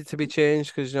really needed to be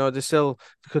changed because, they still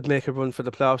could make a run for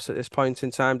the playoffs at this point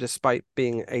in time, despite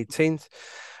being 18th.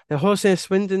 They're hosting a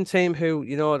Swindon team who,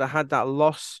 they had that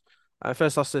loss,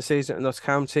 first loss of the season at Notts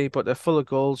County, but they're full of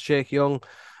goals. Jake Young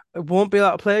won't be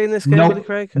allowed to play in this game, will he, No.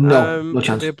 Craig? No. No It'll be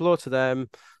chance. a blow to them.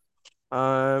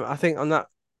 I think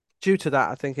due to that,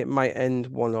 I think it might end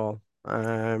 1-1.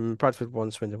 Bradford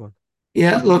 1, Swindon 1.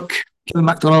 Yeah. Look, Kevin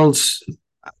McDonald's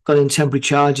got in temporary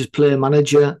charge as player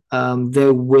manager.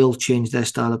 They will change their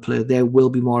style of play. They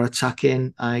will be more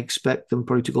attacking. I expect them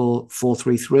probably to go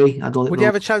 4-3-3. I don't think Would he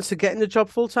have a chance to get in the job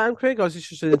full time, Craig, or is it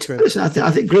just an interim? listen, I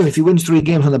think Graham, if he wins 3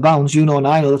 games on the bounce, and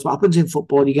I know that's what happens in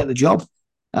football. You get the job.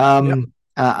 Yep.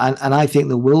 And I think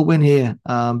they will win here.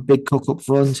 Big cook up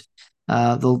front.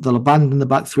 They'll abandon the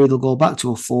back three. They'll go back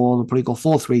to a 4. They'll probably go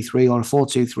 4-3-3 or a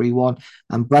 4-2-3-1.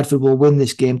 And Bradford will win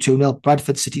this game 2-0.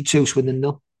 Bradford City 2, Swindon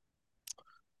 0.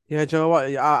 Yeah, do you know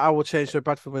what? I will change the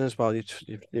Bradford win as well. You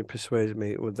persuaded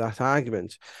me with that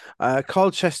argument.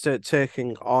 Colchester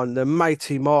taking on the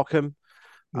mighty Morecambe.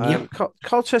 Yep.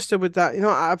 Colchester with that,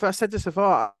 I said this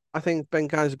before. I think Ben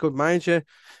Guy's a good manager.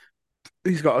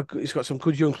 He's got some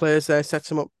good young players there. Sets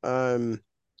them up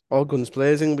all guns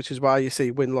blazing, which is why you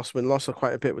see win loss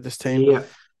quite a bit with this team. Yeah.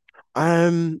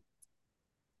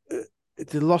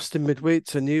 They lost in midweek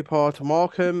to Newport,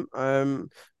 Morecambe.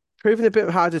 Proving a bit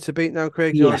harder to beat now,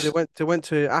 Craig. Yes. They went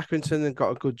to Accrington and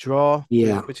got a good draw.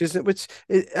 Yeah. Going to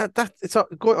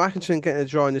Accrington and getting a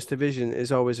draw in this division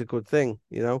is always a good thing,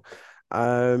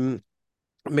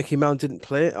 Mickey Mount didn't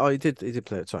play. Oh, he did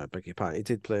play. Sorry, I beg your pardon. He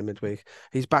did play midweek.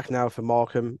 He's back now for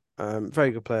Morecambe.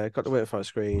 Very good player. Got to wait for a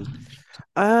screen.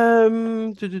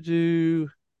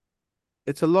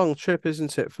 It's a long trip,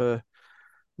 isn't it, for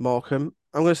Morecambe?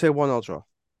 I'm going to say 1-1 draw.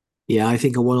 Yeah, I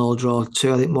think a 1-1 draw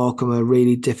too. I think Morecambe are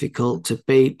really difficult to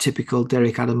beat. Typical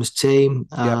Derek Adams team.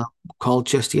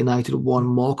 Colchester United 1,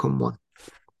 Morecambe 1.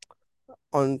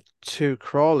 On to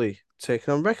Crawley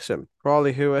taking on Wrexham.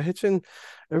 Crawley, who are hitting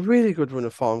a really good run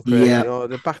of form, Craig. Yeah.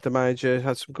 They backed the manager,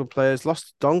 had some good players.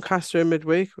 Lost Doncaster in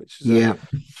midweek, which is a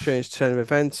strange turn of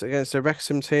events against a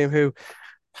Wrexham team who,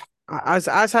 as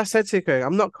I said to you, Craig,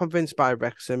 I'm not convinced by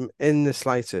Wrexham in the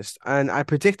slightest. And I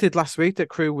predicted last week that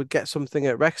Crewe would get something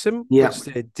at Wrexham, which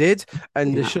they did.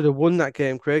 And they should have won that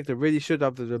game, Craig. They really should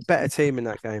have. They're a better team in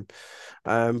that game.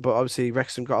 But obviously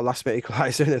Wrexham got a last minute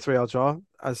equaliser in a 3-3 draw,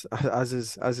 as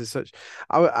is such.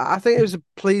 I think it was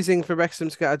pleasing for Wrexham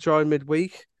to get a draw in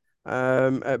midweek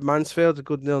at Mansfield, a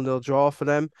good 0-0 draw for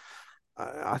them.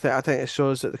 I think it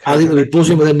shows that I think they'll be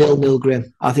buzzing with a 0-0,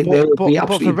 Graham. I think they'll be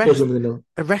absolutely buzzing with a 0.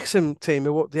 A Wrexham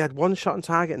team, they had one shot on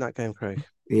target in that game, Craig.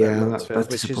 Yeah, that's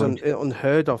which is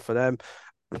unheard of for them.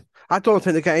 I don't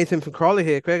think they get anything from Crawley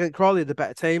here, Craig. I think Crawley are the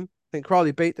better team. I think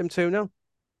Crawley beat them 2-0.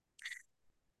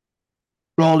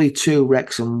 Crawley 2,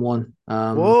 Wrexham 1.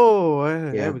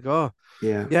 There we go.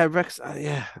 Yeah,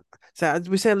 Yeah. So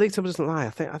we say League Table doesn't lie. I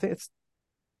think it's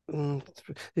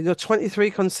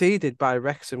 23 conceded by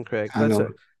Wrexham, Craig.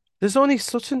 There's only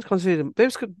Sutton conceded.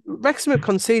 Wrexham have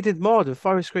conceded more than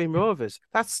Forest Green Rovers.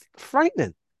 That's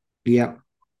frightening. Yeah.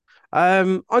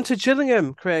 On to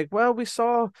Gillingham, Craig. Well, we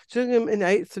saw Gillingham in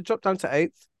 8th to drop down to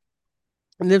 8th.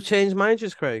 And they've changed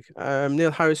managers, Craig.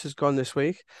 Neil Harris has gone this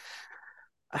week.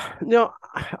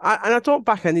 I don't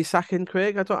back any sacking,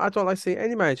 Craig. I don't like seeing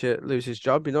any manager lose his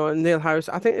job, and Neil Harris,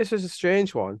 I think this is a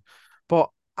strange one.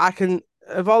 But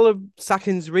of all the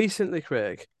sackings recently,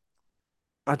 Craig,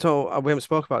 we haven't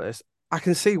spoke about this. I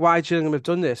can see why Gillingham have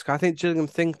done this. I think Gillingham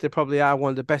think they probably are one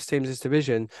of the best teams in this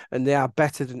division, and they are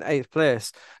better than 8th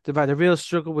place. They've had a real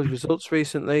struggle with results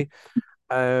recently.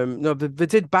 They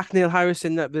did back Neil Harris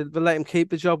in that they let him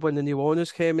keep the job when the new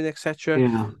owners came in, etc.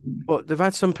 Yeah. But they've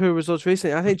had some poor results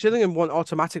recently. I think Gillingham want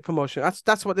automatic promotion.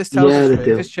 That's what this tells us.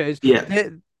 This change.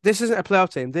 Yeah. This isn't a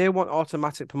playoff team. They want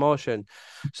automatic promotion.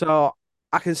 So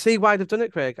I can see why they've done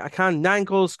it, Craig. 9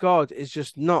 goals scored is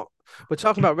just not. We're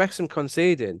talking about Wrexham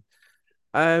conceding.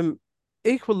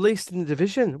 Equal least in the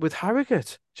division with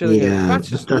Harrogate. Gillingham. Yeah,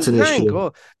 that's an issue.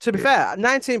 Goals. To be fair,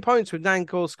 19 points with 9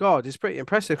 goals scored is pretty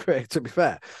impressive, Craig, to be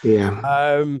fair.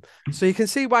 Yeah. So you can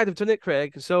see why they've done it,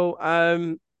 Craig.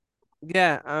 So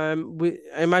Yeah, I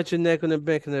imagine they're going to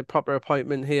make a proper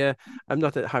appointment here.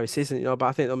 Not that Harris isn't, but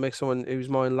I think they'll make someone who's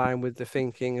more in line with the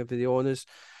thinking of the owners.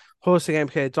 Hosting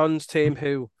MK Don's team,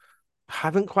 who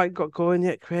haven't quite got going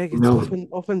yet. Craig, it's No.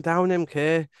 up and down.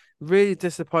 MK really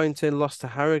disappointing. Lost to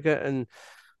Harrogate, and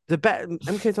the bet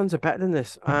MK Dons are better than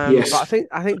this. But Yes. I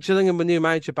think Gillingham with new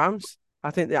manager bounce.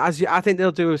 I think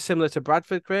they'll do similar to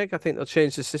Bradford, Craig. I think they'll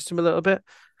change the system a little bit,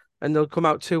 and they'll come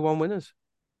out 2-1 winners.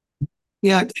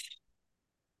 Yeah,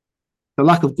 the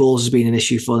lack of goals has been an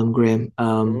issue for them, Graham.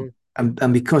 Mm.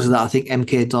 And because of that, I think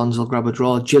MK Dons will grab a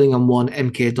draw. Gillingham won,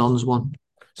 MK Dons won.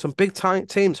 Some big time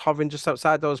teams hovering just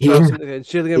outside those Yeah,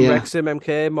 belts. Gillingham, yeah, Wrexham,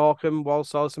 MK, Morecambe,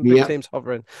 Walsall, some big yeah, teams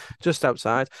hovering just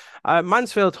outside.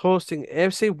 Mansfield hosting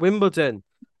AFC Wimbledon.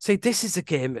 See, this is a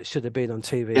game that should have been on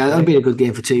TV, yeah. That'll Craig. be a good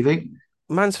game for TV.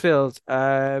 Mansfield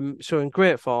showing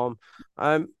great form.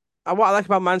 And what I like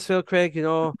about Mansfield, Craig,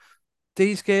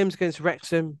 these games against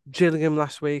Wrexham, Gillingham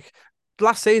last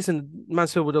season,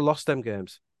 Mansfield would have lost them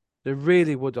games. They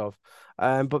really would have.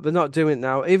 But they're not doing it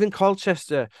now. Even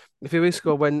Colchester, a few weeks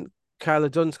ago, when Kyler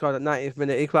Dunn scored at 90th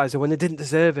minute equaliser, when they didn't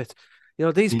deserve it.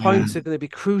 These Yeah. points are going to be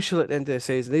crucial at the end of the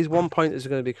season. These 1 pointers are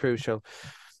going to be crucial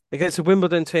against a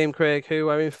Wimbledon team, Craig, who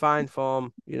are in fine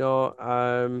form.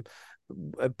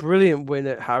 A brilliant win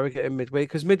at Harrogate in midweek,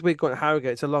 because midweek going to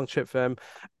Harrogate, it's a long trip for them.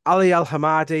 Ali Al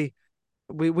Hamadi,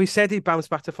 we said he bounced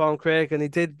back to form, Craig, and he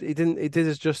did. He did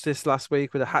his justice last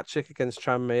week with a hat trick against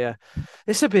Tranmere.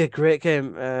 This will be a great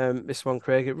game. This one,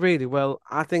 Craig, it really will.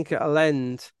 I think it'll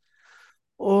end.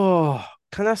 Oh,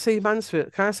 can I see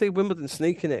Mansfield? Can I see Wimbledon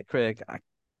sneaking it, Craig?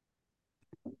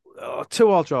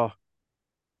 2-2 draw.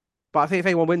 But I think if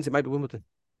anyone wins, it might be Wimbledon.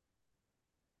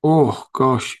 Oh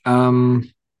gosh.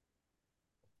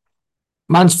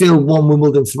 Mansfield won,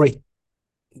 Wimbledon 3.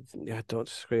 Yeah, I don't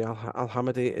disagree. Al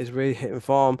Hamadi is really hitting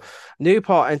form.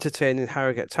 Newport entertaining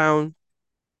Harrogate Town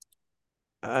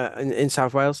in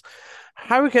South Wales.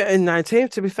 Harrogate in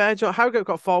 19th, to be fair, John, Harrogate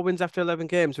got 4 wins after 11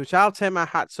 games, which I'll take my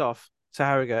hats off to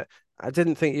Harrogate. I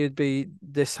didn't think you'd be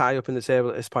this high up in the table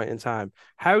at this point in time.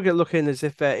 Harrogate looking as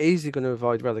if they're easily going to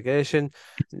avoid relegation.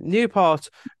 Newport,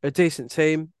 a decent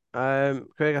team.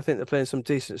 Craig, I think they're playing some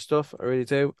decent stuff. I really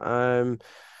do.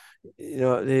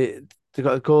 They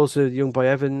got the goals of young boy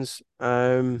Evans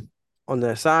on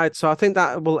their side. So I think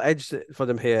that will edge it for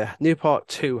them here. Newport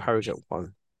 2, Harrogate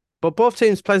 1. But both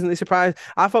teams pleasantly surprised.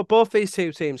 I thought both these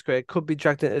two teams, Craig, could be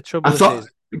dragged into trouble I this thought, season.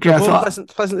 okay, I Both thought,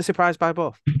 pleasantly surprised by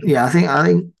both. yeah, I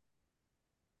think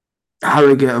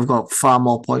Harrogate have got far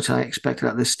more points than I expected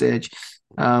at this stage.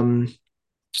 Um,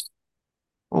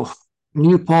 oh,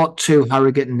 Newport 2,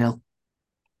 Harrogate 0.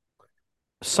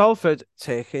 Salford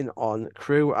taking on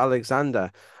Crewe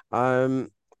Alexander.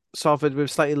 Salford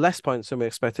with slightly less points than we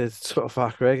expected so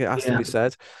far, Craig. It has to Yeah, be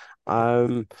said.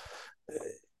 Um,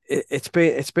 it's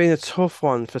been a tough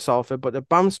one for Salford, but they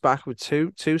bounced back with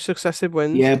two successive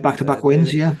wins. yeah, back-to-back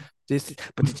wins. Yeah, Did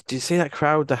you see that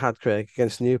crowd they had, Craig,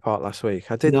 against Newport last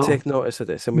week? I did no, take notice of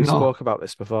this, and we no. spoke about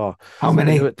this before. How And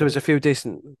many? there was a few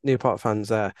decent Newport fans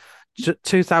there.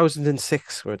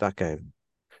 2006 were at that game.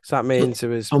 So that So, means it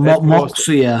was so at more. most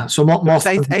So yeah, so more, there more was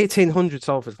fans. 1,800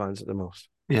 Salford fans at the most.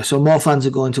 Yeah, so more fans are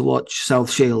going to watch South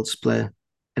Shields play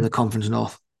in the Conference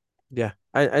North. Yeah,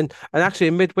 and actually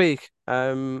in midweek,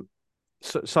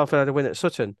 Salford had a win at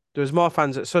Sutton. There was more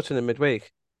fans at Sutton in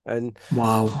midweek, and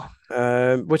Wow.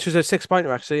 which was a 6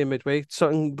 pointer actually in midweek.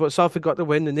 Sutton, but Salford got the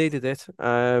win. They needed it.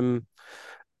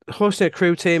 Hosting a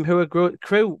Crewe team who are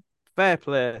Crewe fair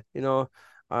play.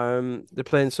 They're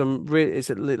playing some. Is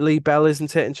it Lee Bell?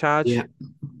 Isn't it in charge? Yeah.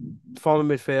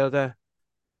 Former midfielder.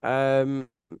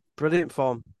 Brilliant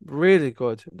form. Really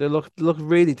good. They look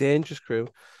really dangerous, Crewe,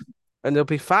 and they'll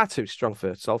be far too strong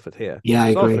for Salford here. Yeah, I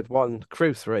agree. Salford 1,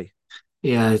 Crewe 3.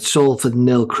 Yeah, it's Salford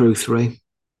 0, Crewe 3.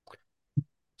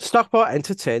 Stockport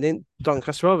entertaining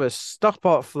Doncaster Rovers.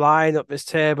 Stockport flying up this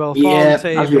table, form Yeah, as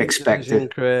team we of the division,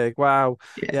 expected. Craig. Wow.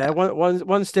 Yeah. Yeah,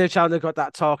 one stage Chandler got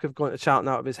that talk of going to Charlton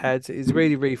out of his head. He's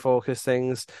really refocused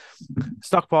things.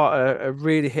 Stockport are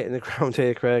really hitting the ground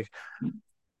here, Craig,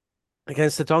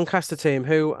 against the Doncaster team,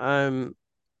 who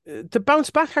to bounce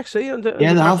back actually Yeah, under they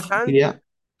Grant have. McCann. Yeah.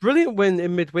 Brilliant win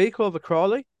in midweek over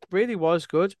Crawley. Really was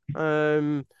good.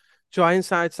 Joe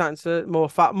Ironside starting to more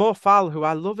foul, who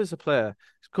I love as a player.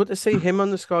 It's good to see him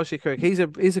on the score sheet, Craig. He's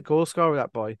a goal scorer,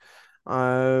 that boy.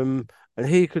 And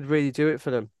he could really do it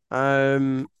for them.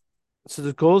 So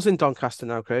the goals in Doncaster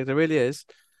now, Craig. There really is.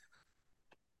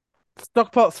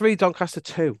 Stockport 3, Doncaster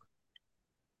 2.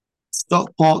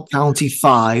 Stockport County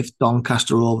 5,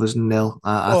 Doncaster Rovers 0.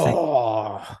 I think.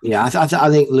 Oh, Yeah, I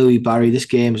think Louis Barry. This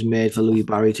game's made for Louis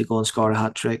Barry to go and score a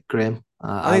hat trick. Graham.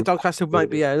 I think Doncaster might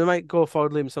be, yeah, they might go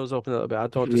forward, leave themselves open a little bit. I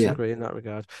don't Yeah, disagree in that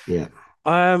regard. yeah.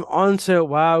 On to,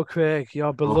 wow, Craig, your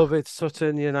Oh, beloved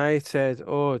Sutton United.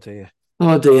 Oh dear.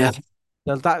 oh dear.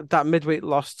 Now, that midweek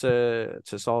loss to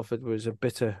Salford was a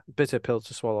bitter pill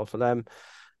to swallow for them.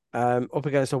 Up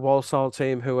against a Walsall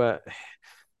team who are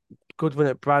good win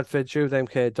at Bradford, drew them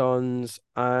MK Dons.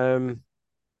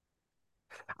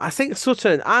 I think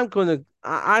Sutton, I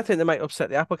think they might upset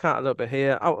the apple cart a little bit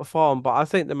here, out of form, but I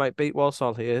think they might beat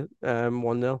Walsall here,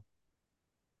 1-0.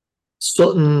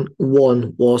 Sutton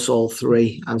won, Walsall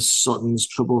 3, and Sutton's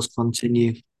troubles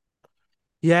continue.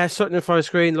 Yeah, Sutton and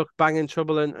Forest Green look bang in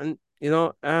trouble, and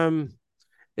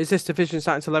is this division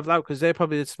starting to level out? Because they're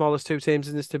probably the smallest two teams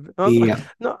in this division. Yeah.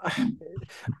 No,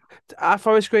 are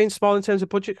Forest Green small in terms of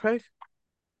budget, Craig?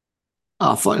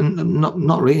 Oh,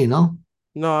 not really, no.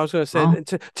 No, I was going to say No.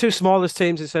 two smallest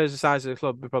teams in terms of the size of the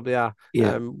club. We probably are.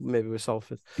 Yeah. Maybe with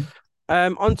Salford.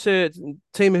 On to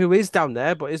team who is down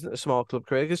there but isn't a small club,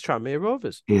 Craig, is Tranmere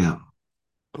Rovers. Yeah.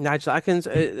 Nigel Atkins,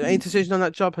 any decision on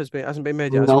that job hasn't been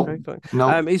made yet, has it, No. Craig?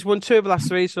 No. He's won 2 of the last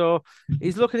 3, so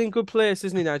he's looking in good place,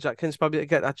 isn't he, Nigel Atkins? Probably to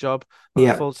get that job on a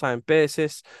Yeah. full-time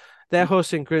basis. They're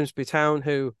hosting Grimsby Town,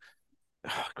 who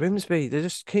Grimsby, they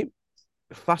just keep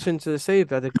flashing to the sea.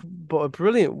 They had a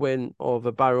brilliant win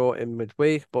over Barrow in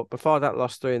midweek, but before that,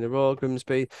 lost 3 in a row.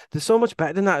 Grimsby, they're so much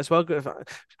better than that as well.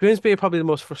 Grimsby are probably the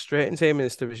most frustrating team in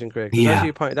this division, Craig, because as Yeah.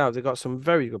 you pointed out, they've got some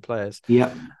very good players.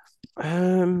 Yeah.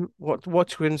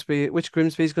 Which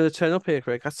Grimsby is going to turn up here,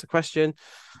 Craig? That's the question.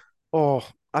 Oh,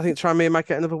 I think Tranmere might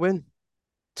get another win,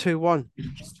 2-1.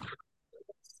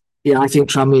 Yeah, I think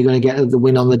Tranmere are going to get the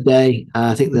win on the day.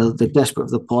 I think they're desperate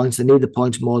for the points. They need the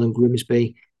points more than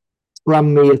Grimsby.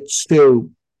 Tranmere 2,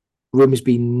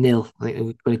 Grimsby 0. I think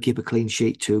they're going to keep a clean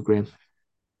sheet too, Grim.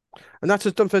 And that's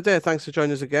us done for the day. Thanks for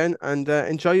joining us again, and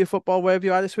enjoy your football wherever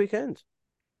you are this weekend.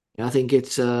 Yeah, I think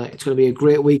it's going to be a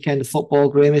great weekend of football,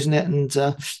 Graham, isn't it? And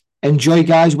enjoy,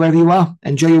 guys, wherever you are.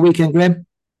 Enjoy your weekend, Graham.